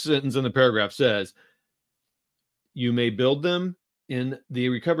first sentence in the paragraph says, you may build them in the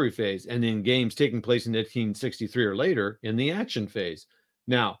recovery phase and in games taking place in 1863 or later in the action phase.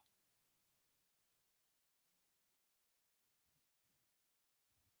 Now,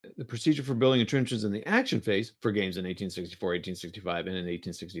 the procedure for building entrenchments in the action phase for games in 1864, 1865, and in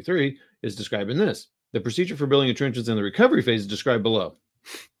 1863 is described in this. The procedure for building entrenchments in the recovery phase is described below.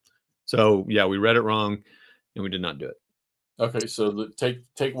 So, yeah, we read it wrong, and we did not do it. Okay, so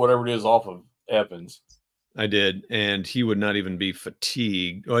take whatever it is off of Evans. I did, and he would not even be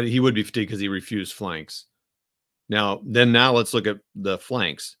fatigued. Well, he would be fatigued because he refused flanks. Now let's look at the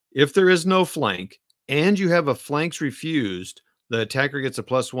flanks. If there is no flank and you have a flanks refused, the attacker gets a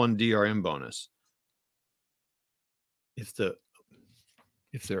 +1 DRM bonus. If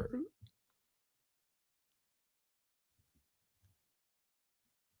there,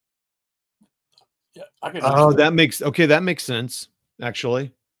 yeah, I can. Oh, that makes sense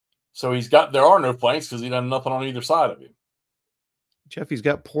actually. So there are no flanks because he done nothing on either side of him. Jeff, he's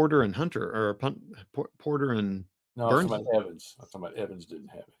got Porter and Hunter, or Porter and Burns. I'm talking about Evans. I'm talking about Evans didn't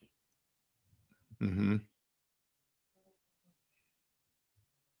have any. Mm-hmm.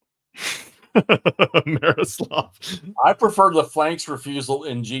 Miroslav. I prefer the flanks refusal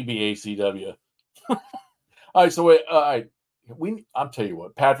in GCACW. All right, so wait, I'll tell you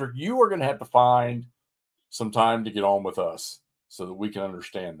what, Patrick, you are going to have to find some time to get on with us so that we can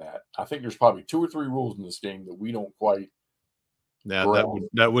understand that. I think there's probably 2 or 3 rules in this game that we don't quite. Yeah,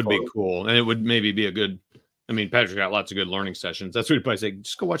 that would be cool, and it would maybe be a good. I mean, Patrick got lots of good learning sessions. That's what he'd probably say.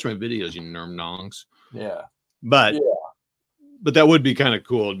 Just go watch my videos, you nongs. Yeah, but that would be kind of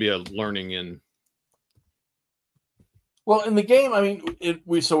cool. It'd be a learning in. Well, in the game, I mean,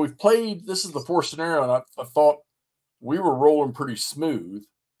 we've played. This is the 4th scenario, and I thought we were rolling pretty smooth,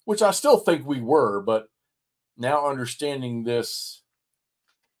 which I still think we were. But now understanding this,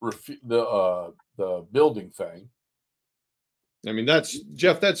 the building thing. I mean, that's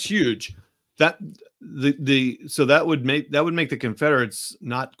Jeff. That's huge. That so that would make the Confederates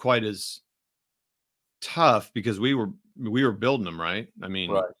not quite as tough because we were building them, right? I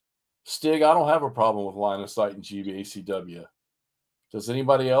mean, right. Stig, I don't have a problem with line of sight in GCACW. Does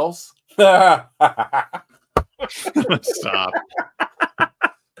anybody else? Stop.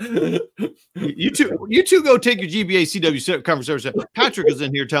 You two go take your GCACW conversation. Patrick is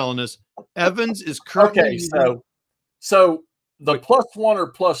in here telling us Evans is currently so the +1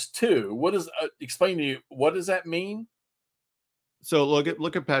 or +2. What is explain to you? What does that mean? So look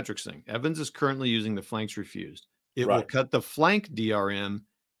at Patrick's thing. Evans is currently using the flanks refused. It will cut the flank DRM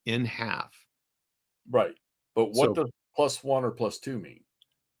in half. Right. But what does +1 or +2 mean?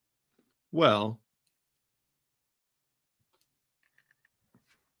 Well,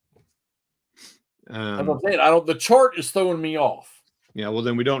 I'm saying, the chart is throwing me off. Yeah, well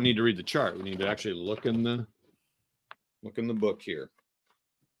then we don't need to read the chart. We need to actually look in the book here.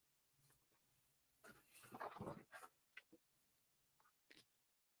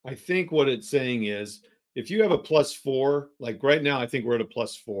 I think what it's saying is if you have a +4, like right now, I think we're at a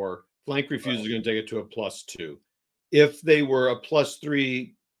 +4. Flank refusal is going to take it to a +2. If they were a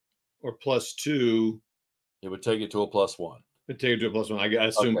 +3 or +2, it would take it to a +1. It'd take it to a +1. I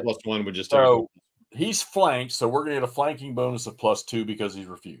assume +1 would just take so he's flanked, so we're going to get a flanking bonus of +2 because he's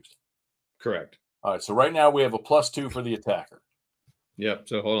refused. Correct. All right, so right now we have a +2 for the attacker. Yep.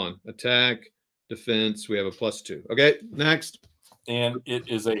 So hold on. Attack, defense. We have a +2. Okay. Next. And it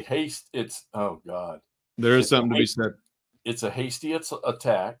is a haste. It's there is something to be said. It's a hasty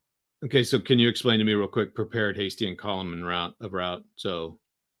attack. Okay, so can you explain to me real quick? Prepared, hasty, and column and route. So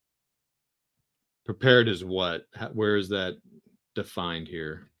prepared is what? Where is that defined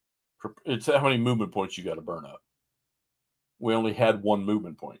here? It's how many movement points you got to burn up. We only had 1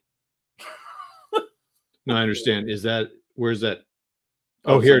 movement point. No, I understand. Where's that?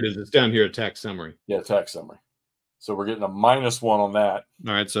 Oh, here it is. It's down here. Attack summary. Yeah, attack summary. So we're getting a -1 on that.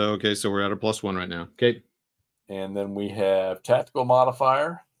 All right. So so we're at a +1 right now. Okay. And then we have tactical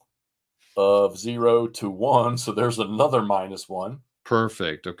modifier of 0 to 1. So there's another -1.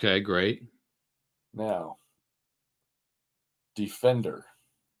 Perfect. Okay, great. Now, defender.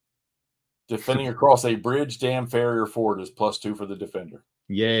 Defending across a bridge, dam, ferry, or fort is +2 for the defender.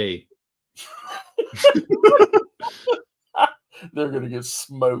 Yay. They're going to get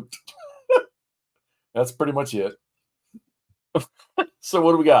smoked. That's pretty much it. So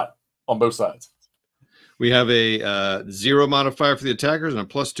what do we got on both sides? We have a 0 modifier for the attackers and a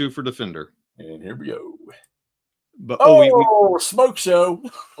 +2 for defender. And here we go. But smoke show.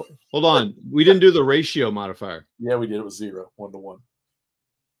 Hold on. We didn't do the ratio modifier. Yeah, we did. It was 0, 1 to 1.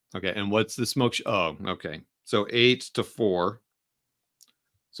 Okay. And what's the smoke? Oh, okay. So 8 to 4.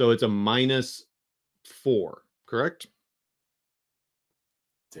 So it's a -4, correct?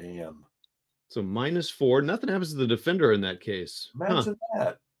 Damn. So -4. Nothing happens to the defender in that case. Imagine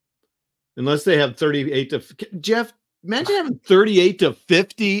that. Unless they have 38 to Jeff. Imagine having 38 to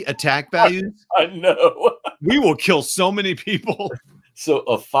 50 attack values. I know. We will kill so many people. So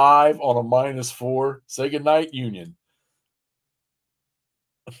a 5 on a -4. Say goodnight, Union.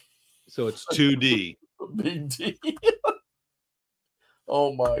 So it's 2D. Big D.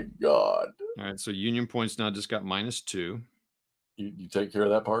 Oh my God. All right. So Union points now just got -2. You take care of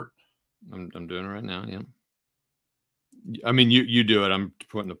that part? I'm doing it right now. Yeah. I mean, you do it. I'm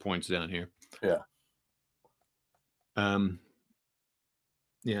putting the points down here. Yeah.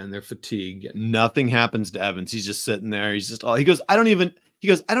 Yeah, and they're fatigued. Nothing happens to Evans. He's just sitting there. He's just he goes, I don't even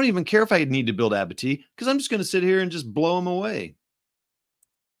care if I need to build Abattis because I'm just going to sit here and just blow him away.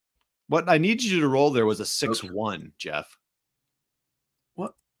 What I need you to roll there was a 6-1, Jeff.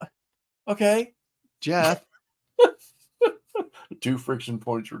 What? Okay. Jeff. 2 friction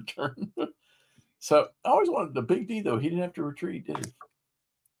points return. So I always wanted the Big D, though. He didn't have to retreat, did he?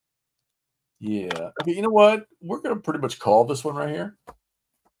 Yeah. Okay, you know what? We're going to pretty much call this one right here.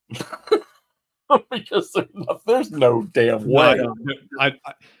 Because there's no damn way. No,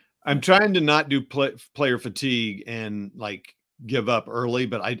 I'm trying to not do player fatigue and like give up early,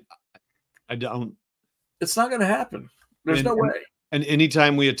 but I don't. It's not going to happen. There's no way. And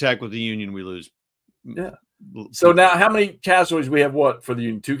anytime we attack with the Union, we lose. Yeah. So now, how many casualties we have? What for the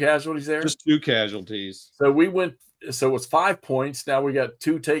Union? 2 casualties there. Just 2 casualties. So we went. So it's 5 points. Now we got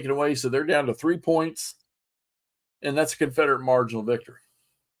 2 taken away. So they're down to 3 points, and that's a Confederate marginal victory.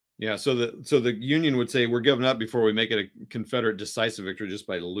 Yeah. So the Union would say we're giving up before we make it a Confederate decisive victory just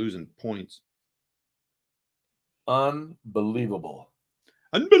by losing points. Unbelievable.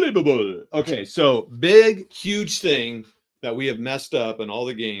 Unbelievable. Okay, so big, huge thing that we have messed up in all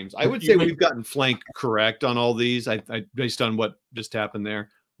the games. I would say we've gotten flank correct on all these. I based on what just happened there.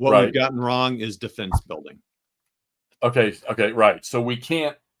 What we've gotten wrong is defense building. Okay, right. So we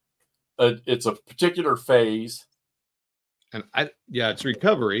can't. It's a particular phase, and it's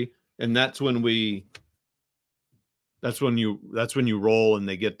recovery, and that's when you roll and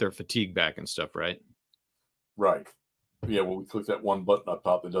they get their fatigue back and stuff, right? Right. Yeah. Well, we click that one button up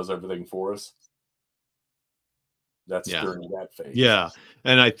top that does everything for us. That's during that phase. Yeah,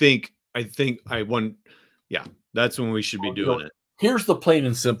 and I think I want. Yeah, that's when we should be doing it. Here's the plain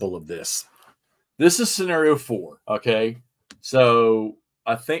and simple of this. This is scenario 4. Okay, so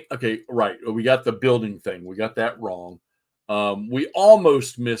I think right. We got the building thing. We got that wrong. We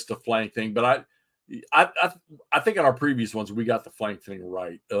almost missed a flank thing, but I think in our previous ones we got the flank thing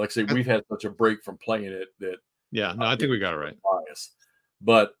right. Like I say, we've had such a break from playing it that I think we got it right. Bias.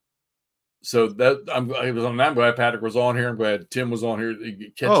 But so that I'm glad Patrick was on here. I'm glad Tim was on here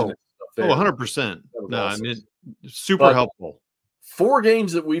catching it. 100%. No, awesome. I mean, super helpful. 4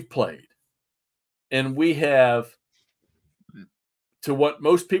 games that we've played, and we have, to what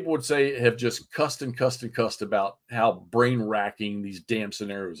most people would say, have just cussed about how brain racking these damn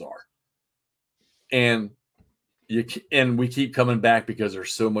scenarios are. And we keep coming back because they're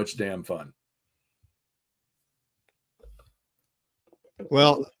so much damn fun.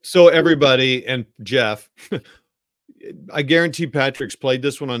 Well, so everybody and Jeff, I guarantee Patrick's played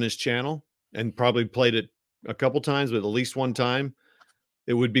this one on his channel and probably played it a couple times, but at least one time.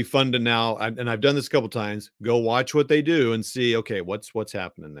 It would be fun to now, and I've done this a couple times, go watch what they do and see, okay, what's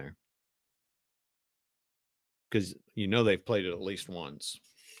happening there. Because they've played it at least once.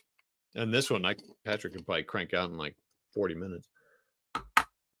 And this one, Patrick could probably crank out in like 40 minutes.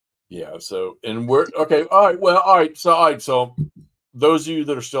 Yeah. So, and we're okay. All right. Well, all right. So those of you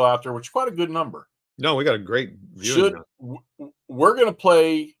that are still out there, which is quite a good number. No, we got a great viewing. We're going to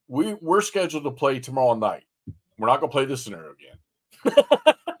play. We're scheduled to play tomorrow night. We're not going to play this scenario again.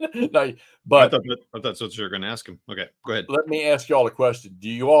 No, but I thought that's what you're going to ask him. Okay, go ahead. Let me ask y'all a question. Do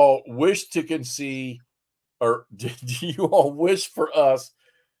you all wish to see, or do you all wish for us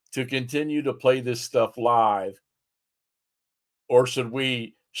to continue to play this stuff live, or should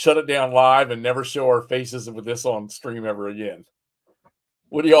we shut it down live and never show our faces with this on stream ever again?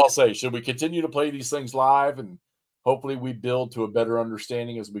 What do y'all say? Should we continue to play these things live and hopefully we build to a better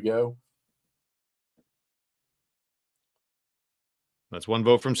understanding as we go? That's one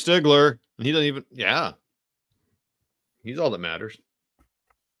vote from Stigler. And he doesn't even, he's all that matters.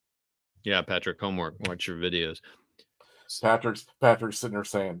 Yeah, Patrick, homework. Watch your videos. Patrick's sitting there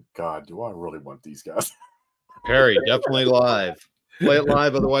saying, God, do I really want these guys? Perry, definitely live. Play it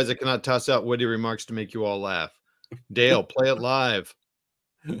live. Otherwise, I cannot toss out witty remarks to make you all laugh. Dale, play it live.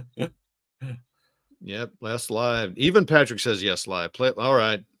 Yep, less live. Even Patrick says yes live. Play it. All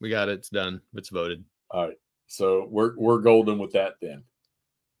right, we got it. It's done. It's voted. All right. So we're golden with that then.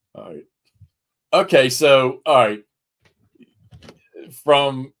 All right. Okay, so all right.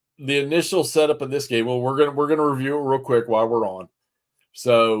 From the initial setup of this game, well, we're gonna review it real quick while we're on.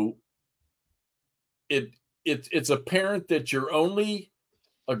 So it's apparent that your only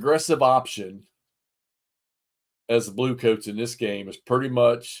aggressive option as the Bluecoats in this game is pretty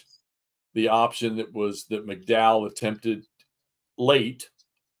much the option that McDowell attempted late,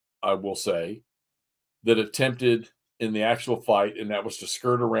 I will say, that attempted in the actual fight, and that was to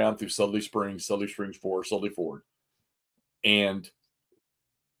skirt around through Sudley Springs 4, Sudley Ford. And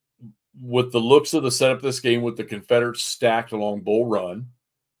with the looks of the setup of this game, with the Confederates stacked along Bull Run,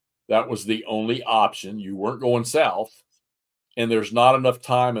 that was the only option. You weren't going south, and there's not enough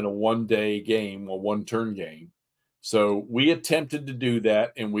time in a one-day game, a one-turn game. So we attempted to do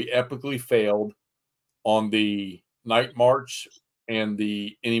that, and we epically failed on the night march and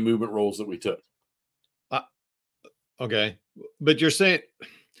the any movement rolls that we took. Okay, but you're saying,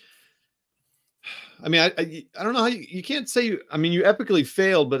 I mean, I don't know how you can't say. I mean, you epically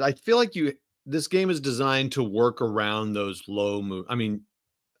failed, but I feel like this game is designed to work around those low move. I mean,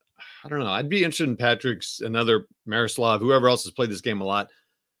 I don't know. I'd be interested in Patrick's, another Marislav, whoever else has played this game a lot.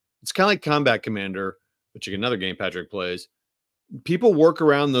 It's kind of like Combat Commander, which is another game Patrick plays. People work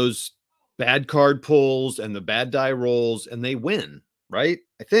around those bad card pulls and the bad die rolls, and they win, right?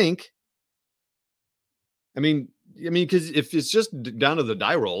 I think. I mean, because if it's just down to the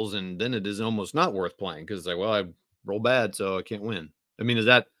die rolls, and then it is almost not worth playing because it's like, well, I roll bad, so I can't win. I mean, is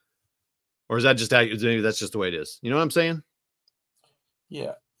that just how? Maybe that's just the way it is. You know what I'm saying?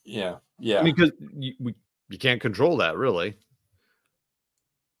 Yeah. I mean, because you can't control that, really.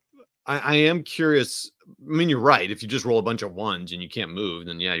 I am curious. I mean, you're right. If you just roll a bunch of ones and you can't move,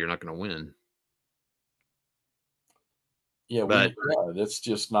 then yeah, you're not going to win. Yeah, But that's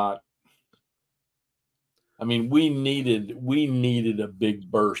just not. I mean, we needed a big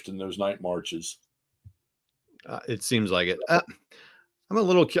burst in those night marches. it seems like it. I'm a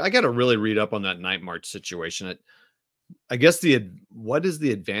little. I got to really read up on that night march situation. I guess what is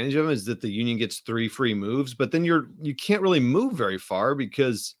the advantage of it is that the Union gets 3 free moves, but then you can't really move very far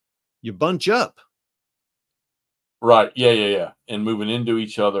because you bunch up. Right. Yeah. And moving into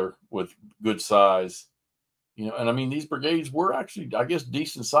each other with good size, and I mean, these brigades were actually, I guess,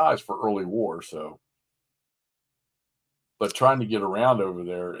 decent size for early war. So, but trying to get around over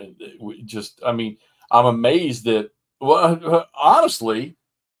there and I mean, I'm amazed that, well, honestly,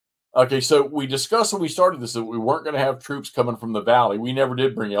 okay, so we discussed when we started this that we weren't going to have troops coming from the valley. We never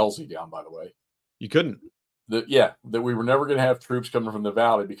did bring Elsie down, by the way. You couldn't. That we were never going to have troops coming from the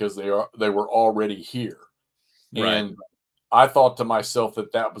valley because they were already here. Right. And I thought to myself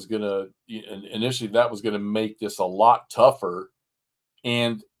that was going to initially that was going to make this a lot tougher.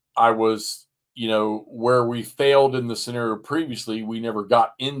 And I was, where we failed in the scenario previously, we never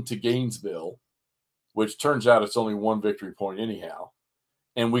got into Gainesville, which turns out it's only 1 victory point anyhow.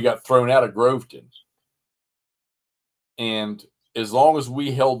 And we got thrown out of Groveton. And as long as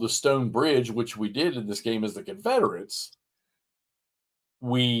we held the stone bridge, which we did in this game as the Confederates,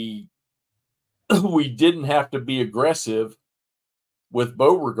 we didn't have to be aggressive with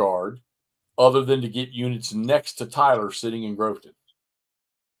Beauregard other than to get units next to Tyler sitting in Groveton.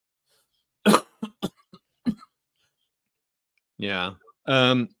 Yeah.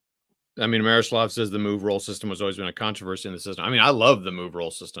 I mean, Marislav says the move roll system has always been a controversy in the system. I mean, I love the move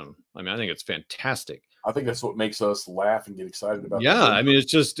roll system. I mean, I think it's fantastic. I think that's what makes us laugh and get excited about. Yeah, I mean,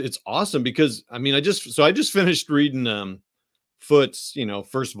 it's awesome because I mean, I just finished reading Foote's,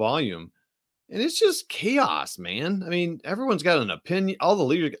 first volume, and it's just chaos, man. I mean, everyone's got an opinion. All the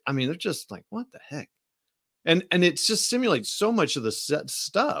leaders, I mean, they're just like, what the heck? And it just simulates so much of the set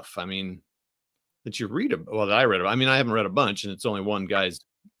stuff. I mean, that you read about. Well, that I read about. I mean, I haven't read a bunch, and it's only one guy's,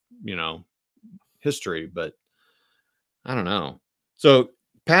 history, but I don't know. So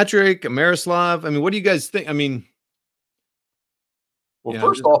Patrick, Marislav, I mean, what do you guys think? I mean, well,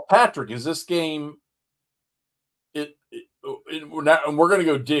 first off, Patrick, is this game? We're not, and we're going to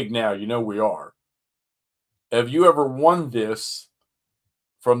go dig now. We are. Have you ever won this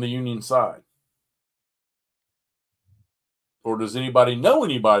from the Union side, or does anybody know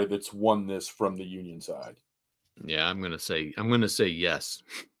anybody that's won this from the Union side? Yeah, I'm going to say yes,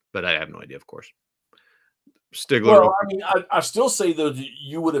 but I have no idea, of course. Stigler. Well, I mean, I still say though that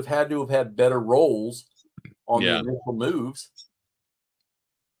you would have had to have had better rolls on the initial moves.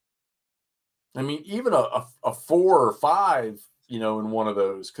 I mean, even a 4 or 5, in one of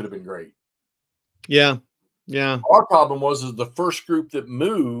those could have been great. Yeah. Our problem was the first group that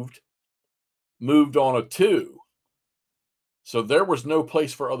moved on a 2, so there was no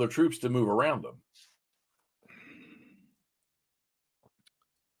place for other troops to move around them.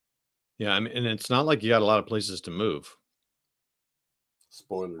 Yeah, I mean, and it's not like you got a lot of places to move.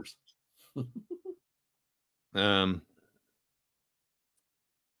 Spoilers.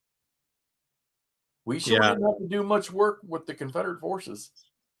 We sure didn't have to do much work with the Confederate forces.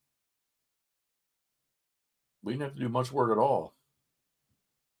 We didn't have to do much work at all.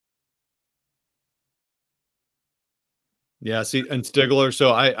 Yeah, see, and Stigler. So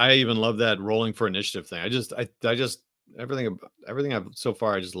I even love that rolling for initiative thing. I just everything I've so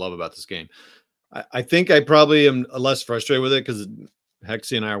far I just love about this game. I think I probably am less frustrated with it because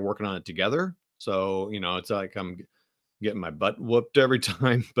Hexy and I are working on it together. So it's like I'm getting my butt whooped every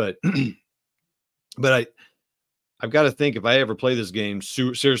time. But but I've got to think if I ever play this game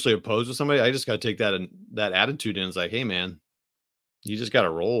seriously opposed to somebody, I just got to take that attitude in. It's like, hey man, you just got to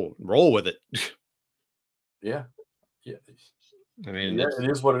roll with it. Yeah. I mean, it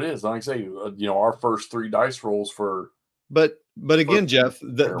is what it is. Like I say, our first 3 dice rolls for. But again, Jeff,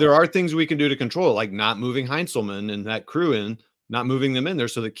 there are things we can do to control it, like not moving Heinzelman and that crew in, not moving them in there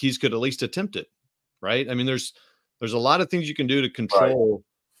so that Keys could at least attempt it. Right. I mean, there's a lot of things you can do to control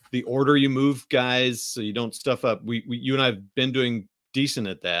the order you move guys so you don't stuff up. You and I have been doing decent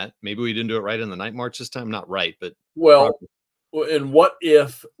at that. Maybe we didn't do it right in the night march this time. Not right, but well, and what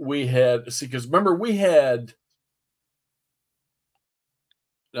if we had because remember we had.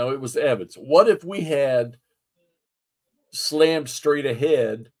 No, it was Evans. What if we had slammed straight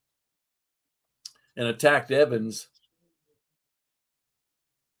ahead and attacked Evans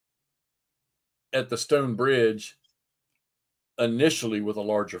at the stone bridge initially with a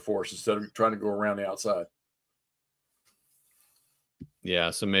larger force instead of trying to go around the outside?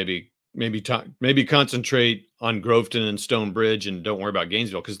 Yeah, so maybe concentrate on Groveton and Stonebridge and don't worry about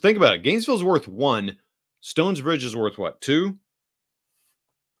Gainesville. Because think about it, Gainesville's worth 1. Stonebridge is worth what, 2?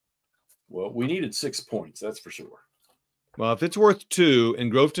 Well, we needed 6 points, that's for sure. Well, if it's worth 2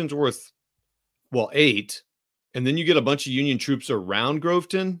 and Groveton's worth, 8, and then you get a bunch of Union troops around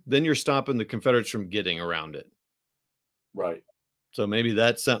Groveton, then you're stopping the Confederates from getting around it. Right. So maybe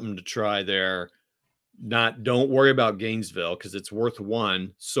that's something to try there. Don't worry about Gainesville because it's worth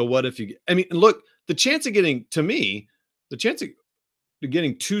 1. So what if you, I mean, look, the chance of getting 2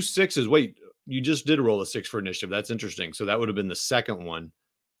 6s, wait, you just did roll a 6 for initiative. That's interesting. So that would have been the second one.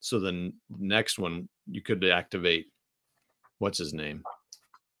 So the next one you could activate, what's his name?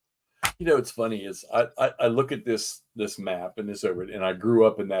 You know, it's funny is I look at this map and this over, and I grew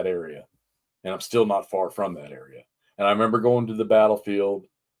up in that area, and I'm still not far from that area. And I remember going to the battlefield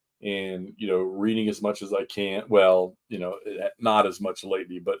and, you know, reading as much as I can. Well, you know, not as much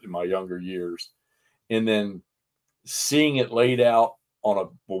lately, but in my younger years. And then seeing it laid out on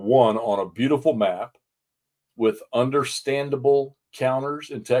a beautiful map with understandable counters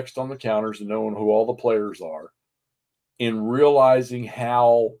and text on the counters and knowing who all the players are, and realizing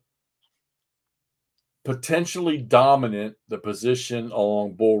how potentially dominant the position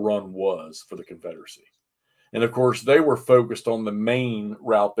along Bull Run was for the Confederacy. And of course, they were focused on the main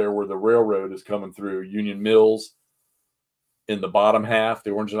route there where the railroad is coming through Union Mills in the bottom half,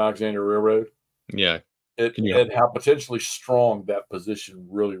 the Orange and Alexandria Railroad. Yeah. And how potentially strong that position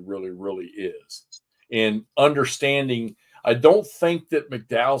really, really, really is. And understanding, I don't think that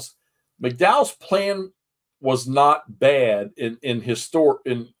McDowell's plan was not bad in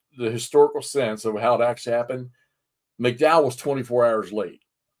the historical sense of how it actually happened. McDowell was 24 hours late,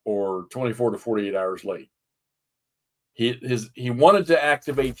 or 24 to 48 hours late. He wanted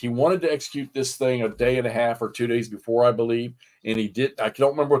to execute this thing a day and a half or 2 days before, I believe, and he did. I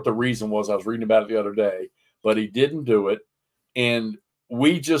don't remember what the reason was. I was reading about it the other day, but he didn't do it, and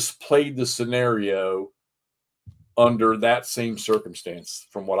we just played the scenario under that same circumstance,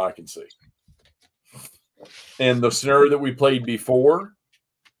 from what I can see. And the scenario that we played before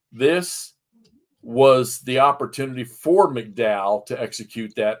this was the opportunity for McDowell to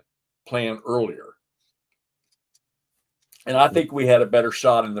execute that plan earlier. And I think we had a better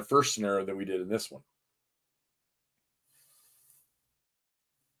shot in the first scenario than we did in this one.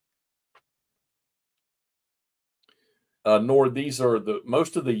 These are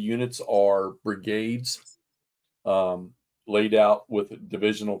most of the units are brigades laid out with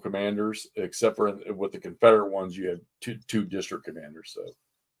divisional commanders, except for with the Confederate ones, you had two district commanders. So,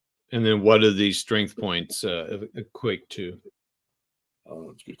 and then what do these strength points equate to?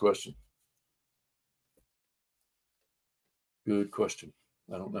 It's a good question. Good question.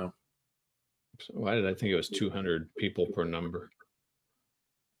 I don't know. So why did I think it was 200 people per number?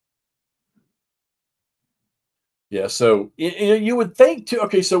 Yeah, so you would think too.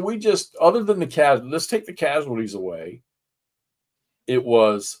 Okay, so we just, other than the casualties, let's take the casualties away. It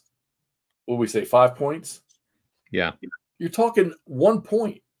was, what we say, 5 points? Yeah. You're talking 1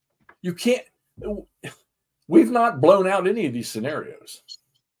 point. You can't, we've not blown out any of these scenarios.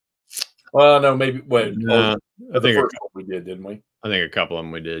 Well, no, maybe, wait. No, I think the first one we did, didn't we? I think a couple of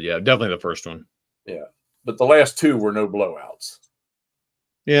them we did. Yeah, definitely the first one. Yeah, but the last two were no blowouts.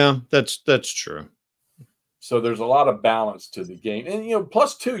 Yeah, that's true. So there's a lot of balance to the game. And,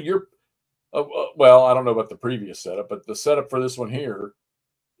 plus two, you're, well, I don't know about the previous setup, but the setup for this one here,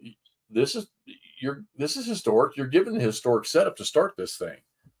 this is historic. You're given the historic setup to start this thing.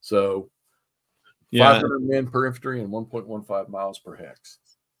 So 500 men per infantry and 1.15 miles per hex.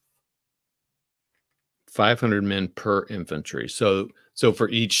 500 men per infantry. So for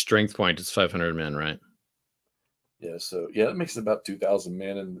each strength point, it's 500 men, right? Yeah. So that makes it about 2,000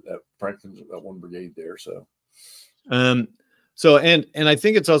 men, and that Franklin's about one brigade there. So, and I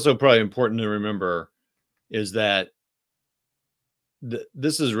think it's also probably important to remember is that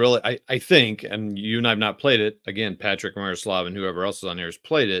this is really, I think, and you and I have not played it. Again, Patrick, Miroslav, and whoever else is on here has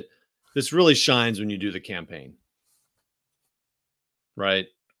played it. This really shines when you do the campaign, right?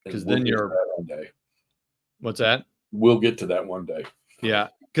 Because then you're. One day. What's that? We'll get to that one day. Yeah,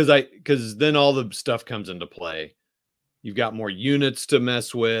 because then all the stuff comes into play. You've got more units to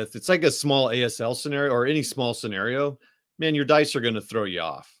mess with. It's like a small ASL scenario or any small scenario. Man, your dice are going to throw you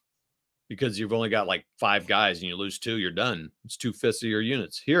off because you've only got like 5 guys and you lose 2, you're done. It's 2/5 of your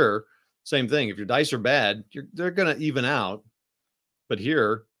units. Here, same thing. If your dice are bad, they're going to even out. But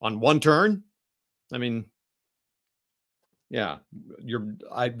here, on one turn, I mean, yeah,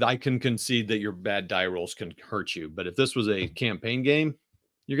 I can concede that your bad die rolls can hurt you. But if this was a campaign game,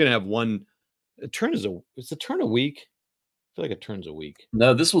 you're going to have one. It's a turn a week. feel like it turns a week.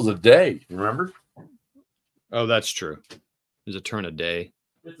 No, this was a day. Remember? Oh, that's true. There's a turn a day.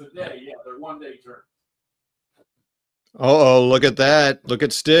 It's a day. Yeah, they're 1 day turns. Oh, look at that. Look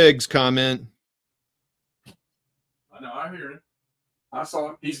at Stig's comment. I know. I hear it. I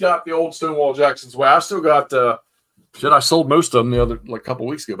saw it. He's got the old Stonewall Jackson's way. I still got shit. I sold most of them the other like a couple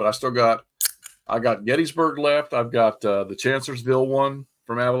weeks ago, but I still got. I got Gettysburg left. I've got the Chancellorsville one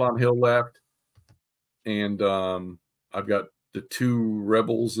from Avalon Hill left, and I've got the 2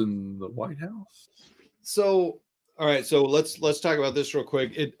 rebels in the White House. So, all right. So let's talk about this real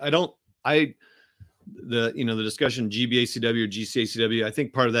quick. The discussion GBACW or GCACW, I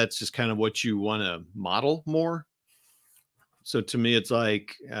think part of that's just kind of what you want to model more. So to me, it's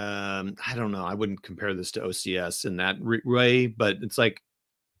like, I don't know. I wouldn't compare this to OCS in that way, but it's like,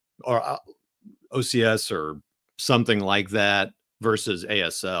 or OCS or something like that versus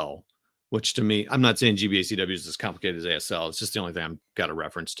ASL, which to me, I'm not saying GBACW is as complicated as ASL. It's just the only thing I've got a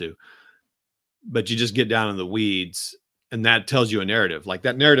reference to. But you just get down in the weeds, and that tells you a narrative. Like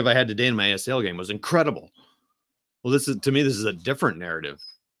that narrative I had today in my ASL game was incredible. Well, this is a different narrative.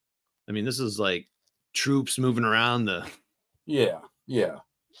 I mean, this is like troops moving around the. Yeah.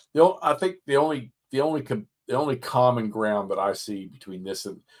 I think the only common ground that I see between this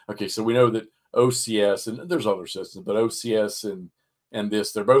and so we know that OCS and there's other systems, but OCS and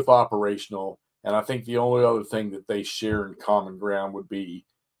this, they're both operational, and I think the only other thing that they share in common ground would be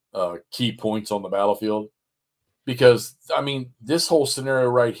key points on the battlefield. Because I mean, this whole scenario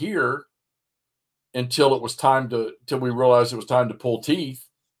right here, until we realized it was time to pull teeth,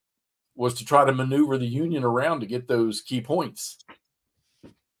 was to try to maneuver the Union around to get those key points,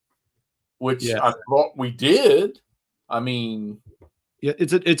 which I thought we did. I mean, yeah,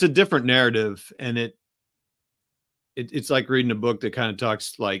 it's a different narrative, and it's like reading a book that kind of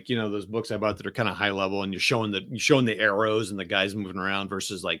talks like, those books I bought that are kind of high level, and you're showing the arrows and the guys moving around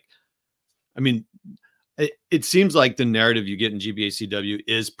versus like, I mean, it seems like the narrative you get in GBACW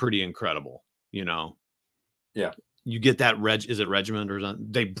is pretty incredible. Yeah. You get that is it regiment or something?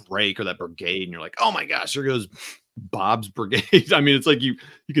 They break, or that brigade, and you're like, oh my gosh, there goes Bob's brigade. I mean, it's like you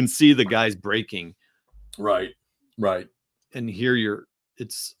can see the guys breaking. Right. And here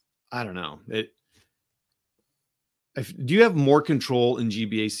I don't know. Do you have more control in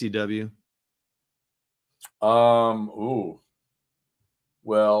GBACW?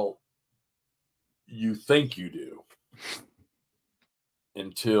 Well, you think you do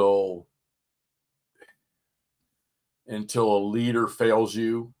until a leader fails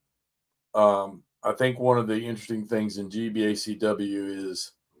you. I think one of the interesting things in GBACW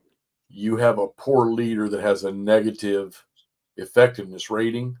is you have a poor leader that has a negative effectiveness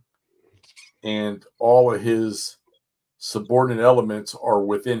rating, and all of his subordinate elements are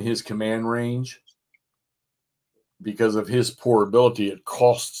within his command range. Because of his poor ability, it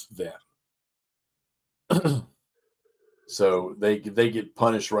costs them. So they get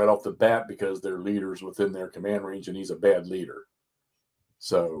punished right off the bat because their leader's within their command range, and he's a bad leader.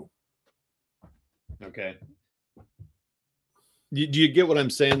 So, okay. Do you get what I'm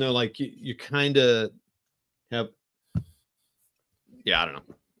saying though? Like you kind of have, yeah, I don't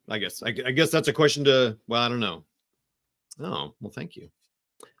know. I guess that's a question to, well, I don't know. Oh, well, thank you.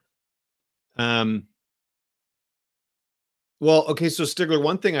 Well, okay. So Stigler,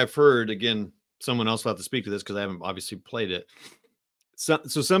 one thing I've heard, again, someone else will have to speak to this because I haven't obviously played it. So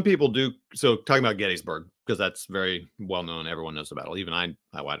some people do. So talking about Gettysburg, because that's very well known. Everyone knows the battle. Even I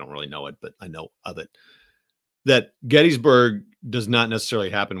don't really know it, but I know of it. That Gettysburg does not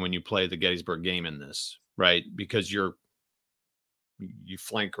necessarily happen when you play the Gettysburg game in this, right? Because you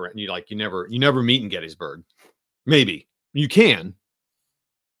flank around. You never meet in Gettysburg. Maybe you can,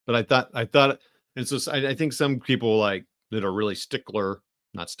 but I thought, and so I think some people like that are really stickler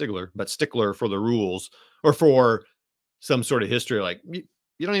for the rules or for some sort of history. Like you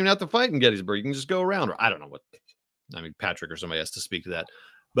don't even have to fight in Gettysburg. You can just go around, or I don't know what, I mean, Patrick or somebody has to speak to that,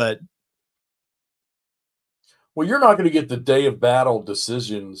 but. Well, you're not going to get the day of battle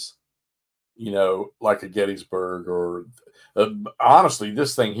decisions, like a Gettysburg or honestly,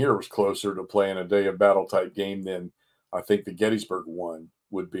 this thing here was closer to playing a day of battle type game than I think the Gettysburg one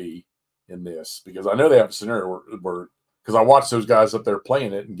would be in this, because I know they have a scenario where because I watched those guys up there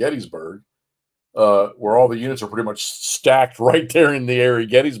playing it in Gettysburg, where all the units are pretty much stacked right there in the area of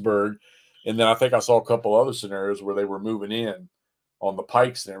Gettysburg. And then I think I saw a couple other scenarios where they were moving in on the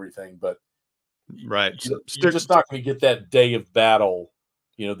pikes and everything. But right, you're just not going to get that day of battle,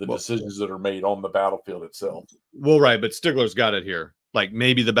 decisions that are made on the battlefield itself. Well, right, but Stigler's got it here. Like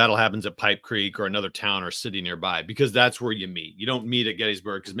maybe the battle happens at Pipe Creek or another town or city nearby, because that's where you meet. You don't meet at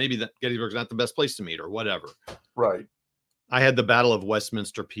Gettysburg because maybe Gettysburg's not the best place to meet or whatever. Right. I had the Battle of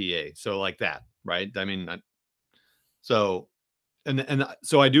Westminster, PA. So like that, right? I mean, so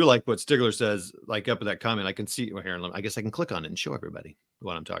I do like what Stigler says, like up at that comment. I can see here. I guess I can click on it and show everybody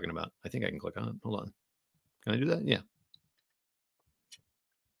what I'm talking about. I think I can click on it. Hold on. Can I do that? Yeah.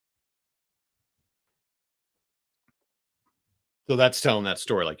 So that's telling that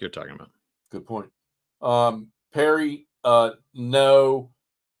story like you're talking about. Good point. Perry, no,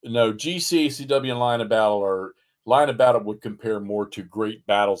 GCACW and Line of Battle would compare more to Great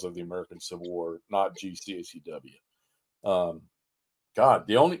Battles of the American Civil War, not GCACW. God,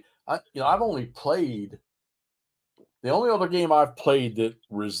 I've only played, the only other game I've played that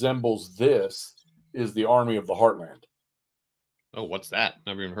resembles this is the Army of the Heartland. Oh, what's that?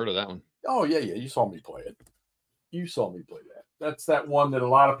 Never even heard of that one. Oh, yeah. You saw me play it. You saw me play that. That's that one that a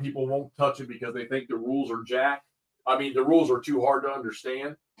lot of people won't touch it because they think the rules are jacked. I mean, the rules are too hard to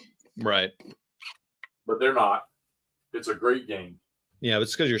understand. Right. But they're not. It's a great game. Yeah,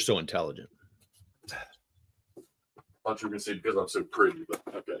 it's because you're so intelligent. I thought you were going to say because I'm so pretty, but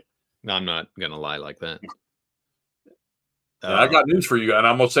okay. No, I'm not going to lie like that. I got news for you, and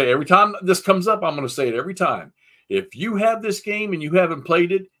I'm going to say every time this comes up, I'm going to say it every time. If you have this game and you haven't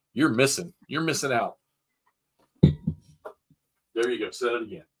played it, you're missing. You're missing out. There you go. Say it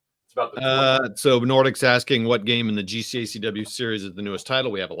again. It's about the so Nordic's asking what game in the GCACW series is the newest title.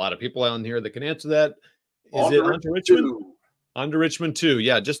 We have a lot of people on here that can answer that. Is it On to Richmond? On to Richmond 2.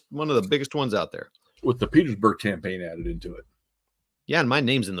 Yeah, just one of the biggest ones out there. With the Petersburg campaign added into it. Yeah, and my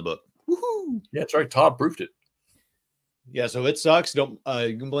name's in the book. Woohoo! Yeah, that's right. Todd proofed it. Yeah, so it sucks. Don't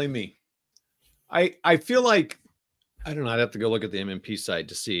you can blame me. I feel like, I don't know. I'd have to go look at the MMP site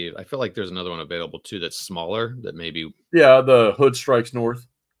to see. I feel like there's another one available too that's smaller. That maybe. Yeah, the Hood Strikes North.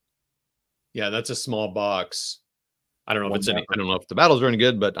 Yeah, that's a small box. I don't know if it's any. I don't know if the battles are any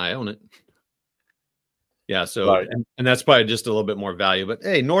good, but I own it. Yeah, so right. and that's probably just a little bit more value. But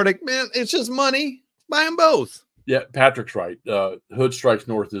hey, Nordic, man, it's just money. Buy them both. Yeah, Patrick's right. Hood Strikes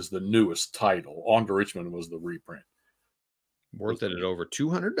North is the newest title. On to Richmond was the reprint. Worth it at over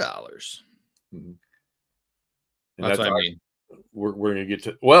 $200. Mm-hmm. That's what I mean. We're going to get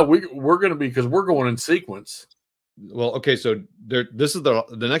to, well, we're going to be, because we're going in sequence. Well, okay, so this is the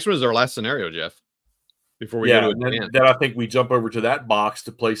next one is our last scenario, Jeff. Before we go to then I think we jump over to that box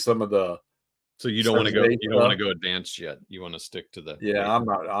to play some of the. So you don't want to go. You don't want to go advanced yet. You want to stick to the. Yeah, I'm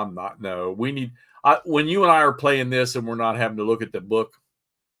not. No, we need. When you and I are playing this, and we're not having to look at the book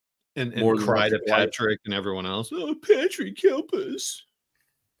and cry to Patrick and everyone else. Oh, Patrick, help us.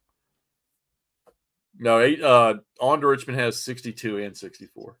 No, On to Richmond has 62 and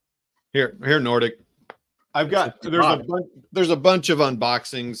 64. Here, Nordic. I've got there's a bunch of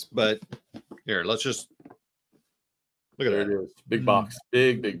unboxings, but here, let's just look at that. It is big box,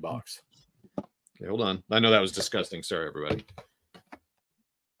 big box. Okay, hold on. I know that was disgusting. Sorry, everybody.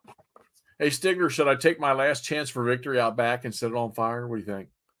 Hey, Stigler, should I take my last chance for victory out back and set it on fire? What do you think?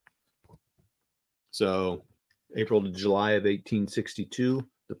 So, April to July of 1862,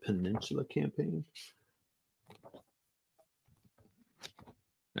 the Peninsula Campaign.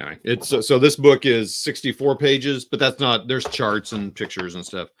 Anyway, it's so this book is 64 pages, but that's not. There's charts and pictures and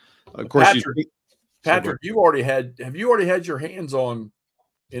stuff. Of course, Patrick, have you already had your hands on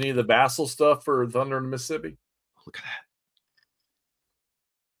any of the Vassal stuff for Thunder in the Mississippi? Look at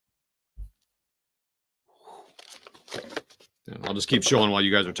that. And I'll just keep showing while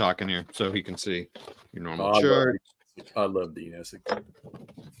you guys are talking here, so he can see your normal chart. I love Dean Essex.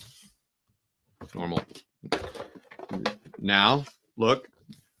 Normal. Now, look.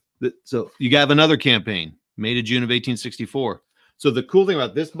 So you have another campaign, May to June of 1864. So the cool thing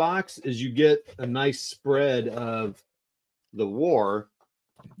about this box is you get a nice spread of the war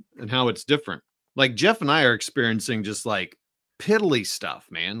and how it's different. Like Jeff and I are experiencing just like piddly stuff,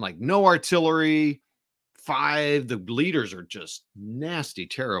 man. Like no artillery, 5. The leaders are just nasty,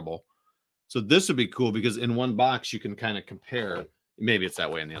 terrible. So this would be cool because in one box you can kind of compare. Maybe it's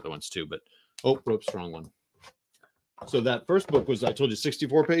that way in the other ones too, but whoops, wrong one. So that first book was, I told you,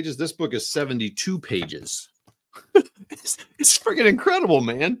 64 pages. This book is 72 pages. It's freaking incredible,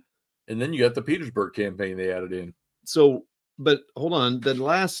 man. And then you got the Petersburg campaign they added in. So, but hold on. The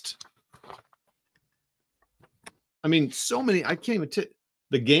last, I mean, so many, I can't even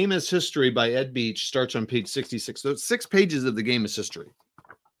The Game is History by Ed Beach starts on page 66. So 6 pages of The Game is History.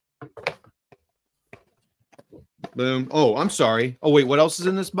 Boom. Oh, I'm sorry. Oh, wait, what else is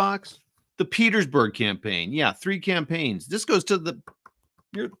in this box? The Petersburg campaign. Yeah, 3 campaigns. This goes to the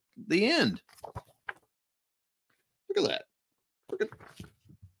end. Look at that.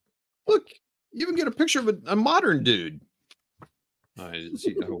 Look, you even get a picture of a modern dude. I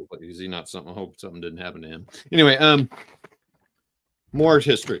hope, is he not something? I hope something didn't happen to him. Anyway, more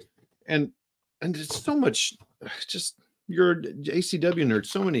history, and it's so much. Just you're an ACW nerd.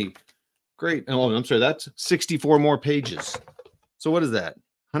 So many great. Oh, I'm sorry. That's 64 more pages. So what is that?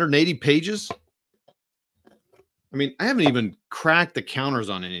 180 pages. I mean, I haven't even cracked the counters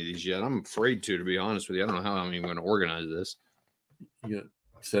on any of these yet. I'm afraid to be honest with you. I don't know how I'm even going to organize this. Yeah,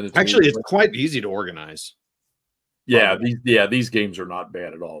 send it to Actually, me. it's quite easy to organize. Yeah, these games are not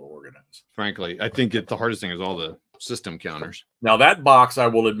bad at all to organize. Frankly, I think the hardest thing is all the system counters. Now that box, I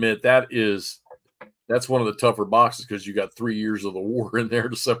will admit, that's one of the tougher boxes because you got 3 years of the war in there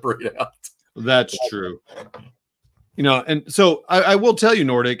to separate out. That's true. You know, and so I will tell you,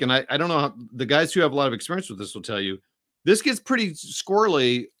 Nordic, and I don't know how the guys who have a lot of experience with this will tell you, this gets pretty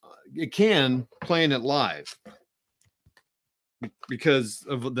squirrely. It can playing it live because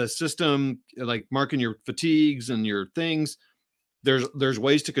of the system, like marking your fatigues and your things. There's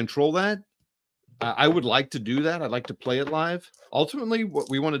ways to control that. I would like to do that. I'd like to play it live. Ultimately, what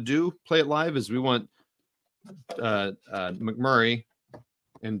we want to do, play it live, is we want McMurray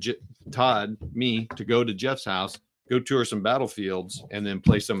and Todd, me, to go to Jeff's house, go tour some battlefields, and then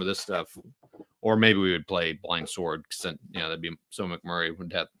play some of this stuff. Or maybe we would play Blind Sword, because that'd be so McMurray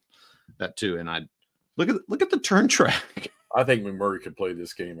would have that too. And I'd look at the turn track. I think McMurray could play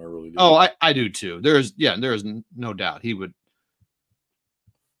this game. I really do. Oh, I do too. There is no doubt he would.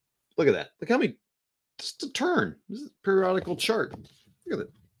 Look at that. Look how many. Just a turn. This is a periodical chart. Look at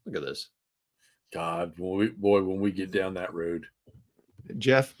it. Look at this. God, when we get down that road.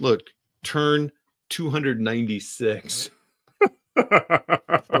 Jeff, look, turn 296. Looks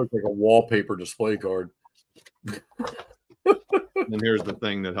like a wallpaper display card. And here's the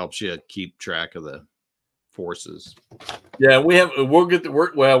thing that helps you keep track of the forces. Yeah, we'll get to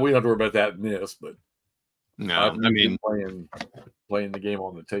work. Well, we don't have to worry about that in this, but no, I mean playing the game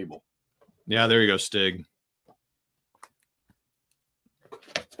on the table. Yeah, there you go, Stig.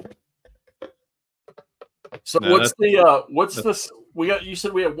 So no, what's this? You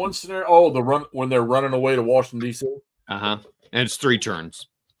said we have one scenario. Oh, the run when they're running away to Washington D.C. And it's 3 turns.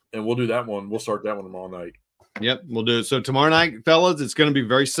 And we'll do that one. We'll start that one tomorrow night. Yep, we'll do it. So tomorrow night, fellas, it's going to be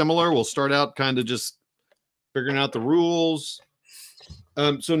very similar. We'll start out kind of just figuring out the rules.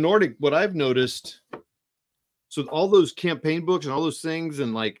 So Nordic, what I've noticed, so all those campaign books and all those things,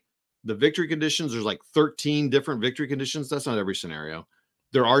 and like the victory conditions, there's like 13 different victory conditions. That's not every scenario.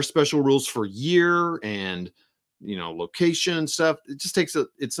 There are special rules for year and location and stuff. It just takes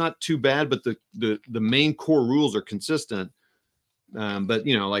it's not too bad, but the main core rules are consistent. But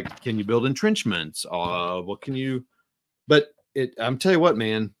like, can you build entrenchments? What can you? But I'm telling you what,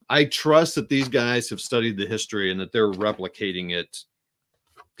 man, I trust that these guys have studied the history and that they're replicating it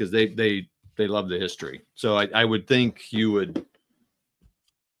because they love the history. So I would think you would.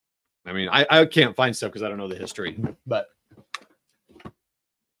 I mean, I can't find stuff because I don't know the history, but.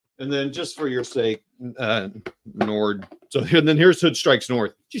 And then just for your sake, Nord. So and then here's Hood Strikes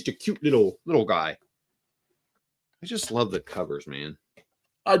North. Just a cute little guy. I just love the covers, man.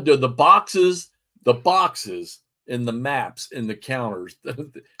 I do the boxes, and the maps and the counters.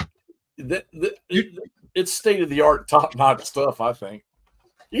 It's state of the art, top notch stuff. I think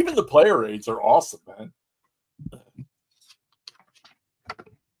even the player aids are awesome, man.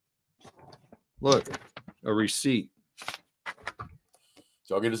 Look, a receipt.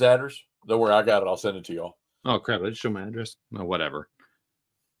 So I'll get his address. Don't worry, I got it. I'll send it to y'all. Oh crap! I just show my address. No, whatever.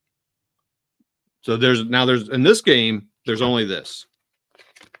 So there's in this game, there's only this.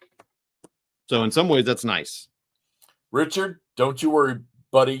 So in some ways, that's nice. Richard, don't you worry,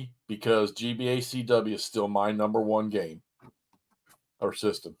 buddy, because GCACW is still my #1 game or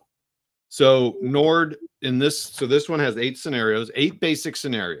system. So Nord in this, so this one has 8 scenarios, 8 basic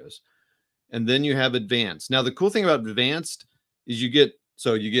scenarios, and then you have advanced. Now the cool thing about advanced is you get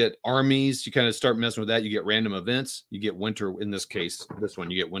armies. You kind of start messing with that. You get random events. You get winter. In this case, this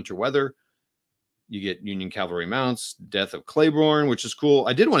one, you get winter weather. You get Union cavalry mounts, death of Claiborne, which is cool.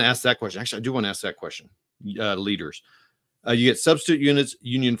 I did want to ask that question. Actually, I do want to ask that question. Leaders. You get substitute units,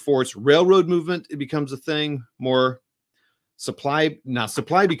 Union forts, railroad movement. It becomes a thing. More supply. Now,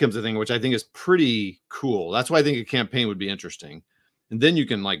 supply becomes a thing, which I think is pretty cool. That's why I think a campaign would be interesting. And then you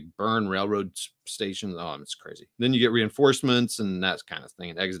can like burn railroad stations. Oh, it's crazy. Then you get reinforcements and that kind of thing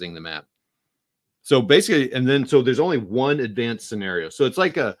and exiting the map. So basically, and then so there's only one advanced scenario. So it's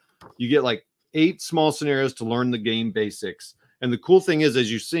like you get like 8 small scenarios to learn the game basics. And the cool thing is,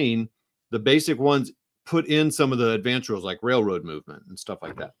 as you've seen, the basic ones put in some of the advanced rules like railroad movement and stuff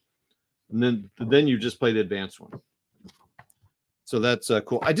like that. And then you just play the advanced one. So that's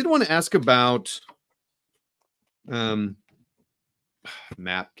cool. I did want to ask about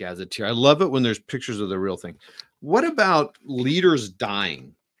map gazetteer. I love it when there's pictures of the real thing. what about leaders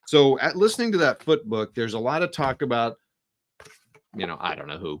dying? So at listening to that foot book, there's a lot of talk about, you know, I don't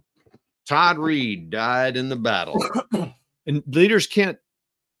know who. Todd Reed died in the battle. And leaders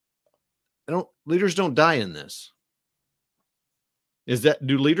leaders don't die in this.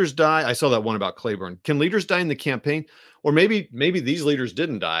 Do leaders die? I saw that one about Claiborne. Can leaders die in the campaign? Or maybe these leaders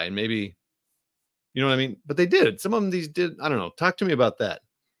didn't die, and maybe, you know what I mean? But they did. Some of them these did. I don't know. Talk to me about that.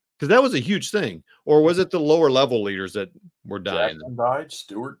 Because that was a huge thing. Or was it the lower level leaders that were dying? Jackson died.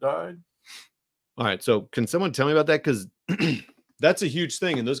 Stewart died. All right. So can someone tell me about that? Because that's a huge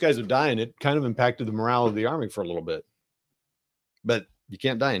thing. And those guys are dying. It kind of impacted the morale of the Army for a little bit. But you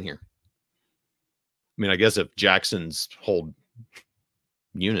can't die in here. I mean, I guess if Jackson's whole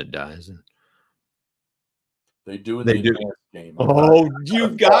unit dies. They do in the advanced game. Oh,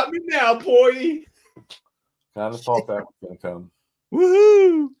 you've got me now, boy. Kind of thought that was going to come.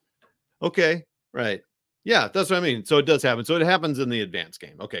 Woohoo. Okay. Right. Yeah, that's what I mean. So it does happen. So it happens in the advanced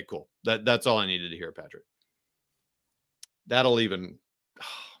game. Okay, cool. That's all I needed to hear, Patrick. That'll even,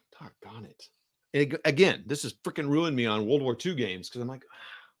 doggone it. Again, this has freaking ruined me on World War II games because I'm like,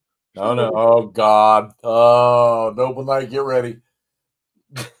 no. Oh, God. Oh, Noble Knight, get ready.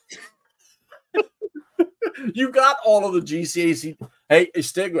 You got all of the GCAC. Hey,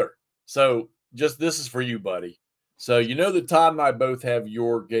 Stigler. So just this is for you, buddy. So you know that Todd and I both have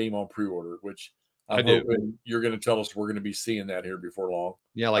your game on pre-order, which I'm hoping you're going to tell us we're going to be seeing that here before long.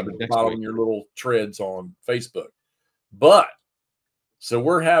 Yeah, like following your little treads on Facebook. But so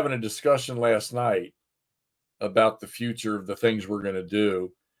we're having a discussion last night about the future of the things we're going to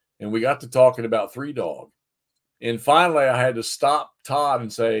do, and we got to talking about Three Dog. And finally, I had to stop Todd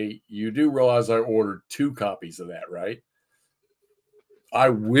and say, you do realize I ordered 2 copies of that, right? I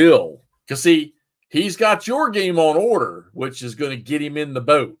will. Because, see, he's got your game on order, which is going to get him in the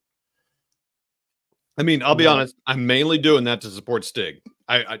boat. I mean, I'll be honest. I'm mainly doing that to support Stig.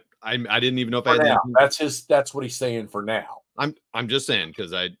 I didn't even know if I had that. That's what he's saying for now. I'm just saying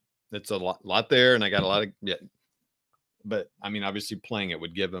because it's a lot there, and I got a lot of But I mean, obviously, playing it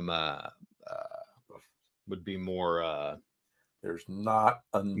would give him would be more. There's not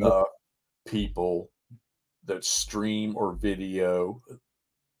enough people that stream or video,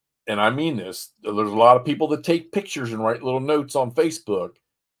 and I mean this. There's a lot of people that take pictures and write little notes on Facebook,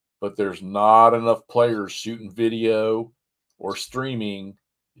 but there's not enough players shooting video or streaming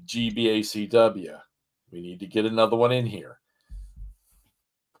GBACW. We need to get another one in here.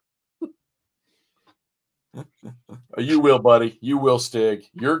 You will, buddy. You will, Stig.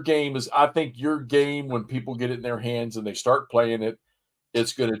 Your game is, I think your game, when people get it in their hands and they start playing it,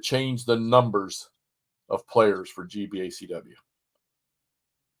 it's going to change the numbers of players for GBACW.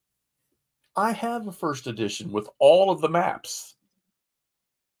 I have a first edition with all of the maps.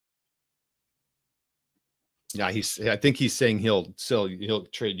 Yeah, I think he's saying he'll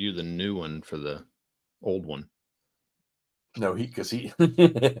trade you the new one for the old one. No, because he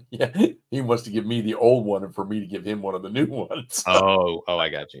wants to give me the old one and for me to give him one of the new ones. Oh, I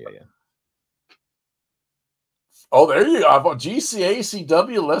got you. Yeah. Oh, there you go. I've got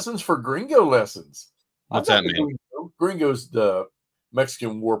GCACW lessons for Gringo lessons. What's that mean? Gringo's the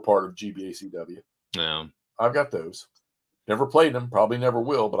Mexican war part of GBACW. No. I've got those. Never played them. Probably never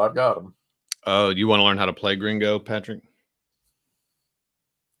will, but I've got them. Oh, you want to learn how to play Gringo, Patrick?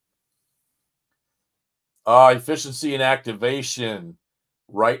 Efficiency and activation,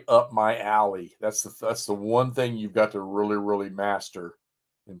 right up my alley. That's the one thing you've got to really, really master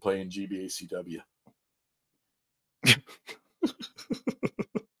in playing GBACW.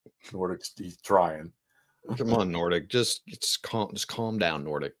 Nordic's he's trying. Come on, Nordic. Just calm down,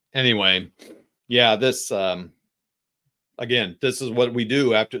 Nordic. Anyway, yeah, this again, this is what we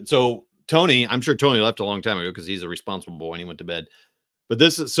do after. So Tony, I'm sure Tony left a long time ago because he's a responsible boy and he went to bed. But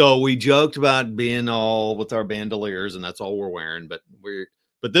this is, so we joked about being all with our bandoliers and that's all we're wearing. But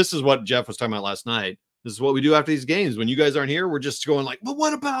this is what Jeff was talking about last night. This is what we do after these games. When you guys aren't here, we're just going like, well,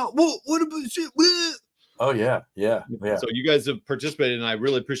 what about shit? Oh yeah. So you guys have participated, and I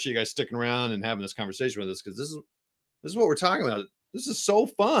really appreciate you guys sticking around and having this conversation with us because this is what we're talking about. This is so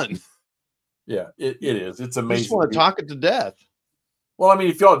fun. Yeah, it is. It's amazing. I just want to talk it to death. Well, I mean,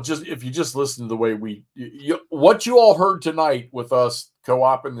 if you just listen to the way what you all heard tonight with us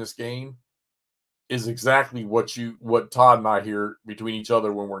co-oping this game is exactly what Todd and I hear between each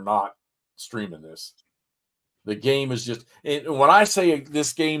other when we're not streaming this. The game is just, and when I say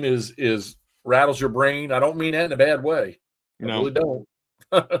this game is rattles your brain, I don't mean that in a bad way. I really don't.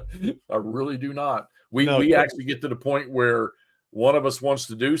 I really do not. We actually get to the point where one of us wants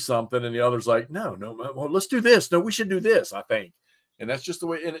to do something and the other's like, no, well, let's do this. No, we should do this, I think. And that's just the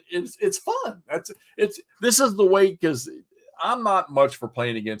way, and it's fun. This is the way, because I'm not much for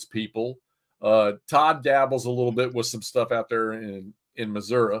playing against people. Todd dabbles a little bit with some stuff out there in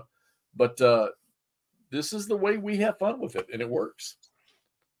Missouri, but this is the way we have fun with it, and it works.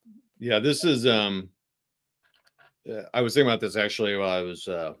 Yeah, this is I was thinking about this actually while I was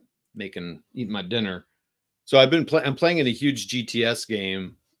eating my dinner. So I'm playing in a huge GTS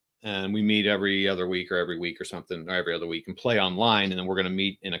game, and we meet every other week or every week or something, or every other week, and play online. And then we're going to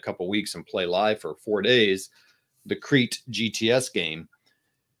meet in a couple weeks and play live for 4 days, the Crete GTS game.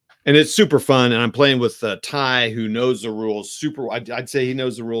 And it's super fun. And I'm playing with Ty, who knows the rules super. I'd say he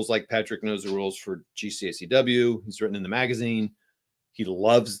knows the rules like Patrick knows the rules for GCACW. He's written in the magazine. He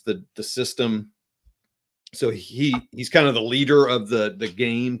loves the system. So he's kind of the leader of the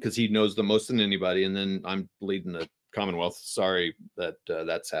game because he knows the most than anybody. And then I'm leading the Commonwealth. Sorry that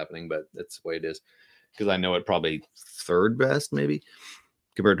that's happening, but that's the way it is, because I know it probably third best maybe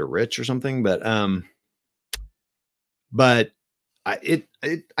compared to Rich or something. But I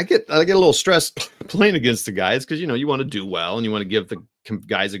get a little stressed playing against the guys because you want to do well and you want to give the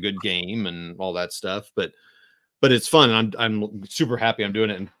guys a good game and all that stuff. But it's fun. And I'm super happy I'm doing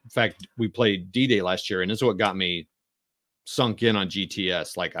it. In fact, we played D-Day last year, and this is what got me sunk in on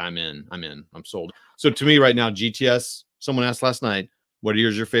GTS. Like I'm sold. So to me right now, GTS, someone asked last night, what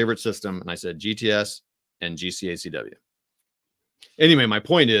is your favorite system? And I said GTS and GCACW. Anyway, my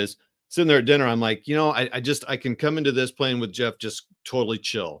point is, sitting there at dinner, I'm like, I can come into this playing with Jeff just totally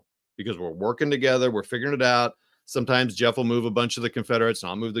chill because we're working together. We're figuring it out. Sometimes Jeff will move a bunch of the Confederates and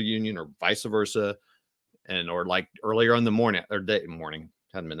I'll move the Union, or vice versa. Or like earlier in the morning,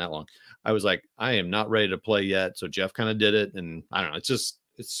 hadn't been that long. I was like, I am not ready to play yet. So Jeff kind of did it. And I don't know, it's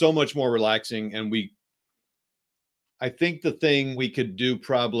so much more relaxing. And I think the thing we could do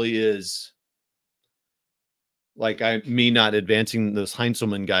probably is like me not advancing those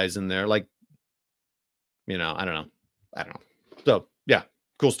Heinzelman guys in there. Like, I don't know. So yeah,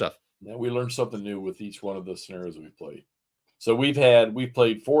 cool stuff. Yeah, we learned something new with each one of the scenarios we played. So we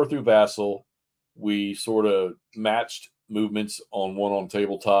played 4 through Vassal. We sort of matched movements on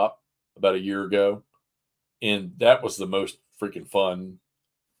tabletop about a year ago. And that was the most freaking fun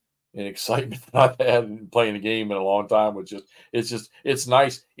and excitement that I've had in playing a game in a long time. It's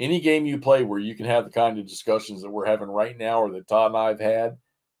nice. Any game you play where you can have the kind of discussions that we're having right now, or that Todd and I have had,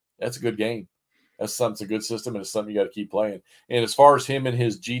 that's a good game. It's a good system, and it's something you got to keep playing. And as far as him and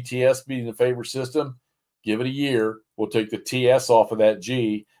his GTS being the favorite system, give it a year. We'll take the TS off of that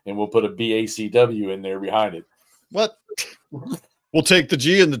G, and we'll put a BACW in there behind it. What? We'll take the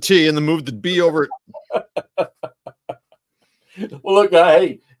G and the T and then move the B over. Well, look,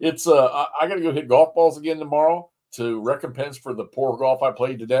 hey, it's I got to go hit golf balls again tomorrow to recompense for the poor golf I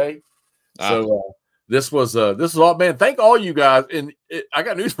played today. So this was all, man. Thank all you guys, and I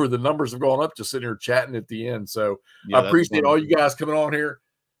got news for the numbers have gone up just sitting here chatting at the end. So yeah, I appreciate all you guys coming on here.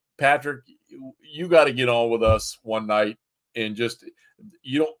 Patrick, you got to get on with us one night, and just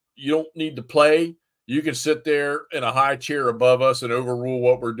you don't need to play. You can sit there in a high chair above us and overrule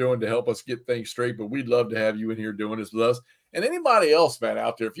what we're doing to help us get things straight. But we'd love to have you in here doing this with us, and anybody else, man,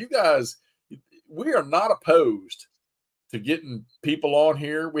 out there. If you guys, we are not opposed to getting people on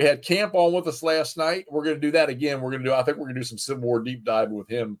here. We had Camp on with us last night. We're going to do that again. I think we're going to do some Civil War deep dive with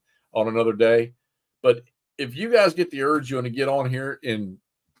him on another day. But if you guys get the urge, you want to get on here and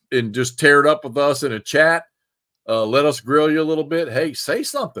just tear it up with us in a chat, let us grill you a little bit. Hey, say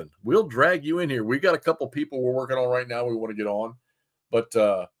something. We'll drag you in here. We got a couple people we're working on right now we want to get on.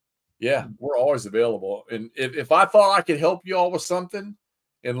 But, yeah, we're always available. And if I thought I could help you all with something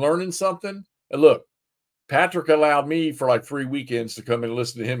and learning something, and look, Patrick allowed me for like 3 weekends to come and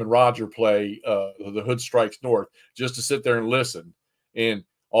listen to him and Roger play The Hood Strikes North, just to sit there and listen. And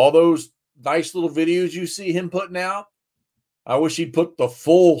all those nice little videos you see him putting out, I wish he'd put the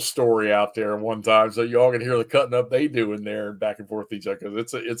full story out there one time so you all can hear the cutting up they do in there and back and forth with each other,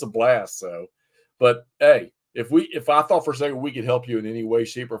 because it's a blast. So, but hey, if I thought for a second we could help you in any way,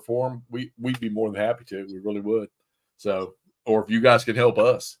 shape, or form, we'd be more than happy to. We really would. So, or if you guys can help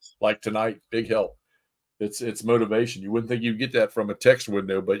us, like tonight, big help. It's motivation. You wouldn't think you'd get that from a text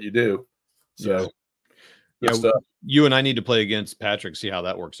window, but you do. So, yeah, you and I need to play against Patrick, see how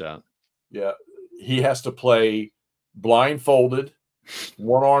that works out. Yeah, he has to play blindfolded,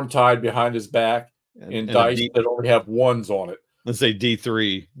 one arm tied behind his back, and dice that only have ones on it. Let's say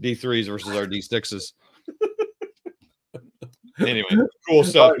D3s versus our D6s. Anyway, cool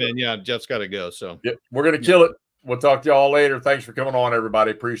stuff, man. Yeah, Jeff's got to go. So yep, we're gonna kill it. We'll talk to y'all later. Thanks for coming on, everybody.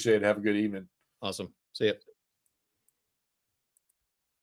 Appreciate it. Have a good evening. Awesome. See ya.